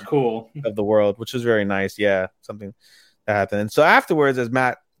 So that's cool of the world, which was very nice. Yeah, something that happened. And so afterwards, as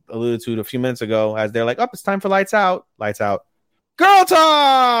Matt alluded to a few minutes ago, as they're like, it's time for lights out, girl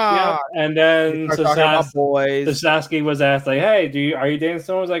talk. Yeah. And then Sasaki was asked like, hey, are you dating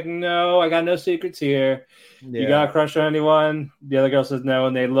someone? I was like, no, I got no secrets here. You got a crush on anyone? The other girl says no,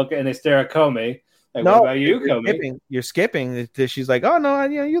 and they look and they stare at Comey. Like, no, what about you, Comey? You're skipping. She's like, oh no,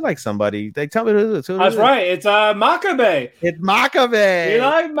 you like somebody. They tell me who it is. That's right. It's Makabe. It's Makabe. She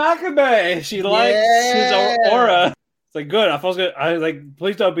likes Makabe. She likes his aura. It's like, good. I like,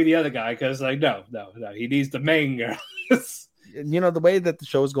 please don't be the other guy, because like, no, he needs the main girl. The way that the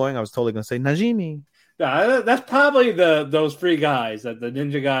show is going, I was totally gonna say Najimi. That's probably those 3 guys, that the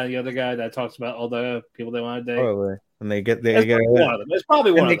ninja guy and the other guy that talks about all the people they want to date. Totally. And they get one of them. It's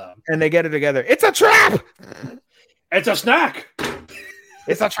probably one of them. And they get it together. It's a trap. It's a snack.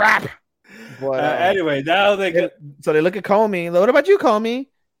 It's a trap. But, anyway, now so they look at Comey. What about you, Comey?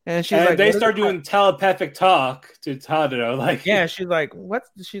 And she's like, they start doing telepathic talk to Tadano. Like, yeah, she's like, what's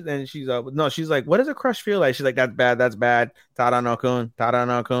she's like, what does a crush feel like? She's like, that's bad.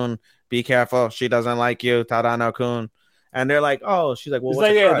 Tadano-kun, be careful. She doesn't like you, Tadano-kun. And they're like, oh, she's like, well, It's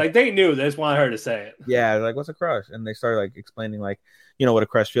what's like, a crush? like they knew. They just wanted her to say it. Yeah, they're like, what's a crush? And they started like explaining like, what a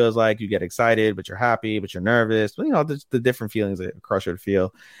crush feels like. You get excited, but you're happy, but you're nervous. The different feelings that a crush would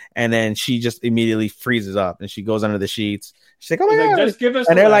feel. And then she just immediately freezes up and she goes under the sheets. She's like, oh my God. Like, just give us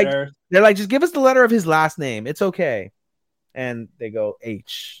and the they're letter. they're like, just give us the letter of his last name. It's okay. And they go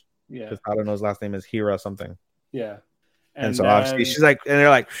H. Yeah. Because I don't know his last name is Hira something. Yeah. And so obviously she's like, and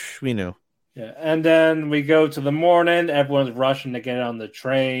they're like, we knew. Yeah. And then we go to the morning. Everyone's rushing to get on the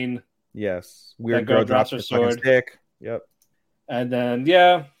train. Yes. Weird girl drops her sword. Stick. Yep. And then,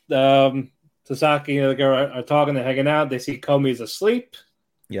 Sasaki and the girl are talking, they're hanging out. They see Komi's asleep.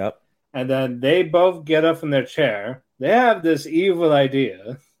 Yep. And then they both get up from their chair. They have this evil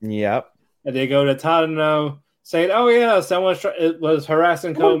idea. Yep. And they go to Tadano saying, oh, yeah, someone was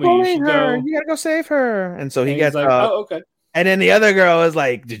harassing Komi. You gotta go save her. And so he gets like, oh, okay. And then the other girl is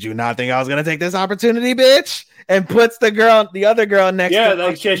like, did you not think I was going to take this opportunity, bitch? And puts the other girl next to her. Yeah,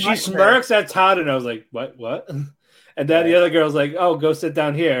 like she smirks at Todd, and I was like, what? And then the other girl's like, oh, go sit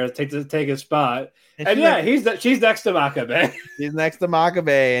down here, take a spot. And she's next to Makabe. She's next to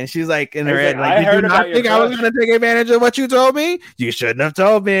Makabe, and she's like in her head, like, I did you not think I was going to take advantage of what you told me? You shouldn't have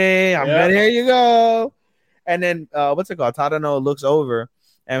told me. I'm good. Here you go. And then, what's it called? Tadano looks over.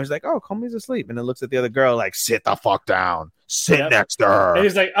 And he's like, oh, Komi's asleep. And then looks at the other girl like, sit the fuck down. Sit next to her. And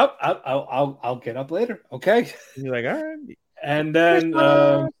he's like, oh, I'll get up later. Okay. And you're like, all right. And then,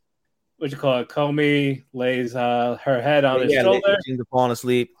 what you call it? Komi lays her head on his shoulder. She's falling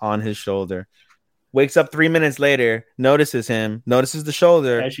asleep on his shoulder. Wakes up 3 minutes later, notices him, notices the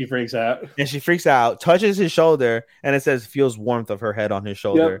shoulder. And she freaks out. Touches his shoulder, and it says feels warmth of her head on his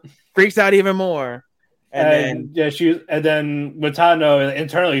shoulder. Yep. Freaks out even more. And then with Tano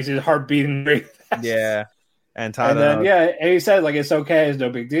internally, you see his heart beating very fast. Yeah. And Tano, and he said like it's okay, it's no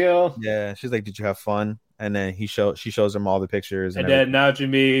big deal. Yeah. She's like, did you have fun? And then she shows him all the pictures. And then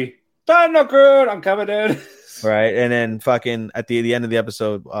Najimi, Tano good, I'm coming in. Right. And then fucking at the end of the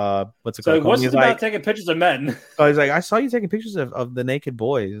episode, what's it called? So what's it about taking pictures of men? So he's like, I saw you taking pictures of the naked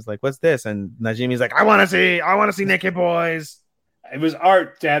boys. He's like, what's this? And Najimi's like, I want to see naked boys. It was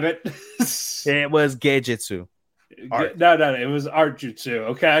art, damn it. It was geijutsu. Art. No, it was art jutsu,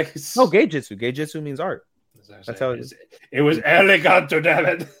 okay? No, geijutsu. Geijutsu means art. That's how it is. It was eleganto, damn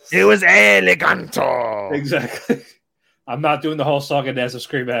it. It was eleganto. Exactly. I'm not doing the whole song and dance and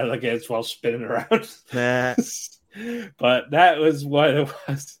scream at it like it's while spinning around. Nah. But that was what it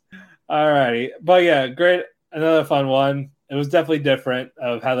was. Alrighty. But yeah, great. Another fun one. It was definitely different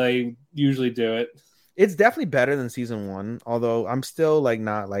of how they usually do it. It's definitely better than season 1, although I'm still like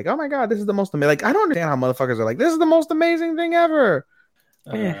not like, oh my god, this is the most amazing. Like, I don't understand how motherfuckers are like, this is the most amazing thing ever.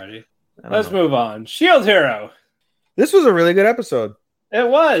 Alrighty, let's move on. Shield Hero. This was a really good episode. It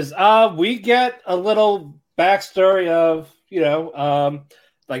was. We get a little backstory of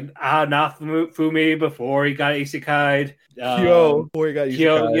like Nafumi before he got isekai'd. Before he got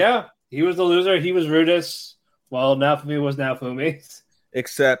isekai'd. Yeah, he was the loser. He was Rudis. Well, Nafumi was Nafumi.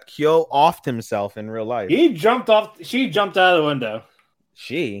 Except Kyo offed himself in real life. She jumped out of the window.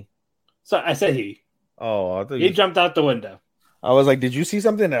 She? So I said he. Oh, I thought he jumped out the window. I was like, did you see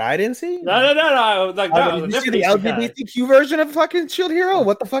something that I didn't see? No. I was like, no. Did you see the LGBTQ version of fucking Shield Hero?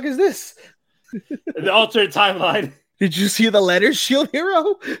 What the fuck is this? The alternate timeline. Did you see the letters Shield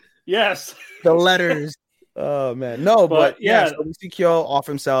Hero? Yes. The letters. Oh man, no, but yeah. So we see Kyo off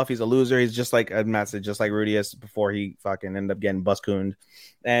himself. He's a loser. He's just like Matt said, just like Rudius before he fucking ended up getting buscooned.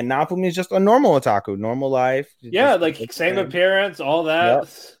 And Nafumi is just a normal otaku, normal life. Yeah, like same appearance, all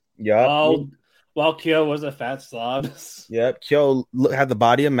that. Yep. While Kyo was a fat slob. Yep. Kyo had the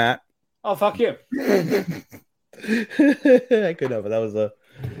body of Matt. Oh fuck you! I could know, but that was a.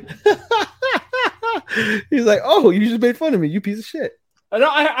 He's like, oh, you just made fun of me, you piece of shit. No,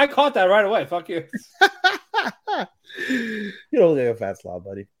 I caught that right away. Fuck you. You don't look like a fat slob,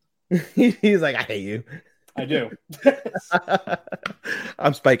 buddy. He's like, I hate you. I do.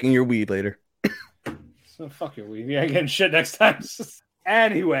 I'm spiking your weed later. So fuck your weed. Yeah, getting shit next time.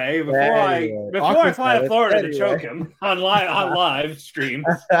 Anyway, before I fly to Florida to choke him on live stream,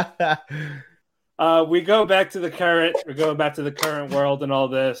 we go back to the current. We're going back to the current world and all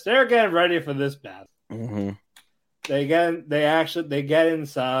this. They're getting ready for this battle. Mm-hmm. They get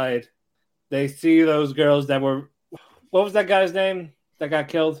inside. They see those girls that were. What was that guy's name that got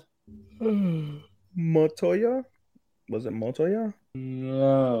killed? Motoya? Was it Motoya?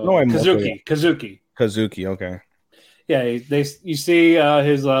 No, Kazuki. Kazuki. Kazuki. Okay. Yeah, you see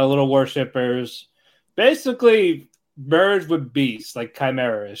his little worshippers basically merge with beasts like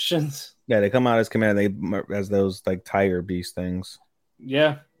chimera-ish. Yeah, they come out as chimera. They as those like tiger beast things.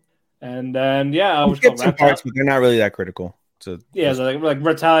 Yeah. And then I You was skip called some parts, but they're not really that critical. So so like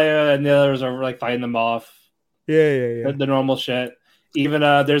Ratalia and the others are like fighting them off. Yeah. The normal shit. Even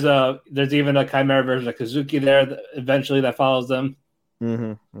there's even a chimera version of Kazuki there that eventually that follows them.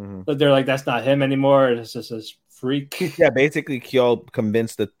 But they're like, that's not him anymore. It's just this freak. Yeah, basically Kyo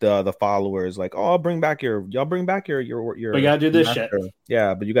convinced the followers like, oh, bring back your We gotta do this master. shit.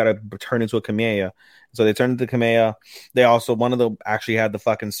 Yeah, but you gotta turn into a Kamea. So they turned into Kamea. They also one of them actually had the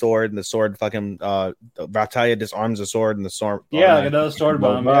fucking sword, and the sword fucking Ratalia disarms the sword, and the sword like another sword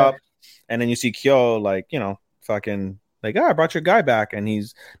bomb. Yeah. And then you see Kyo like, fucking like, I brought your guy back, and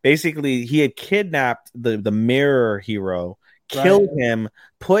he's basically he had kidnapped the mirror hero, killed him,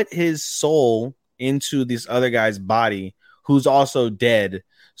 put his soul into this other guy's body who's also dead.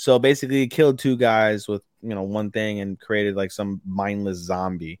 So basically he killed two guys with one thing and created like some mindless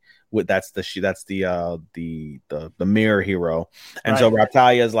zombie. That's the mirror hero. And so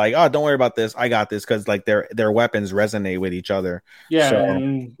Raptalia's like, oh, don't worry about this, I got this, because like their weapons resonate with each other.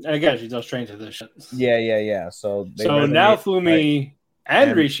 And again, she does train to this shit. Yeah. So now Fumi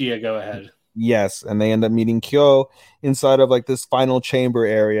and Rishia go ahead. Yes, and they end up meeting Kyo inside of like this final chamber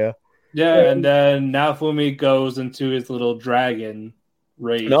area. Yeah, and then now Fumi goes into his little dragon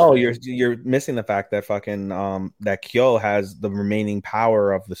rage. No, you're missing the fact that fucking that Kyo has the remaining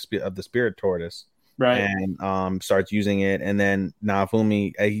power of the spirit tortoise, and starts using it, and then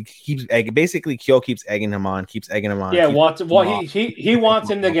Naofumi he keeps basically Kyo keeps egging him on. Yeah, he wants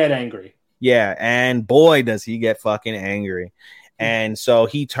him to get angry. Yeah, and boy does he get fucking angry. And so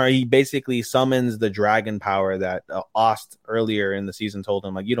he basically summons the dragon power that Ost earlier in the season told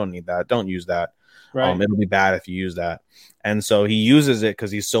him, like, you don't need that. Don't use that. It'll be bad if you use that. And so he uses it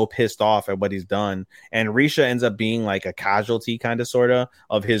because he's so pissed off at what he's done. And Risha ends up being like a casualty kind of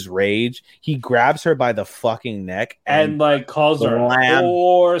of his rage. He grabs her by the fucking neck and like calls her a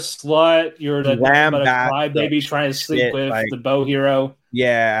whore, slut. You're the crybaby trying to sleep with the bow hero.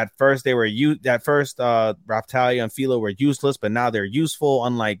 Yeah, at first Raptalia and Philo were useless, but now they're useful.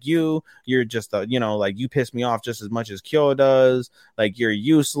 Unlike you, you're just like you piss me off just as much as Kyo does. Like you're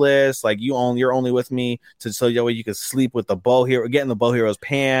useless. Like you're only with me so that way you can sleep with the bow hero, get in the bow hero's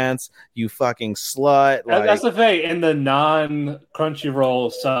pants. You fucking slut. Like, that's the thing in the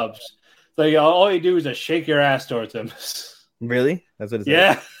non-Crunchyroll subs. Like all you do is just shake your ass towards him. Really? That's what it says?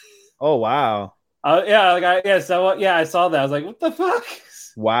 Yeah. Oh wow. I saw that. I was like, what the fuck?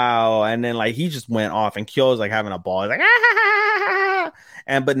 Wow. And then like he just went off, and Kyo's like having a ball. He's like, ah!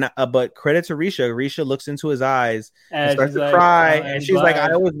 But credit to Risha. Risha looks into his eyes and starts to cry, and she's like,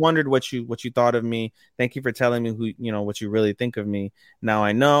 I always wondered what you thought of me. Thank you for telling me what you really think of me. Now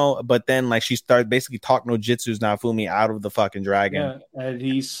I know. But then like she started basically talk no jutsus Naofumi out of the fucking dragon. Yeah, and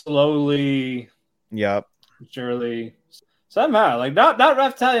he slowly, surely. Somehow, like not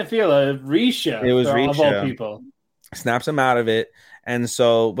Raptalia Fila, Risha. It was Risha of all people. Snaps him out of it, and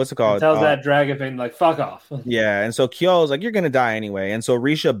so what's it called? Tells that dragon thing like fuck off. Yeah, and so Kyo's like, you're gonna die anyway, and so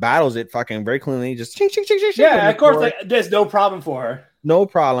Risha battles it fucking very cleanly, just ching. Yeah, of course, like there's no problem for her. No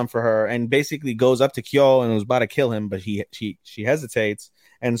problem for her, and basically goes up to Kyo and was about to kill him, but she hesitates,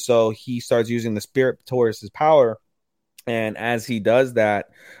 and so he starts using the spirit Taurus's power, and as he does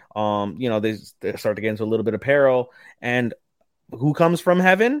that, they start to get into a little bit of peril. And who comes from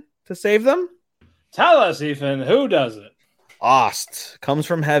heaven to save them? Tell us, Ethan. Who does it? Ost comes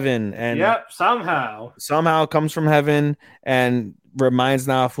from heaven, and somehow comes from heaven and reminds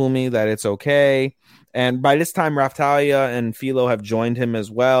Naofumi that it's okay. And by this time, Raptalia and Philo have joined him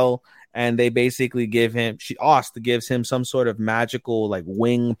as well, and they basically Ost gives him some sort of magical like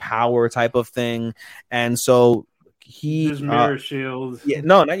wing power type of thing, and so his mirror shield. Yeah,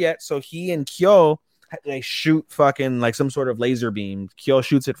 no, not yet. So he and Kyo, they shoot fucking like some sort of laser beam. Kyo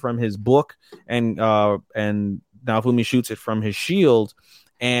shoots it from his book, and Naofumi shoots it from his shield.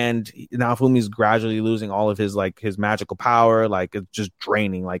 And Naofumi's gradually losing all of his magical power, like it's just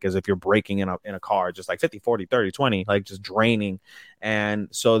draining, like as if you're breaking in a car, just like 50, 40, 30, 20, like just draining. And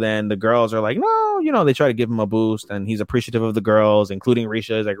so then the girls are like, no, they try to give him a boost, and he's appreciative of the girls, including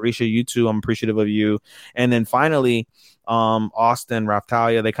Risha. He's like, Risha, you too, I'm appreciative of you. And then finally, Austin,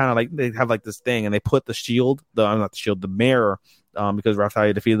 Raptalia, they have like this thing, and they put the mirror, because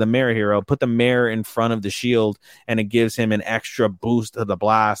Raptalia defeated the mirror hero, put the mirror in front of the shield, and it gives him an extra boost to the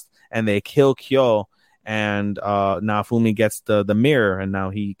blast, and they kill Kyo, and Naofumi gets the mirror, and now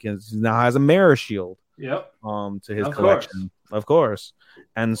he now has a mirror shield. Yep. To his collection, of course.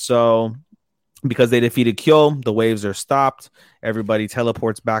 And so because they defeated Kyo, the waves are stopped, everybody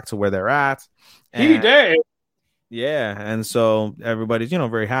teleports back to where they're at. He did. Yeah, and so everybody's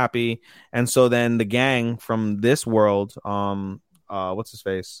very happy, and so then the gang from this world what's his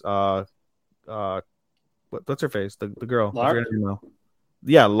face? What's her face? The girl. I Lark? forget her name now.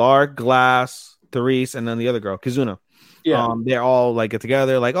 Yeah, Lark, Glass, Therese, and then the other girl, Kizuna. Yeah. They're all like get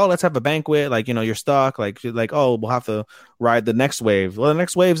together, like, oh, let's have a banquet. Like, you're stuck. Like, oh, we'll have to ride the next wave. Well, the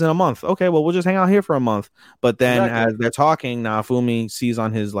next wave's in a month. Okay, well, we'll just hang out here for a month. But then as they're talking, Naofumi sees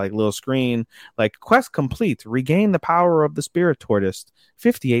on his like little screen, like, quest complete. Regain the power of the spirit tortoise.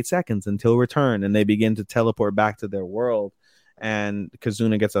 58 seconds until return, and they begin to teleport back to their world. And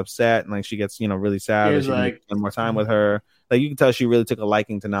Kizuna gets upset, and like she gets really sad that she didn't spend more time with her. Like, you can tell she really took a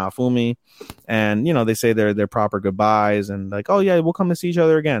liking to Naofumi, and they say their proper goodbyes, and like, oh yeah, we'll come and see each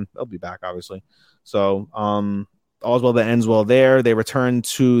other again. They'll be back, obviously. So all's well that ends well there. They return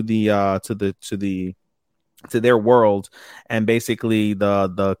to their world, and basically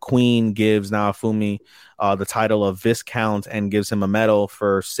the queen gives Naofumi the title of Viscount and gives him a medal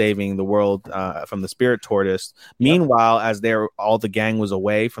for saving the world from the spirit tortoise. Meanwhile, as all the gang was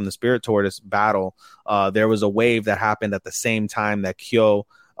away from the spirit tortoise battle, there was a wave that happened at the same time that Kyo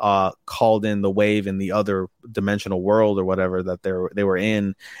called in the wave in the other dimensional world or whatever that they were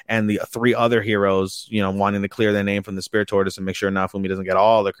in, and the three other heroes, wanting to clear their name from the spirit tortoise and make sure Naofumi doesn't get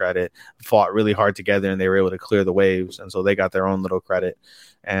all the credit, fought really hard together, and they were able to clear the waves, and so they got their own little credit.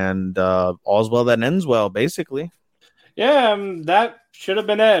 And all's well that ends well, basically. Yeah, that should have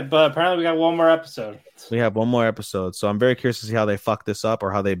been it, but apparently we got one more episode. We have one more episode, so I'm very curious to see how they fuck this up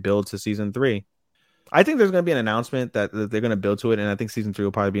or how they build to season 3. I think there's going to be an announcement that they're going to build to it, and I think season 3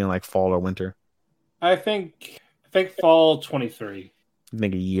 will probably be in like fall or winter. I think fall 23. You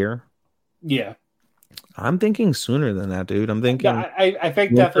think a year? Yeah. I'm thinking sooner than that, dude. I'm thinking. Yeah, I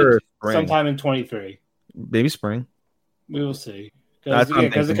think definitely sometime in 23. Maybe spring. We will see.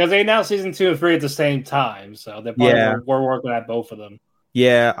 Because they announced season 2 and 3 at the same time, so they probably were working at both of them.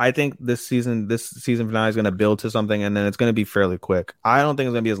 Yeah, I think this season finale is going to build to something, and then it's going to be fairly quick. I don't think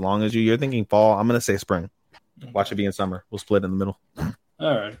it's going to be as long as you. You're thinking fall. I'm going to say spring. Watch it be in summer. We'll split in the middle. All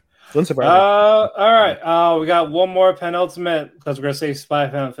right. All right. We got one more penultimate, because we're going to say Spy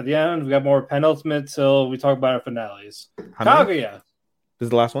Family for the end. We got more penultimate till we talk about our finales. Kaguya. This is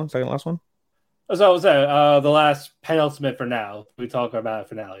the last one? Second last one? So was that the last penultimate for now? We talk about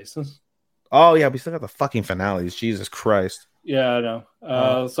finales. Oh, yeah. We still got the fucking finales. Jesus Christ. Yeah, I know.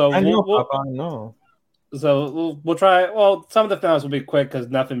 No. So we'll try. Well, some of the finals will be quick because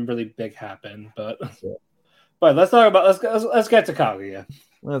nothing really big happened. But let's talk about. Let's get to Kaguya.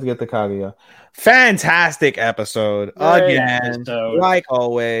 Let's get to Kaguya. Fantastic episode again, like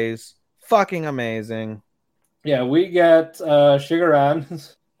always. Fucking amazing. Yeah, we get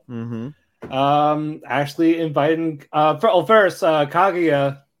Shigeran. Mm-hmm. Actually inviting. First,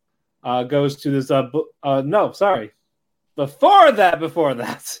 Kaguya goes to this. No, sorry. Before that,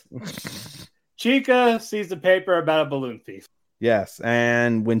 Chika sees the paper about a balloon thief. Yes,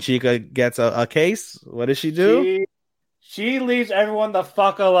 and when Chika gets a case, what does she do? She leaves everyone the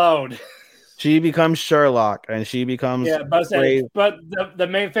fuck alone. She becomes Sherlock, and she becomes but the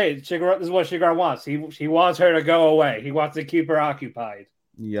main phase, this is what Shigeru wants. He wants her to go away. He wants to keep her occupied.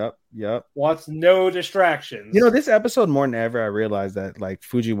 Yep. Wants no distractions. This episode more than ever, I realized that like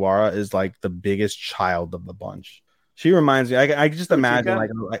Fujiwara is like the biggest child of the bunch. She reminds me. I could just imagine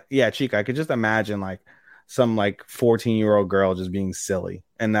Chika. I could just imagine like some like 14-year-old girl just being silly,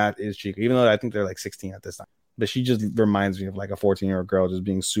 and that is Chika. Even though I think they're like 16 at this time, but she just reminds me of like a 14-year-old girl just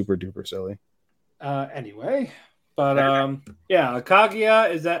being super duper silly. Anyway, but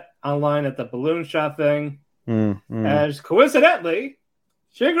Kaguya is online at the balloon shop thing, and coincidentally,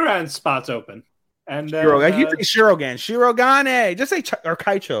 Shigeran's spot's open, and then you say Shirogane. Just say or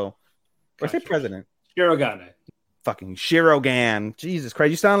Kaicho, or say President Shirogane. Fucking Shirogan. Jesus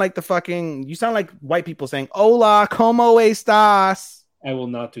Christ. You sound like white people saying, Hola, ¿cómo estás? I will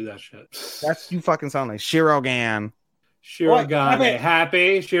not do that shit. You fucking sound like Shirogan. Shirogane,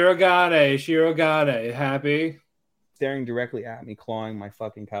 happy. Shirogane, happy. Staring directly at me, clawing my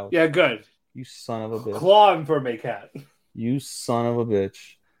fucking couch. Yeah, good. You son of a bitch. Clawing for me, cat. You son of a bitch.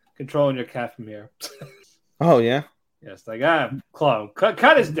 Controlling your cat from here. Oh, yeah? Yes, claw.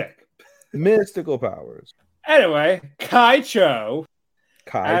 Cut his dick. Mystical powers. Anyway, Kaicho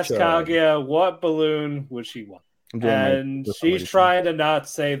asked Kaguya what balloon would she want. And she's trying to not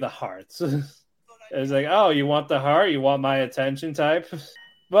say the hearts. It's like, oh, you want the heart? You want my attention type?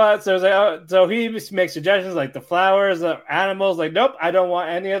 But so it's like, so he makes suggestions like the flowers, the animals. Like, nope, I don't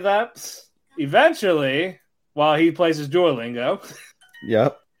want any of that. Eventually, while he plays his Duolingo.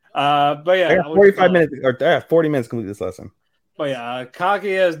 Yep. But yeah, I got 40 minutes to complete this lesson. But yeah,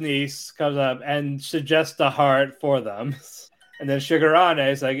 Kaguya's niece comes up and suggests the heart for them. And then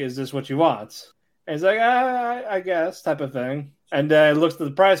Shigerane is like, is this what you want? And he's like, I guess, type of thing. And then looks at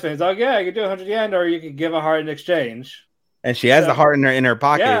the price and he's like, yeah, you can do 100 yen or you can give a heart in exchange. And she has the heart in her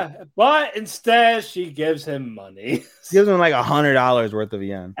pocket. Yeah, but instead she gives him money. Gives him like $100 worth of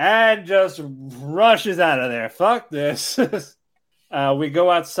yen. And just rushes out of there. Fuck this. We go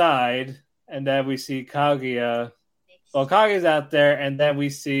outside and then we see Kaguya. Well, Kaguya's out there and then we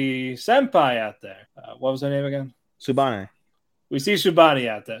see Senpai out there. What was her name again? Subane. We see Subame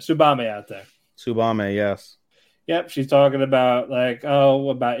out there. Subame, yes. Yep, she's talking about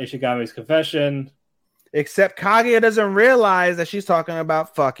about Ishigami's confession. Except Kaguya doesn't realize that she's talking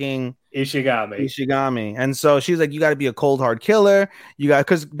about fucking Ishigami. And so she's like, you got to be a cold hard killer. You got,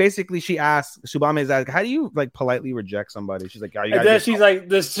 because basically she asks, Subame is like, how do you like politely reject somebody? She's like, and then she's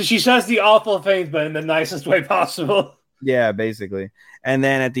like, she says the awful things, but in the nicest way possible. Yeah, basically. And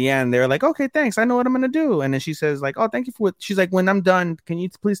then at the end, they're like, okay, thanks. I know what I'm going to do. And then she says like, oh, thank you for what. She's like, when I'm done, can you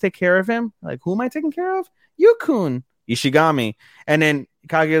please take care of him? Like, who am I taking care of? You-kun. Ishigami. And then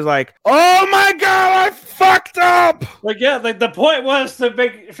Kaguya's like, oh my god, I fucked up. Like, yeah, like the point was to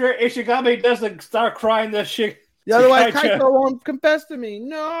make sure Ishigami doesn't start crying this shit. Otherwise, Kaito won't confess to me.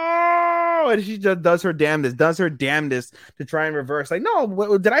 No. And she just does her damnedest to try and reverse. Like,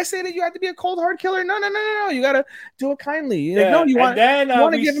 no, did I say that you have to be a cold hard killer? No. You got to do it kindly. Yeah. No, you want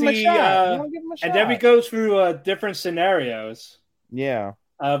to give him a shot. And then we go through different scenarios. Yeah.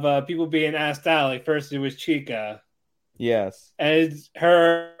 Of people being asked out. Like, first it was Chika. Yes. And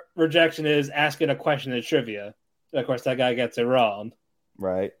her rejection is asking a question in trivia. Of course, that guy gets it wrong.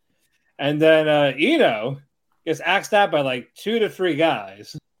 Right. And then Ino gets asked out by like 2 to 3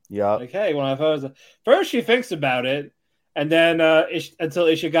 guys. Yeah. Like, hey, when I pose, first she thinks about it, and then until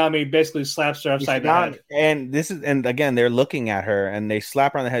Ishigami basically slaps her upside the head. And again, they're looking at her and they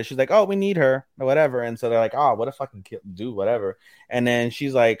slap her on the head. She's like, "Oh, we need her," or whatever. And so they're like, "Oh, what if I can do whatever?" And then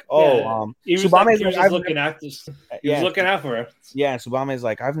she's like, "Oh, he was looking out for her." Yeah, Subame's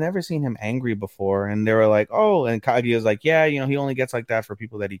like, "I've never seen him angry before." And they were like, "Oh," and Kaguya's like, "Yeah, he only gets like that for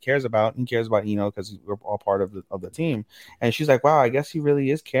people that he cares about. He cares about because we're all part of the team." And she's like, "Wow, I guess he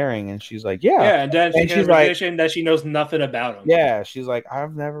really is caring." And she's like, "Yeah." Yeah, and then she's like, that she knows nothing about him. Yeah, she's like,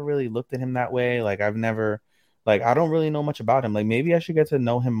 "I've never really looked at him that way. Like, I've never, like, I don't really know much about him. Like, maybe I should get to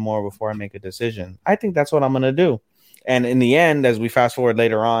know him more before I make a decision. I think that's what I'm gonna do." And in the end, as we fast forward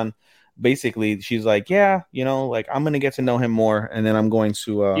later on, basically she's like, "Yeah, like I'm gonna get to know him more, and then I'm going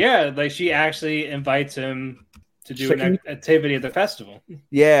to." Like she actually invites him to do an activity at the festival.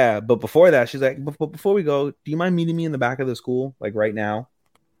 Yeah, but before that, she's like, "Before we go, do you mind meeting me in the back of the school, like right now?"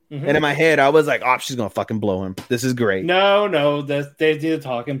 Mm-hmm. And in my head, I was like, "Oh, she's gonna fucking blow him. This is great." No, they need to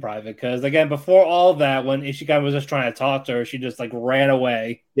talk in private because again, before all that, when Ishigami was just trying to talk to her, she just like ran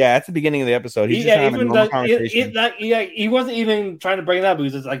away. Yeah, that's the beginning of the episode. He's just having a normal conversation. He wasn't even trying to bring it up. He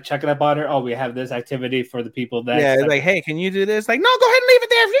was just like checking up on her. Oh, we have this activity for the people that. Yeah, it's like, hey, can you do this? Like, no, go ahead and leave it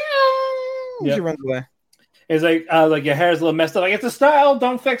there. Yep. She runs away. It's like your hair's a little messed up. Like, it's a style.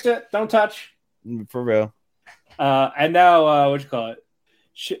 Don't fix it. Don't touch. For real. And now, what you call it?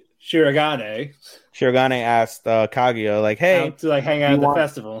 Shirogane asked Kaguya, like, hey, to like hang out at the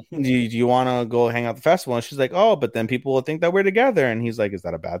festival. Do you want to go hang out at the festival? And she's like, oh, but then people will think that we're together. And he's like, is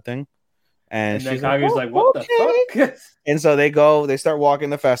that a bad thing? And she's Kaguya's like, what the fuck? And so they start walking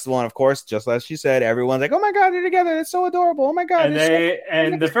the festival. And of course, just as she said, everyone's like, oh my God, they're together. It's so adorable. Oh my God.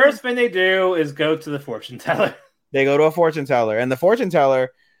 And the first thing they do is go to the fortune teller. They go to a fortune teller. And the fortune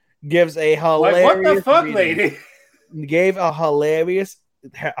teller gives a hilarious what the fuck, lady? Gave a hilarious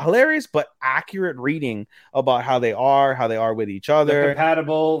but accurate reading about how they are with each other. They're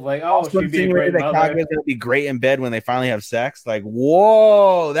compatible, like, oh, she'd be a great mother. Kaguya's gonna be great in bed when they finally have sex. Like,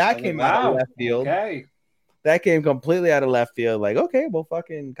 whoa, that came out of left field. Okay. That came completely out of left field. Like, okay, well,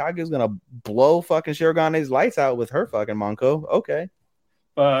 fucking Kaguya's gonna blow fucking Shirogane's lights out with her fucking Monko. Okay.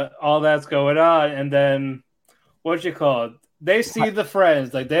 But all that's going on, and then what you call it? They see the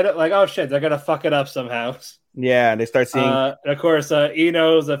friends, like they don't, like, oh shit, they're gonna fuck it up somehow. Yeah, they start seeing. Of course,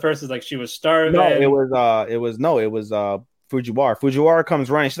 Ino's at first is like she was starving. No, it was Fujiwara. Fujiwara comes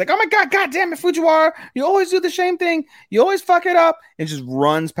running. She's like, "Oh my god damn it, Fujiwara! You always do the same thing. You always fuck it up." And just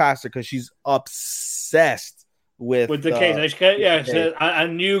runs past her because she's obsessed with the case. A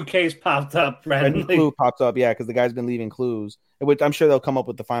new case popped up randomly. A new clue pops up, yeah, because the guy's been leaving clues, which I'm sure they'll come up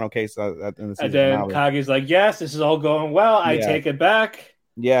with the final case in the season. And then Kage's like, "Yes, this is all going well. I take it back."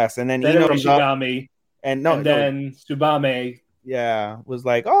 Yes, and then Ino comes up. Then Subame, was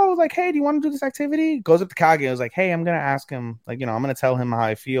like, hey, do you want to do this activity? Goes up to Kage and was like, hey, I'm gonna ask him, like, I'm gonna tell him how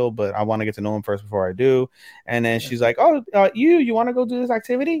I feel, but I want to get to know him first before I do. And then she's like, you want to go do this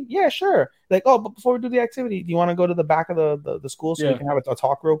activity? Yeah, sure. Like, but before we do the activity, do you want to go to the back of the school so we can have a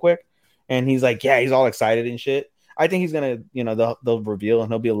talk real quick? And he's like, yeah, he's all excited and shit. I think he's gonna, they'll reveal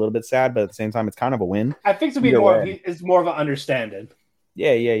and he'll be a little bit sad, but at the same time, it's kind of a win. I think to be it's more of an understanding.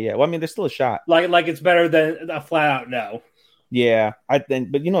 Yeah. Well, I mean, there's still a shot. Like it's better than a flat out no. Yeah, I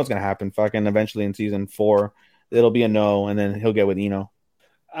think, but what's gonna happen? Fucking eventually in season 4, it'll be a no, and then he'll get with Eno.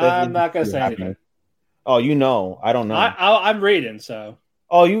 I'm not gonna say anything. Oh, I don't know. I'm reading, so.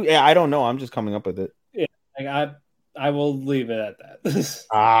 Oh, I don't know. I'm just coming up with it. Yeah, like I will leave it at that.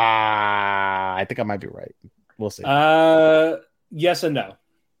 I think I might be right. We'll see. Yes and no.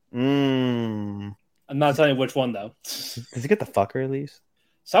 I'm not telling you which one though. Does he get the fucker at least?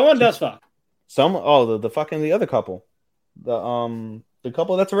 Someone does fuck. The fucking the other couple. The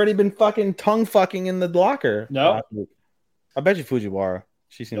couple that's already been fucking tongue fucking in the locker. No. I bet you Fujiwara.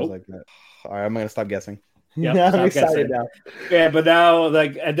 She seems like that. All right, I'm gonna stop guessing. Yeah, I'm excited now. Yeah, but now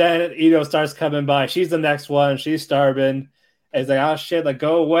and then Ito starts coming by. She's the next one. She's starving. And it's like, oh shit, like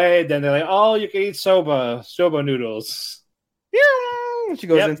go away. Then they're like, oh, you can eat soba noodles. Yeah. She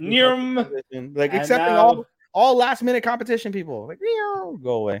goes into like accepting all last minute competition people. Like,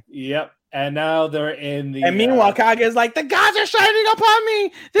 go away. Yep. And now they're in the. And meanwhile, Kage is like, the gods are shining upon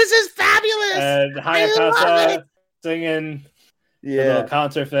me. This is fabulous. And Hayakasa singing the little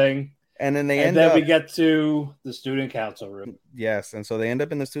concert thing. And then we get to the student council room. Yes, and so they end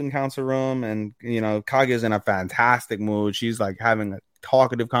up in the student council room, and Kage is in a fantastic mood. She's like having a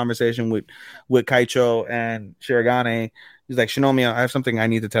talkative conversation with Kaicho and Shirogane. He's like, Shinomiya, I have something I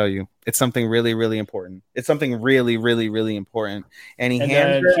need to tell you. It's something really, really important. It's something really, really, really important. And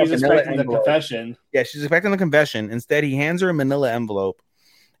hands her she's expecting the confession. Yeah, she's expecting the confession. Instead, he hands her a manila envelope,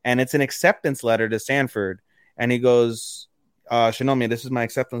 and it's an acceptance letter to Sanford. And he goes, Shinomiya, this is my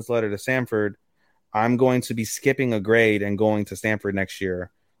acceptance letter to Stanford. I'm going to be skipping a grade and going to Stanford next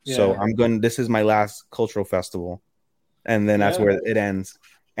year. Yeah. So this is my last cultural festival. And then that's where it ends.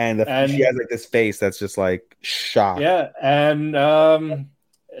 And she has like this face that's just like shocked. Yeah. And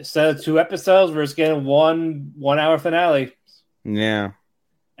instead of 2 episodes, we're just getting 1 hour finale. Yeah.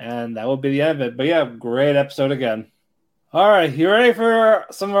 And that will be the end of it. But yeah, great episode again. All right. You ready for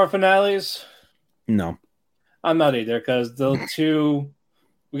some of our finales? No. I'm not either, because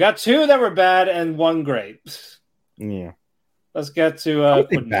we got 2 that were bad and 1 great. Yeah. Let's get to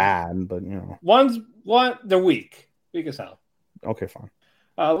bad, but they're weak as hell. Okay, fine.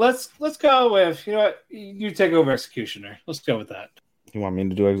 Let's go with you take over Executioner. Let's go with that. You want me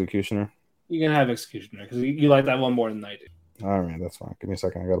to do Executioner? You can have Executioner because you like that one more than I do. All right, that's fine. Give me a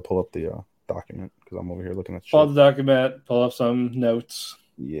second. I got to pull up the document because I'm over here looking at. Pull up the document. Pull up some notes.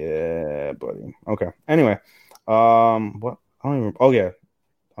 Yeah, buddy. Okay. Anyway. What? I don't even. Oh yeah.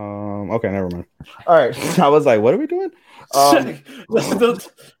 Okay, never mind. All right. I was like, what are we doing?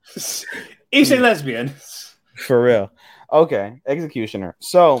 He's a lesbian. For real. Okay, Executioner.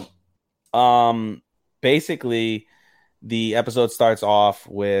 So, basically, the episode starts off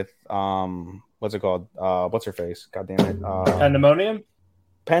with what's it called? What's her face? God damn it. Pandemonium.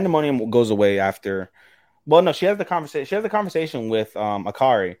 Pandemonium goes away after. Well, no, she has the conversation. She has the conversation with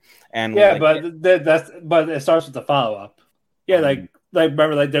Akari, and but it starts with the follow up. Yeah, like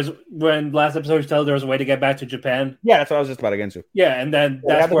remember, like there's when last episode you told there was a way to get back to Japan. Yeah, that's what I was just about to get into. Yeah, and then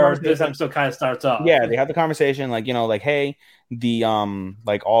that's where this episode kind of starts off. Yeah, they have the conversation, like hey, the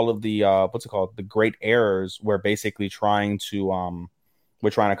like all of the what's it called? The great errors. We're basically trying to we're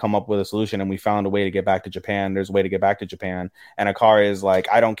trying to come up with a solution, and we found a way to get back to Japan. There's a way to get back to Japan. And Akari is like,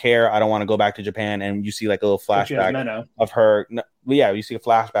 I don't care. I don't want to go back to Japan. And you see like a little flashback of her. Yeah, you see a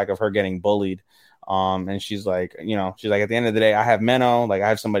flashback of her getting bullied. And she's like, at the end of the day, I have Menno. Like, I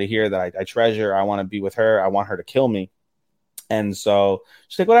have somebody here that I treasure. I want to be with her. I want her to kill me. And so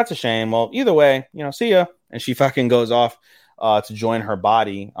she's like, well, that's a shame. Well, either way, see ya. And she fucking goes off to join her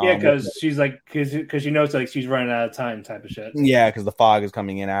body. Yeah, because she's like, because she knows like she's running out of time, type of shit. Yeah, because the fog is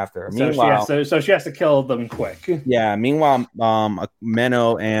coming in after. So meanwhile, so she has to kill them quick. Yeah. Meanwhile,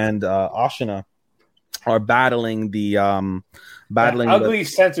 Menno and Ashina are battling the ugly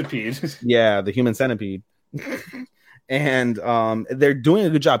centipede. Yeah, the human centipede. And they're doing a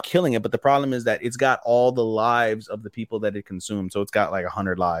good job killing it, but the problem is that it's got all the lives of the people that it consumed. So it's got like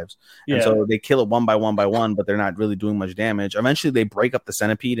 100 lives. Yeah. And so they kill it one by one, but they're not really doing much damage. Eventually, they break up the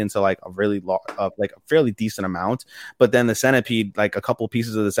centipede into like a really like a fairly decent amount. But then the centipede, like a couple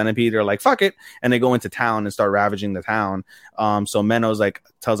pieces of the centipede, are like fuck it, and they go into town and start ravaging the town. So Menno's like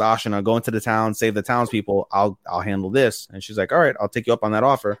tells Ashina, go into the town, save the townspeople. I'll handle this. And she's like, all right, I'll take you up on that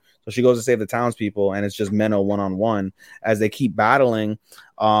offer. So she goes to save the townspeople, and it's just Menno 1-on-1. as they keep battling,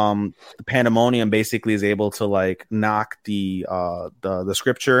 the Pandemonium basically is able to like knock the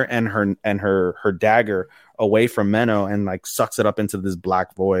scripture and her dagger away from Menno and like sucks it up into this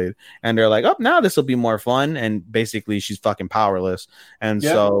black void. And they're like, oh, now this will be more fun. And basically she's fucking powerless. And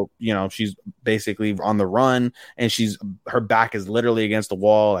so, you know, she's basically on the run and her back is literally against the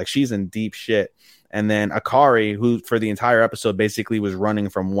wall. Like she's in deep shit. And then Akari, who for the entire episode basically was running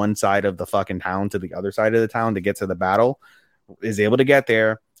from one side of the fucking town to the other side of the town to get to the battle, is able to get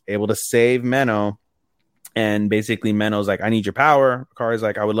there, able to save Menno. And basically Menno's like, I need your power. Akari's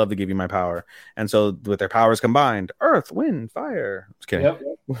like, I would love to give you my power. And so with their powers combined, earth, wind, fire. Just kidding. Yep.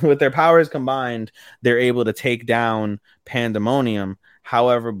 With their powers combined, they're able to take down Pandemonium.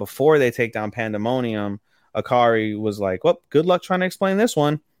 However, before they take down Pandemonium, Akari was like, well, good luck trying to explain this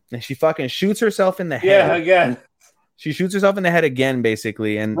one. And she fucking shoots herself in the head. Yeah, again. She shoots herself in the head again,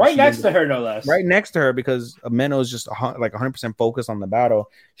 basically, and right next to her, no less. Right next to her, because Menno's just like 100% focused on the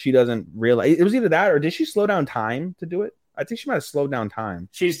battle. She doesn't realize it was either that or did she slow down time to do it? I think she might have slowed down time.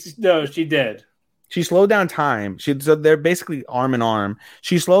 She did. She slowed down time. So they're basically arm in arm.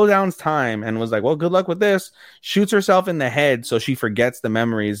 She slowed down time and was like, "Well, good luck with this." Shoots herself in the head so she forgets the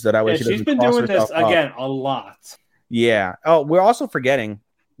memories. That way, she's been doing this again a lot. Yeah. Oh, we're also forgetting.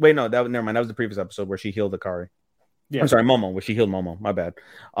 Wait, no, never mind. That was the previous episode where she healed Akari. Yeah. I'm sorry, Momo, where she healed Momo. My bad.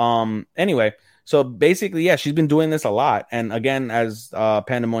 Anyway, so basically, yeah, she's been doing this a lot. And again, as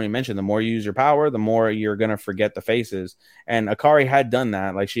Pandemonium mentioned, the more you use your power, the more you're going to forget the faces. And Akari had done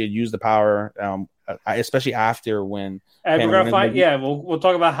that. Like, she had used the power, especially after when... And we're going to find... Yeah, we'll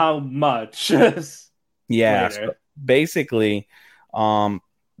talk about how much. Yeah, so basically...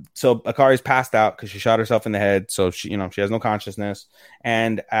 So Akari's passed out because she shot herself in the head. So she has no consciousness.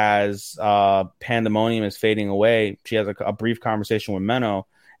 And as Pandemonium is fading away, she has a brief conversation with Menno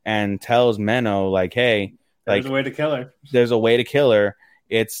and tells Menno, like, "Hey, there's a way to kill her. There's a way to kill her.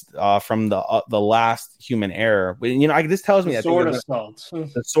 It's from the last human era. This tells me the sword of salt.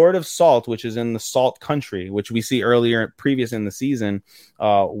 The sword of salt, which is in the Salt Country, which we see previous in the season,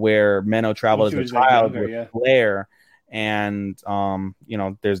 where Menno traveled as a child with Blair." And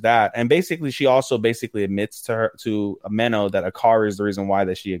there's that, and basically she also admits to Menno that Akari is the reason why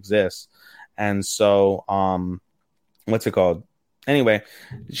that she exists. And so what's it called? Anyway,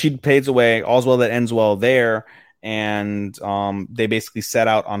 she fades away. All's well that ends well there. And they basically set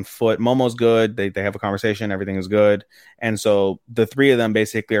out on foot. Momo's good. They have a conversation. Everything is good. And so the three of them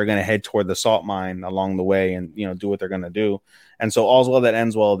basically are going to head toward the salt mine along the way and do what they're going to do. And so all's well that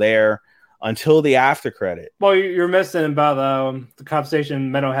ends well there. Until the after credit. Well, you're missing about the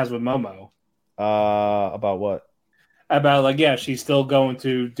conversation Menno has with Momo. About what? About she's still going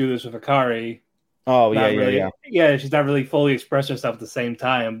to do this with Akari. Oh, yeah. Yeah, she's not really fully expressed herself at the same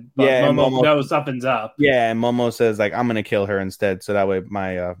time. But yeah, Momo knows something's up. Yeah, and Momo says I'm gonna kill her instead, so that way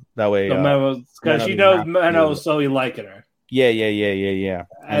because she knows Menno's slowly liking her. Yeah.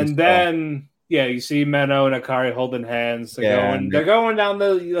 And then. Yeah, you see Menno and Akari holding hands. They're going down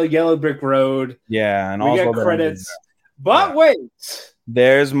the yellow brick road. Yeah, and we get credits. But wait,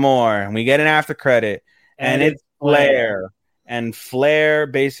 there's more. We get an after credit, and it's Flair. And Flair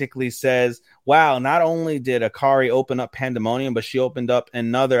basically says, "Wow, not only did Akari open up Pandemonium, but she opened up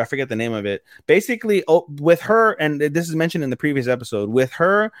another. I forget the name of it. Basically, with her, and this is mentioned in the previous episode, with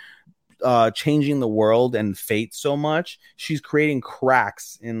her." Changing the world and fate so much, she's creating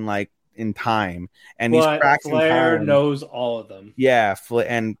cracks in time, and these cracks Flair in time knows all of them. Yeah,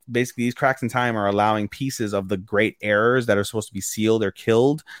 and basically these cracks in time are allowing pieces of the great errors that are supposed to be sealed or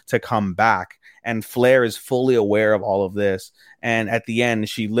killed to come back. And Flair is fully aware of all of this. And at the end,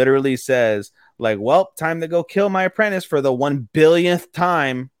 she literally says, well, time to go kill my apprentice for the 1 billionth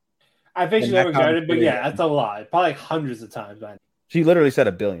time. I think she never exaggerated, but yeah, that's a lot. Probably hundreds of times. She literally said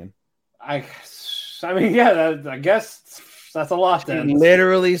 1 billion. I mean, yeah, I guess. That's a lot. Then she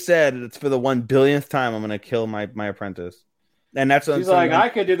literally said it's for the 1 billionth time I'm gonna kill my apprentice, and that's she's like I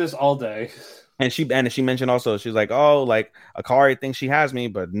could do this all day. And she mentioned also she's like, oh, Akari thinks she has me,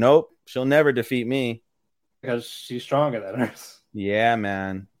 but nope, she'll never defeat me because she's stronger than her. Yeah,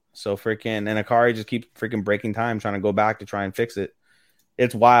 man. So freaking and Akari just keeps freaking breaking time trying to go back to try and fix it.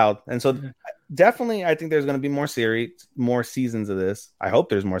 It's wild, and so. Definitely, I think there's going to be more seasons of this. I hope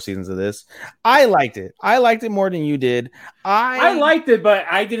there's more seasons of this. I liked it. I liked it more than you did. I liked it, but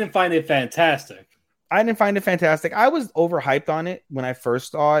I didn't find it fantastic. I didn't find it fantastic. I was overhyped on it when I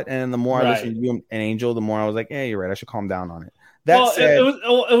first saw it, and the more I listened to you and Angel, the more I was like, "Hey, you're right. I should calm down on it."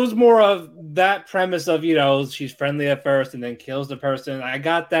 It was more of that premise of she's friendly at first and then kills the person. I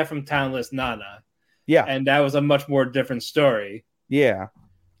got that from Talentless Nana. Yeah, and that was a much more different story. Yeah.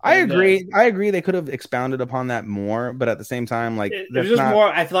 I agree. I agree. They could have expounded upon that more, but at the same time, like it was just more.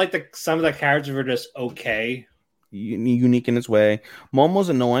 I feel like some of the characters were just okay, unique in its way. Momo's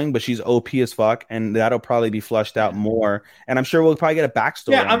annoying, but she's OP as fuck, and that'll probably be fleshed out more. And I'm sure we'll probably get a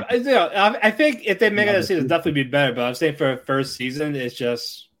backstory. Yeah, I think if they make it a season, it'll definitely be better. But I'm saying for a first season, it's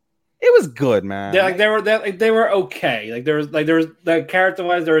just. It was good, man. They were okay. There was the character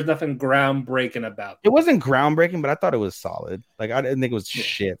wise, there was nothing groundbreaking about them. It wasn't groundbreaking, but I thought it was solid. Like I didn't think it was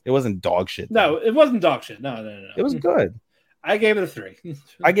shit. It wasn't dog shit. No, it wasn't dog shit. No. It was good. I gave it a 3.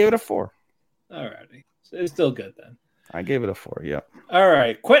 I gave it a 4. Alrighty, it's still good then. I gave it a 4. Yep. All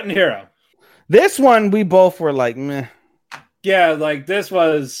right, Quentin Hero. This one we both were like, meh. Yeah, like this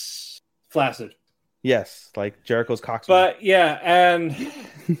was flaccid. Yes, like Jericho's cock. But yeah, and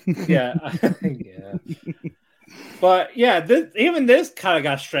yeah, yeah. But yeah, even this kind of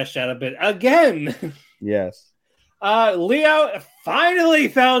got stretched out a bit again. Yes. Leo finally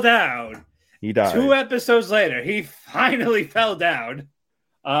fell down. He died. 2 episodes later, he finally fell down.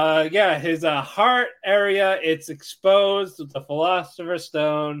 Yeah, his heart area, it's exposed with the Philosopher's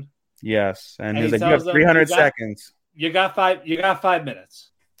Stone. Yes, and he's like, you have 300 seconds. You got 5 minutes.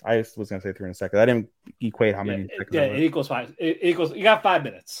 I was gonna say 300 seconds. I didn't equate how many seconds. Yeah, it equals 5. It equals. You got 5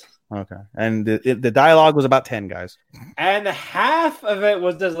 minutes. Okay, and the dialogue was about 10 guys, and half of it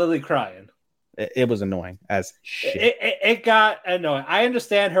was just Lily crying. It was annoying as shit. It got annoying. I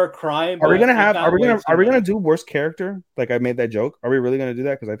understand her crying. Are we gonna do worst character? Like I made that joke. Are we really gonna do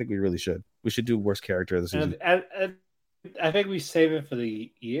that? Because I think we really should. We should do worst character of the season. And I think we save it for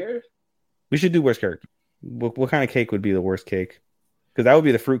the year. We should do worst character. What kind of cake would be the worst cake? Because that would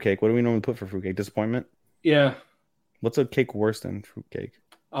be the fruit cake. What do we normally put for fruit cake? Disappointment. Yeah. What's a cake worse than fruit cake?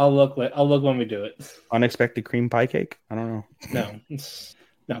 I'll look when we do it. Unexpected cream pie cake? I don't know.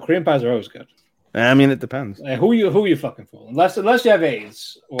 No, cream pies are always good. I mean, it depends. Who you fucking fool? Unless you have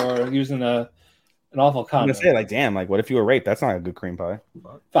AIDS or using an awful condom. I'm gonna say, like, damn, like, what if you were raped? That's not a good cream pie.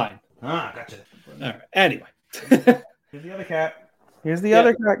 Fine. Gotcha. All right. Anyway. Here's the other cat. Here's the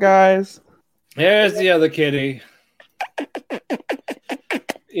other cat, guys. Here's the other kitty.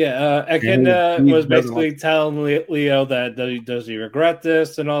 Yeah, Echidna was basically telling Leo that does he regret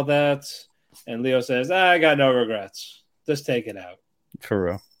this and all that, and Leo says, "I got no regrets. Just take it out." For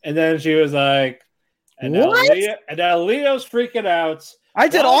real. And then she was like, "And now Leo's freaking out. I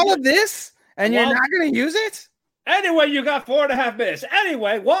did all of this, and you're not going to use it." Anyway, you got 4.5 minutes.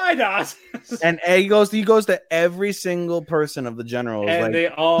 Anyway, why not? And he goes to every single person of the generals, and like, they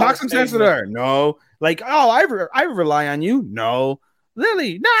all talk some sense to her. No, like, oh, I rely on you. No,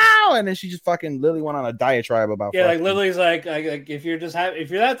 Lily, no. And then she just fucking Lily went on a diatribe about. Yeah, like Lily's like if you're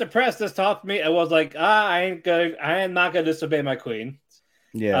that depressed, just talk to me. I was like, I am not gonna disobey my queen.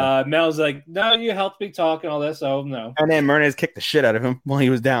 Yeah. Mel's like, no, you helped me talk and all this, so no. And then Mernez kicked the shit out of him while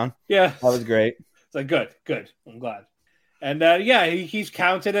he was down. Yeah, that was great. It's like good. I'm glad. And yeah, he's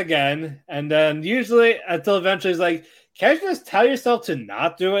counted again, and then usually until eventually he's like, can't you just tell yourself to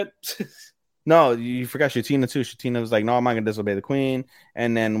not do it? No, you forgot Shutina too. Shutina was like, no, I'm not gonna disobey the queen.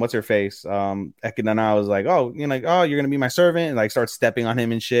 And then what's her face? Echidna was like, oh, you're gonna be my servant, and like starts stepping on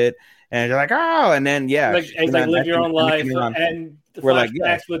him and shit. And you're like, oh, and then yeah, it's like live your own life, and the we're like,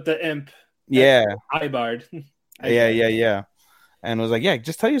 yeah. with the imp, yeah, Ibard, yeah. And was like, yeah,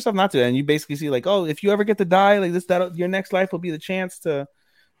 just tell yourself not to. And you basically see like, oh, if you ever get to die, like this, that your next life will be the chance to,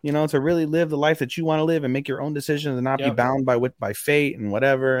 to really live the life that you want to live and make your own decisions and not be bound by fate and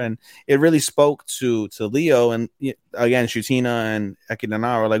whatever. And it really spoke to Leo. And again, Shutina and Echidna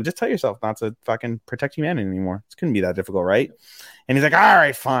were like, just tell yourself not to fucking protect humanity anymore. It couldn't be that difficult, right? And he's like, all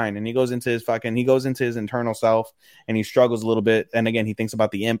right, fine. And he goes into his internal self and he struggles a little bit. And again, he thinks about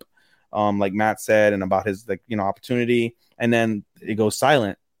the imp, like Matt said, and about his opportunity. And then it goes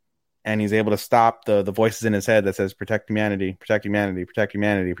silent, and he's able to stop the voices in his head that says protect humanity, protect humanity, protect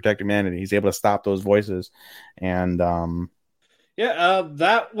humanity, protect humanity. He's able to stop those voices. And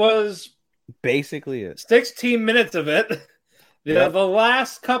that was basically it. 16 minutes of it. The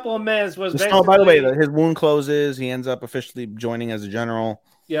last couple of minutes was basically... Oh, by the way, his wound closes. He ends up officially joining as a general.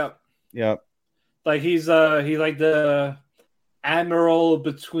 Yep. Like he's like the admiral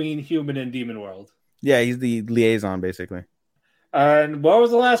between human and demon world. Yeah, he's the liaison, basically. And what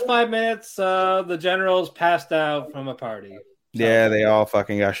was the last 5 minutes? The generals passed out from a party. Yeah, they all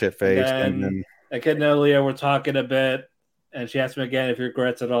fucking got shit-faced. And then Echidna and Leo were talking a bit, and she asked him again if he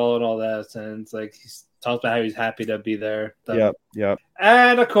regrets it all and all that. And it's like he talks about how he's happy to be there. Yep.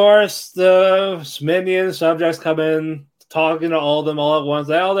 And, of course, the minion subjects come in, talking to all of them all at once.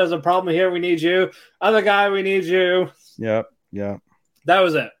 Like, oh, there's a problem here. We need you. Other guy, we need you. Yep. That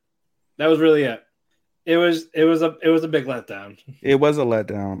was it. That was really it. It was a big letdown. It was a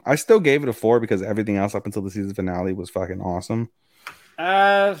letdown. I still gave it a 4 because everything else up until the season finale was fucking awesome.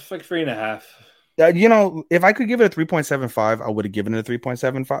 Like 3.5. If I could give it a 3.75, I would have given it a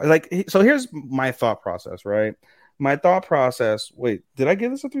 3.75. Like, so here's my thought process, right? My thought process. Wait, did I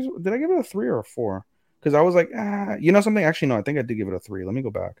give this a 3? Did I give it a 3 or a 4? Because I was like, something. Actually, no, I think I did give it a 3. Let me go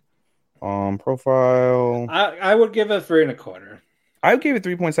back. Profile. I would give it a 3.25. I gave it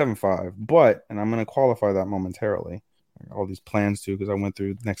 3.75, but, and I'm going to qualify that momentarily. All these plans too, because I went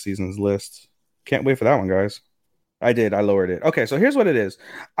through next season's list. Can't wait for that one, guys. I did. I lowered it. Okay, so here's what it is.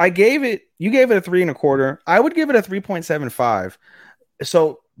 You gave it a 3.25. I would give it a 3.75.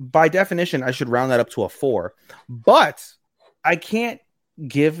 So by definition, I should round that up to a 4. But I can't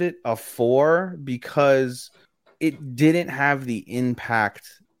give it a 4 because it didn't have the impact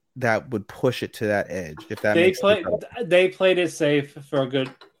that would push it to that edge. If that makes sense. They played it safe for a good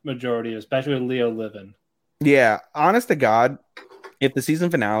majority, especially with Leo living. Yeah, honest to God, if the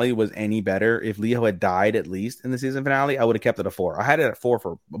season finale was any better, if Leo had died at least in the season finale, I would have kept it a 4. I had it at 4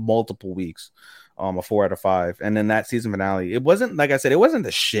 for multiple weeks, a 4 out of 5. And then that season finale, it wasn't, like I said, it wasn't the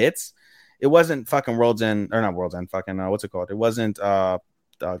shits. It wasn't fucking World's End, or not World's End, fucking, what's it called? It wasn't,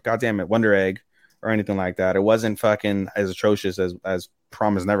 goddamn it, Wonder Egg or anything like that. It wasn't fucking as atrocious as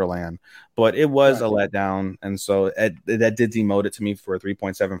Promised Neverland, but it was a letdown, and so that did demote it to me for a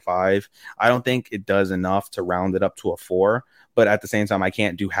 3.75. I don't think it does enough to round it up to a 4, but at the same time, I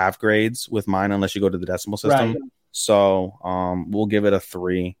can't do half grades with mine unless you go to the decimal system. Right. So we'll give it a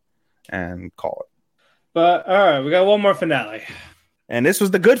 3 and call it. But all right, we got one more finale, and this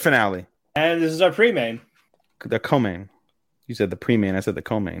was the good finale, and this is our pre-main, the co-main. You said the pre-main. I said the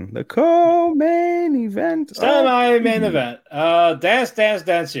co-main. The co-main event. Semi-main event.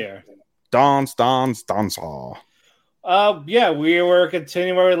 Dance here. Dance. Yeah, we were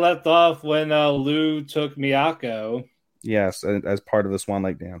continuing where we left off when Lou took Miyako. Yes, as part of the Swan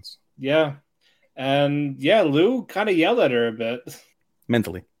Lake dance. Yeah. And yeah, Lou kind of yelled at her a bit.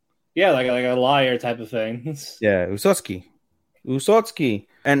 Mentally. Yeah, like a liar type of thing. Yeah, Usotsuki.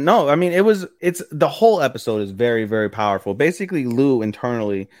 And no, I mean, it's the whole episode is very, very powerful. Basically, Lou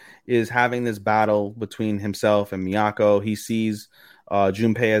internally is having this battle between himself and Miyako. He sees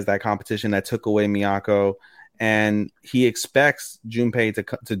Junpei as that competition that took away Miyako, and he expects Junpei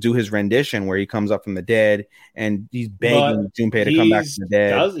to do his rendition where he comes up from the dead, and he's begging Junpei to come back from the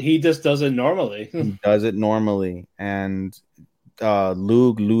dead. He just does it normally. He does it normally, and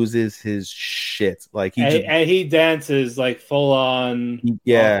Lug loses his shit. Like he dances like full on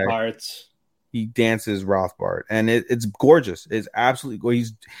parts. He dances Rothbard, and it's gorgeous. It's absolutely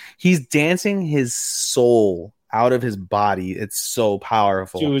gorgeous. He's dancing his soul out of his body. It's so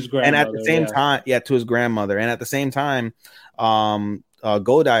powerful. To his grandmother, and at the same time, to his grandmother. And at the same time,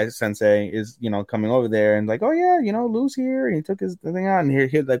 Godai Sensei is, coming over there and like, oh yeah, Lou's here, and he took his thing out, and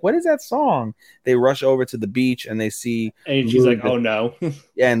he's like, what is that song? They rush over to the beach and they see, and she's like, oh no.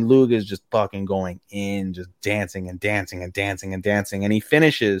 And Lug is just fucking going in, just dancing and dancing and dancing and dancing, and he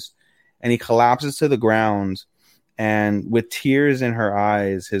finishes, and he collapses to the ground, and with tears in her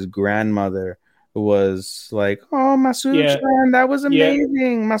eyes, his grandmother was like, "Oh, Masuda-chan, that was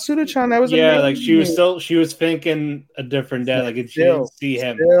amazing. Masuda-chan, that was amazing." Like she was thinking a different dad. Like she didn't see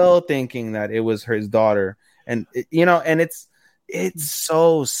him. Still thinking that it was his daughter, and and it's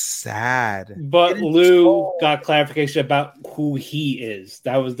so sad. But Lou got clarification about who he is.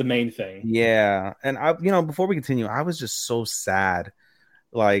 That was the main thing. Yeah, and I, before we continue, I was just so sad.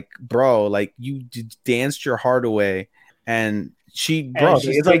 Like, bro, like you danced your heart away, and she did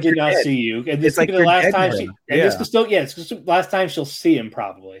not see you. And this could be the last time she. And this could still, it's the last time she'll see him,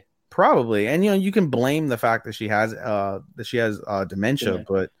 probably. Probably, and you can blame the fact that she has dementia,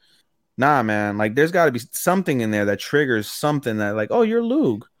 but nah, man, like there's got to be something in there that triggers something that, like, oh, you're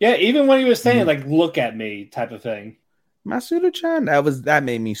Lug. Yeah, even when he was saying like, look at me, type of thing. Masuda-chan, that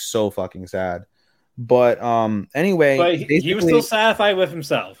made me so fucking sad. But anyway, but he was still satisfied with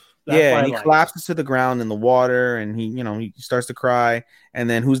himself. And he collapses to the ground in the water, and he starts to cry. And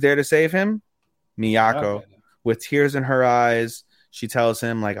then who's there to save him? Miyako, with tears in her eyes. She tells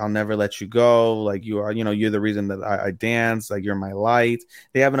him, like, I'll never let you go. Like, you are, you're the reason that I dance. Like, you're my light.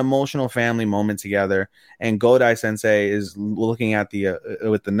 They have an emotional family moment together. And Godai Sensei is looking at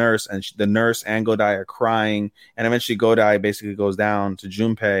with the nurse, and the nurse and Godai are crying. And eventually Godai basically goes down to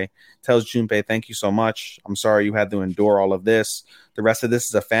Junpei, tells Junpei, thank you so much. I'm sorry you had to endure all of this. The rest of this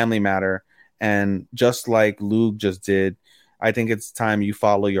is a family matter. And just like Lug just did, I think it's time you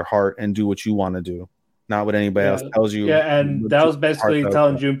follow your heart and do what you want to do. Not what anybody else tells you. Yeah, and that was basically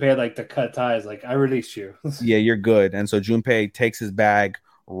telling Junpei, like, to cut ties. Like, I release you. Yeah, you're good. And so Junpei takes his bag,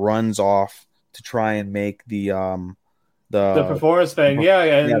 runs off to try and make the The performance thing, yeah,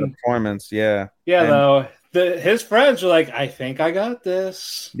 the and performance, yeah. yeah, And though his friends were like, "I think I got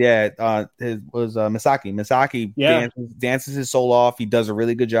this." yeah, it was Misaki. Misaki Yeah. dances his soul off. He does a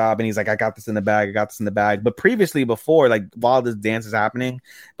really good job, and he's like, "I got this in the bag. I got this in the bag." But previously, before, like while this dance is happening,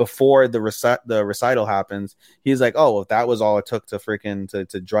 before the recital happens, he's like, "Oh, if that was all it took to freaking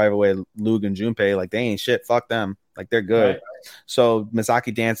to drive away Lug and Junpei, like they ain't shit. Fuck them. Like they're good." Right. So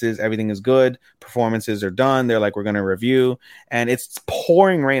Misaki dances. Everything is good. Performances are done. They're like, "We're gonna review," and it's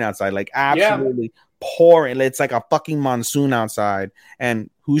pouring rain outside, like absolutely. Pouring. It's like a fucking monsoon outside.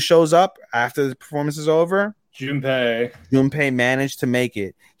 And who shows up after the performance is over? Junpei. Junpei managed to make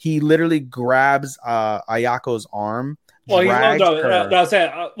it. He literally grabs Ayako's arm, drags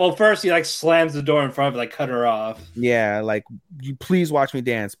her. Well, first he like slams the door in front of her, like cut her off. Yeah, like you please watch me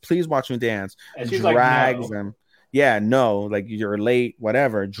dance. Please watch me dance. And she's Drags like, no. him. Yeah, no, like you're late,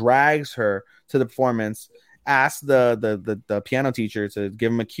 whatever. Drags her to the performance. Asks the piano teacher to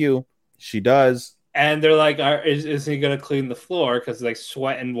give him a cue. She does. And they're like, is he gonna clean the floor because like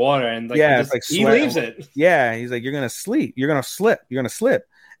sweat and water? And like, yeah, it's like he leaves it. Yeah, he's like, you're gonna sleep, you're gonna slip.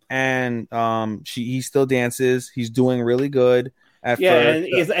 And he still dances. He's doing really good at first.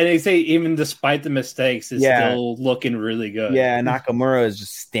 And they say even despite the mistakes, it's still looking really good. Yeah, Nakamura is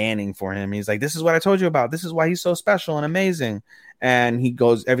just standing for him. He's like, this is what I told you about. This is why he's so special and amazing. And he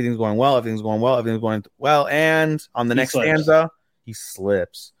goes, everything's going well, everything's going well. And on the next stanza, he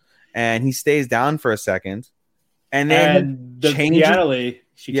slips. And he stays down for a second, and then the piano lady,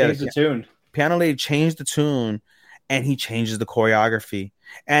 she changed the tune. Piano lady changed the tune, and he changes the choreography,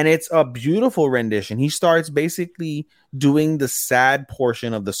 and it's a beautiful rendition. He starts basically doing the sad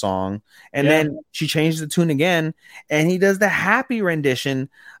portion of the song, and then she changes the tune again, and he does the happy rendition.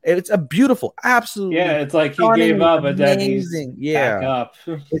 It's a beautiful, absolutely, it's like he gave up, but then he's back up.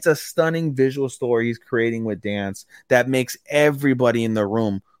 It's a stunning visual story he's creating with dance that makes everybody in the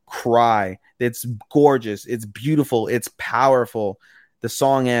room cry. It's gorgeous, it's beautiful, it's powerful. The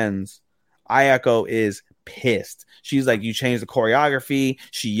song ends. Ayako is pissed. She's like, you changed the choreography.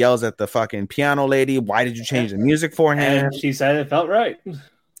 She yells at the fucking piano lady, why did you change the music for him? And she said it felt right.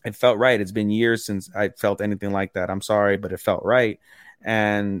 It felt right. It's been years since I felt anything like that. I'm sorry, but it felt right.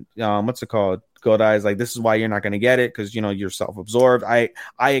 And what's it called? Godai is like, this is why you're not going to get it, because you're self-absorbed. I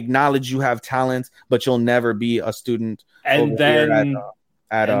acknowledge you have talent, but you'll never be a student. And then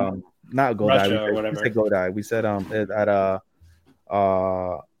at not Godai, Russia or whatever. We said Godai. We said at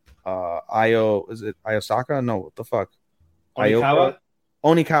Io, is it Iosaka? No, what the fuck?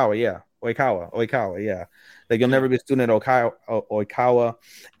 Onikawa, yeah. Oikawa, yeah. Like you'll never be a student at Oikawa.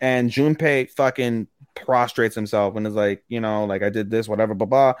 And Junpei fucking prostrates himself and is like, like I did this, whatever, blah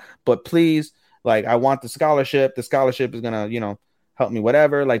blah. But please, like I want the scholarship. The scholarship is gonna, help me,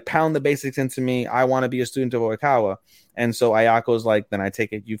 whatever. Like pound the basics into me. I want to be a student of Oikawa. And so Ayako's like, then I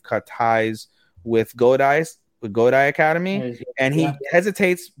take it you've cut ties with Godai Academy. And he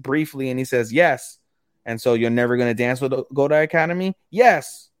hesitates briefly and he says yes. And so you're never going to dance with Godai Academy?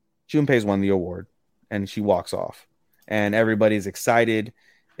 Yes. Junpei's won the award. And she walks off. And everybody's excited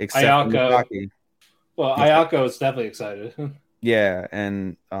except Misaki. Well, Ayako is definitely excited. Yeah,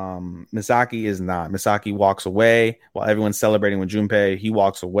 and Misaki is not. Misaki walks away while everyone's celebrating with Junpei. He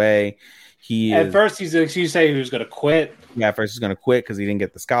walks away. First, he said he was going to quit. Yeah, first he's going to quit because he didn't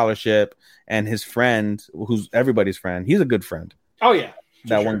get the scholarship. And his friend, who's everybody's friend, he's a good friend. Oh, yeah.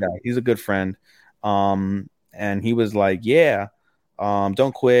 That one guy. He's a good friend. And he was like, yeah,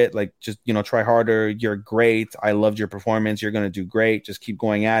 don't quit. Like, just, try harder. You're great. I loved your performance. You're going to do great. Just keep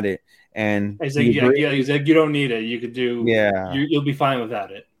going at it. And he's like, you don't need it. You could do, you'll be fine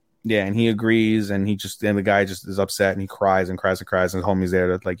without it. Yeah, and he agrees, and the guy just is upset, and he cries and cries and cries, and his homie's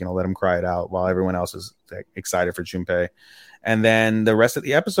there to let him cry it out while everyone else is excited for Junpei. And then the rest of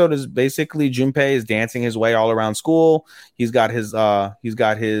the episode is basically Junpei is dancing his way all around school. He's got his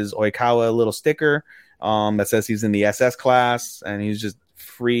Oikawa little sticker that says he's in the SS class, and he's just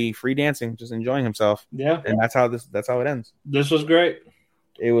free dancing, just enjoying himself. Yeah, and that's how it ends. This was great.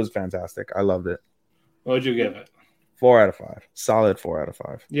 It was fantastic. I loved it. What would you give it? 4 out of 5. Solid 4 out of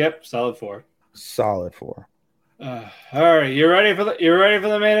 5. Yep, solid 4. Solid 4. All right, you ready for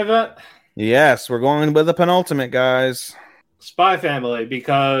the main event? Yes, we're going with the penultimate, guys. Spy Family,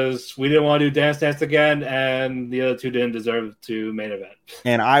 because we didn't want to do Dance again, and the other two didn't deserve to main event.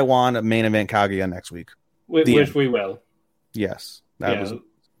 And I want a main event Kaguya next week, which we will. Yes, our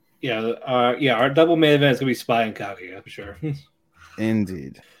double main event is gonna be Spy and Kaguya, for sure.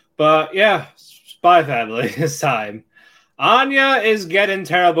 Indeed. But yeah, Spy Family this time. Anya is getting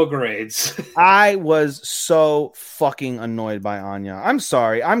terrible grades. I was so fucking annoyed by Anya. I'm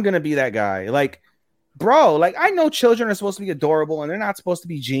sorry. I'm going to be that guy. Like, bro, like, I know children are supposed to be adorable and they're not supposed to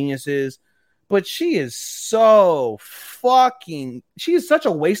be geniuses, but she is so fucking... She is such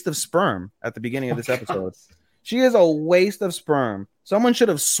a waste of sperm at the beginning of this episode. She is a waste of sperm. Someone should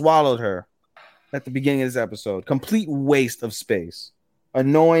have swallowed her at the beginning of this episode. Complete waste of space.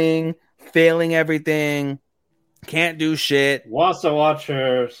 Annoying, failing everything, can't do shit. Wants to watch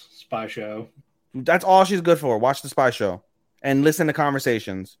her spy show. That's all she's good for. Watch the spy show and listen to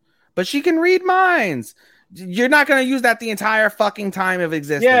conversations. But she can read minds. You're not going to use that the entire fucking time of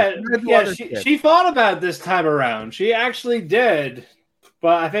existence. She thought about it this time around. She actually did.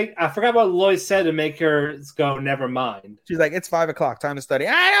 But I forgot what Lloyd said to make her go, never mind. She's like, it's 5 o'clock, time to study.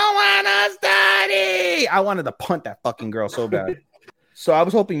 I don't want to study. I wanted to punt that fucking girl so bad. So I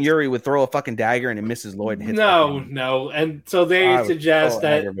was hoping Yuri would throw a fucking dagger and it misses Lloyd and hits No. And so they suggest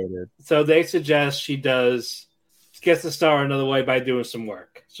she gets the star another way by doing some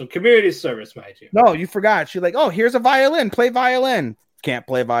work. So community service, mind you. No, you forgot. She's like, oh, here's a violin. Play violin. Can't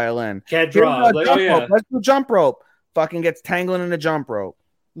play violin. Can't draw. Like, let's do jump rope. Fucking gets tangling in the jump rope.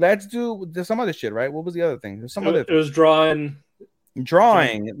 Let's do some other shit, right? What was the other thing? There's some other thing. It was drawing.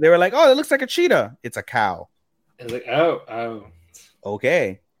 They were like, oh, it looks like a cheetah. It's a cow. It's like, oh.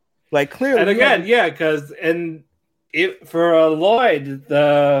 Okay. Like, clearly. And again, because for Lloyd,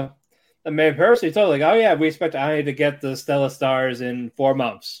 the main person, he told like, oh yeah, we expect Anya to get the Stella stars in 4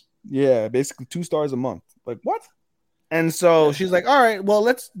 months. Yeah, basically 2 stars a month. Like, what? And so she's like, all right, well,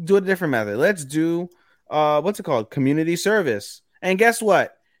 let's do a different method. Let's do what's it called? Community service. And guess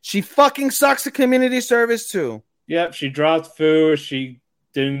what? She fucking sucks at community service too. Yep, she dropped food. She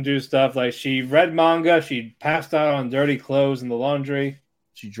didn't do stuff like she read manga. She passed out on dirty clothes in the laundry.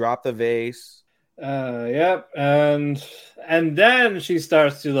 She dropped the vase. Yep, and then she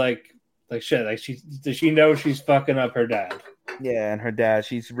starts to like shit. Like does she know she's fucking up her dad? Yeah, and her dad,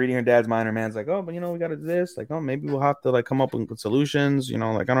 she's reading her dad's mind. Her man's like, oh, but we got to do this. Like, oh, maybe we'll have to like come up with solutions.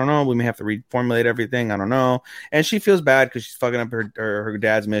 Like, I don't know. We may have to reformulate everything. I don't know. And she feels bad because she's fucking up her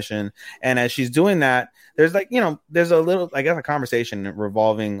dad's mission. And as she's doing that, there's like, there's a little, I guess, a conversation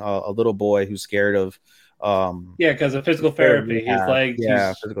revolving a little boy who's scared of, because of physical therapy.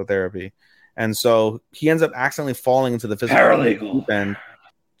 Physical therapy. And so he ends up accidentally falling into the physical paralegal. And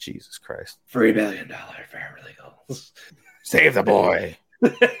Jesus Christ, $3 billion paralegal. Save the boy.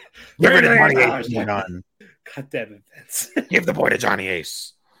 Give her to Johnny Ace. God damn it, Vince. Give the boy to Johnny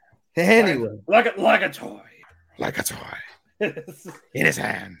Ace. Anyway. Like a toy. Like a toy. In his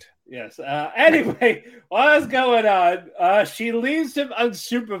hand. Yes. Anyway, what's going on? She leaves him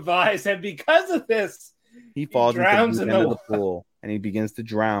unsupervised, and because of this, he falls into the pool, and he begins to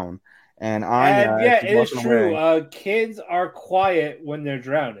drown. And Anya, it is true. Kids are quiet when they're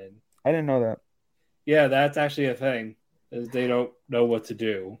drowning. I didn't know that. Yeah, that's actually a thing. They don't know what to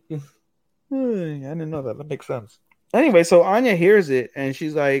do. I didn't know that. That makes sense. Anyway, so Anya hears it and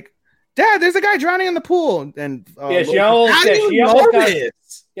she's like, "Dad, there's a guy drowning in the pool." And she almost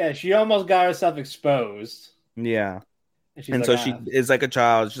got herself exposed. Yeah. And so she is like a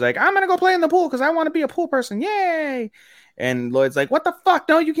child. She's like, "I'm gonna go play in the pool because I want to be a pool person. Yay!" And Lloyd's like, "What the fuck?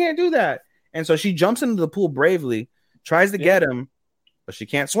 No, you can't do that." And so she jumps into the pool bravely, tries to get him, but she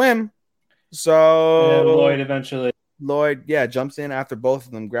can't swim. So Lloyd, jumps in after both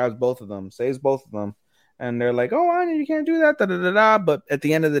of them, grabs both of them, saves both of them. And they're like, oh, Anya, you can't do that. Da, da, da, da. But at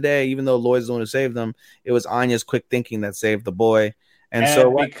the end of the day, even though Lloyd's the one who saved them, it was Anya's quick thinking that saved the boy. And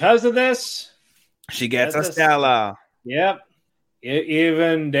so because of this, she gets a Stella. Yep.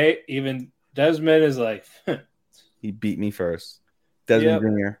 Even Desmond is like, he beat me first. Desmond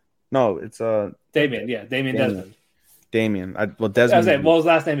Jr. No, it's Damien. Yeah, Damien Desmond. Desmond. His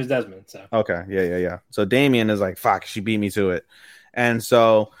last name is Desmond. So okay, yeah. So Damien is like, fuck, she beat me to it, and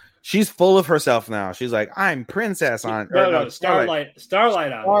so she's full of herself now. She's like, I'm princess on. Starlight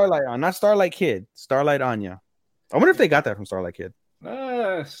on, not Starlight Kid. Starlight Anya. I wonder if they got that from Starlight Kid.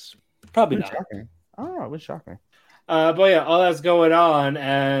 Probably not. Shocking. Oh, it was shocking. But yeah, all that's going on,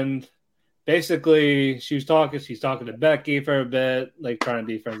 and basically she's talking to Becky for a bit, like trying to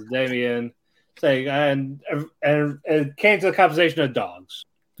be friends with Damien. And it came to the conversation of dogs.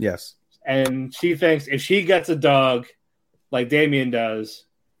 Yes. And she thinks if she gets a dog like Damien does,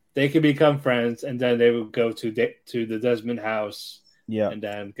 they could become friends, and then they would go to the Desmond house. Yeah. And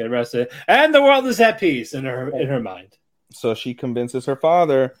then get arrested. And the world is at peace in her mind. So she convinces her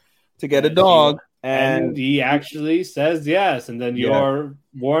father to get a dog. And he actually says yes. And then Yor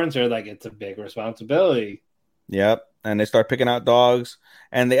warns her like it's a big responsibility. Yep. and they start picking out dogs.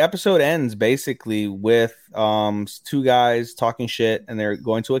 And the episode ends basically with two guys talking shit, and they're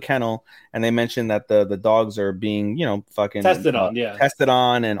going to a kennel, and they mention that the dogs are being, fucking tested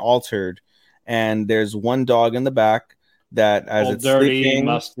on and altered. And there's one dog in the back that, as all it's dirty, sleeping,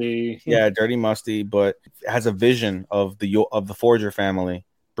 musty, dirty, musty, but has a vision of the Forger family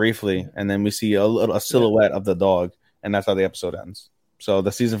briefly, and then we see a silhouette of the dog, and that's how the episode ends. So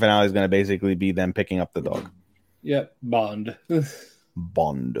the season finale is going to basically be them picking up the dog. Yep, Bond.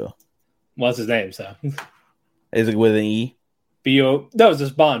 Bond. What's his name? So is it with an E? No, it's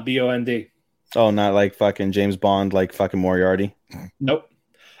just Bond. Bond. Oh, not like fucking James Bond, like fucking Moriarty. Nope.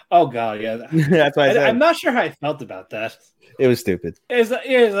 Oh god, yeah. That's why I'm not sure how I felt about that. It was stupid. It was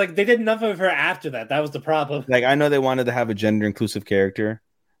like they did nothing of her after that. That was the problem. Like, I know they wanted to have a gender inclusive character.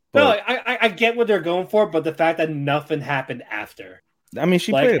 But... No, like, I get what they're going for, but the fact that nothing happened after. I mean,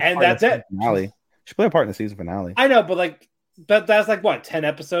 she played a part in the season finale. She played a part in the season finale. I know, but that's like what, 10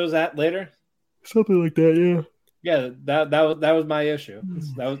 episodes later? Something like that, yeah. Yeah, that was my issue.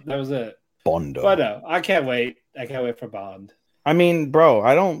 That was it. Bond. But no, I can't wait. I can't wait for Bond. I mean, bro,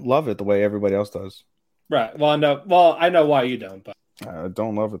 I don't love it the way everybody else does. Right. Well, I know why you don't, but I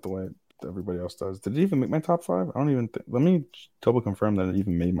don't love it the way everybody else does. Did it even make my top 5? I don't even think. Let me double confirm that it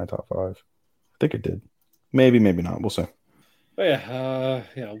even made my top 5. I think it did. Maybe not. We'll see. But yeah,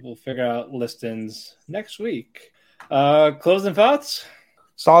 we'll figure out listings next week. Closing thoughts?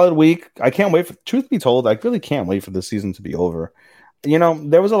 Solid week. I can't wait for. Truth be told, I really can't wait for the season to be over.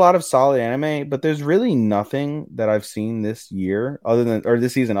 There was a lot of solid anime, but there's really nothing that I've seen this season other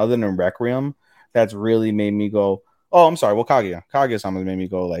than Requiem that's really made me go, oh, I'm sorry. Well, Kaguya-sama made me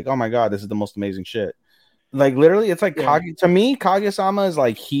go like, oh my god, this is the most amazing shit. Like literally, it's like to me, Kaguya-sama is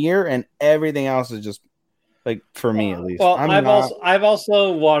like here, and everything else is just like for me at least. Well, I've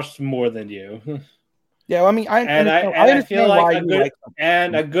also watched more than you. Yeah, I mean, I feel like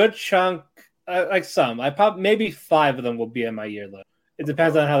a good chunk, like some, maybe 5 of them will be in my year list. It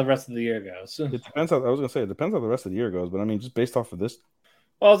depends on how the rest of the year goes. It depends. I was gonna say it depends how the rest of the year goes, but I mean, just based off of this.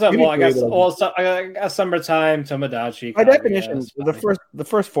 I guess summertime, Tomodachi. By definition, the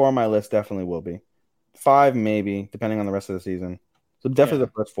first 4 on my list definitely will be 5, maybe depending on the rest of the season. So definitely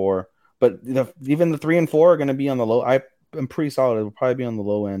the first 4, but even the 3 and 4 are going to be on the low. I'm pretty solid. It will probably be on the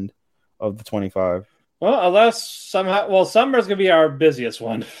low end of the 25. Well, unless somehow, summer's going to be our busiest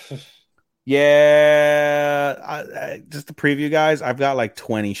one. Yeah, just to preview, guys, I've got like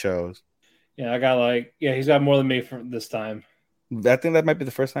 20 shows. Yeah, I got he's got more than me for this time. I think that might be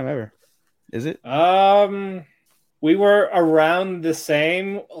the first time ever. Is it? We were around the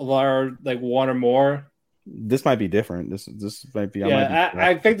same, or like 1 or more. This might be different. This might be.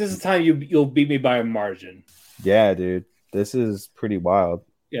 I think this is the time you'll beat me by a margin. Yeah, dude, this is pretty wild.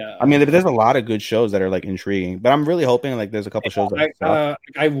 Yeah, I mean, there's a lot of good shows that are like intriguing, but I'm really hoping like there's a couple shows. I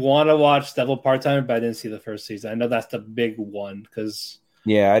want to watch Devil Part-Time, but I didn't see the first season. I know that's the big one because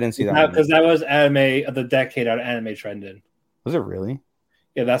I didn't see that because that was anime of the decade out of Anime Trending. Was it really?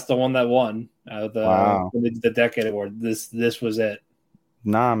 Yeah, that's the one that won the decade award. This was it.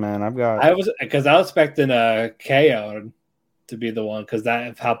 Nah, man, I was expecting KO to be the one because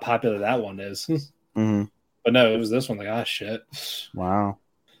that how popular that one is. Mm-hmm. But no, it was this one. Like, shit. Wow.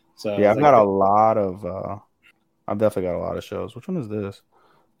 So yeah, I've got a lot of. I've definitely got a lot of shows. Which one is this?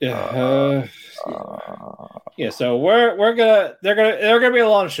 Yeah. So we're gonna. They're gonna be a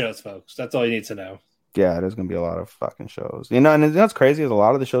lot of shows, folks. That's all you need to know. Yeah, there's gonna be a lot of fucking shows. And what's crazy is a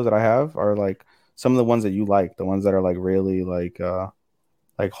lot of the shows that I have are like some of the ones that you like, the ones that are like really like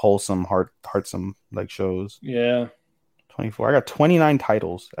wholesome, heartsome like shows. Yeah. 24. I got 29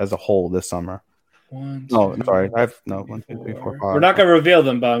 titles as a whole this summer. 1, 2, sorry. I have 1, 2, 3, 4, 5. We're not gonna reveal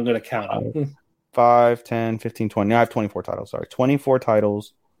them, but I'm gonna count them. 5, 10, 15, 20. I have 24 titles. Sorry, 24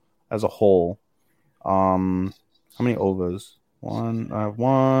 titles as a whole. How many ovas? I have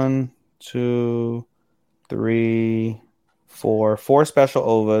 1, 2, 3, 4. 4 special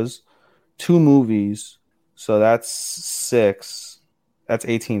ovas, 2 movies. So that's 6. That's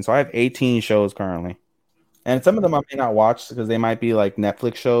 18. So I have 18 shows currently. And some of them I may not watch because they might be like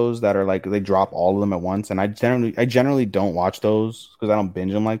Netflix shows that are like they drop all of them at once. And I generally don't watch those because I don't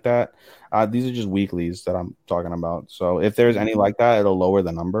binge them like that. These are just weeklies that I'm talking about. So if there's any like that, it'll lower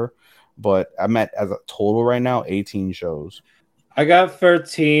the number. But I'm at as a total right now 18 shows. I got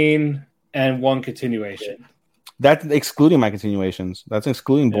 13 and 1 continuation. That's excluding my continuations. That's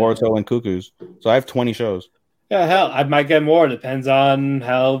excluding Boruto and Cuckoos. So I have 20 shows. Yeah, hell, I might get more. Depends on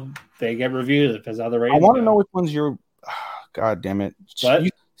how they get reviewed. Depends on how the rating. I want to know which ones you're. God damn it!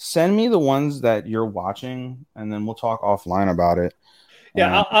 What? Send me the ones that you're watching, and then we'll talk offline about it.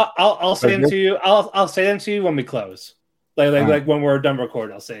 Yeah, I'll say them to you. I'll say them to you when we close. Like when we're done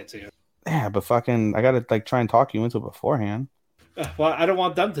recording, I'll say it to you. Yeah, but fucking, I gotta like try and talk you into it beforehand. Well, I don't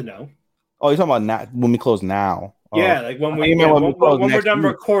want them to know. Oh, you're talking about when we close now? Yeah, like when we're done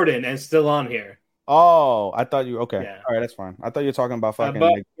recording and still on here. Oh, I thought you okay. Yeah. All right, that's fine. I thought you were talking about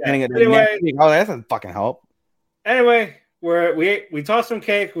fucking Anyway, oh, that doesn't fucking help. Anyway, we tossed some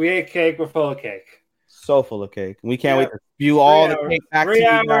cake. We ate cake. We're full of cake. So full of cake. We can't wait to spew all the cake back to you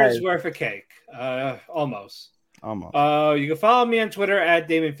guys. 3 hours worth of cake. Almost. You can follow me on Twitter at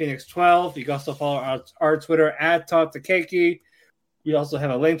DamonPhoenix12. You can also follow our Twitter at Talk to Keki. We also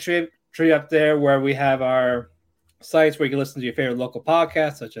have a link tree up there where we have our sites where you can listen to your favorite local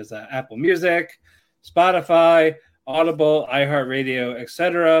podcasts, such as Apple Music, Spotify, Audible, iHeartRadio,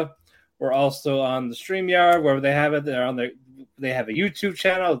 etc. We're also on the StreamYard where they have it. They have a YouTube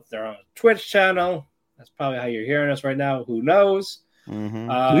channel. They're on a Twitch channel. That's probably how you're hearing us right now. Who knows?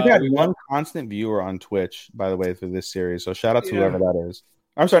 Mm-hmm. We've had one constant viewer on Twitch, by the way, through this series. So shout out to whoever that is.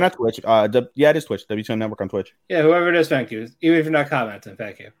 I'm sorry, not Twitch. It is Twitch. W2M Network on Twitch. Yeah, whoever it is, thank you. Even if you're not commenting,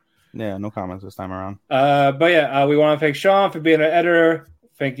 thank you. Yeah, no comments this time around. We want to thank Sean for being an editor.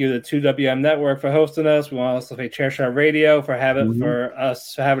 Thank you to 2WM Network for hosting us. We want to also thank Chairshot Radio for having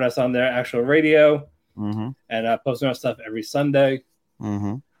us on their actual radio and posting our stuff every Sunday.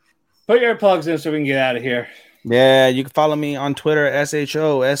 Put your plugs in so we can get out of here. Yeah, you can follow me on Twitter at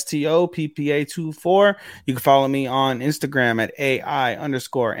SHOSTOPPA24. You can follow me on Instagram at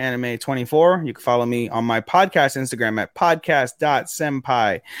AI_anime24. You can follow me on my podcast Instagram at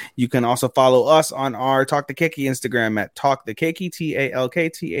podcast.senpai. You can also follow us on our Talk to Keki Instagram at Talk the Keki,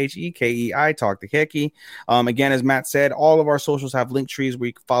 TALKTHEKEI, Talk to Keki. Again, as Matt said, all of our socials have link trees where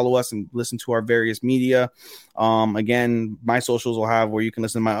you can follow us and listen to our various media. Again, my socials will have where you can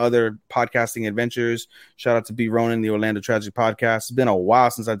listen to my other podcasting adventures. Shout out to B. Ronan, the Orlando Tragic Podcast. It's been a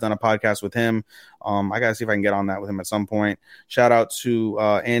while since I've done a podcast with him. I gotta see if I can get on that with him at some point. Shout out to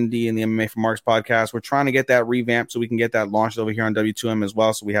Andy and the MMA for Marks podcast. We're trying to get that revamped so we can get that launched over here on W2M as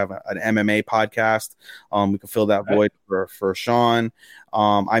well. So we have an MMA podcast. We can fill that void for Sean.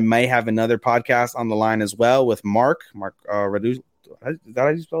 I may have another podcast on the line as well with Mark Radu. How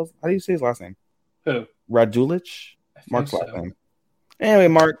do you say his last name? Who? Radulich? Mark's last name. Anyway,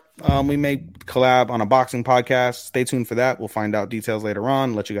 Mark, we may collab on a boxing podcast. Stay tuned for that. We'll find out details later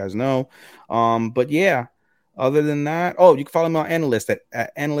on, let you guys know. But yeah, other than that, you can follow me on Analyst at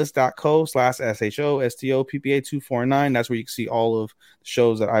analyst.co/SHOSTOPPA249. That's where you can see all of the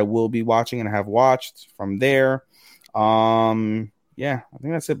shows that I will be watching and have watched from there. Yeah, I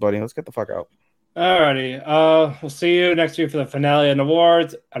think that's it, buddy. Let's get the fuck out. Alrighty. We'll see you next week for the finale and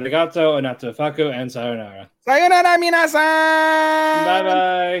awards. Arigato, anatofaku, and sayonara. Sayonara, minasan!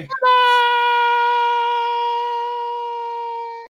 Bye-bye. Bye-bye!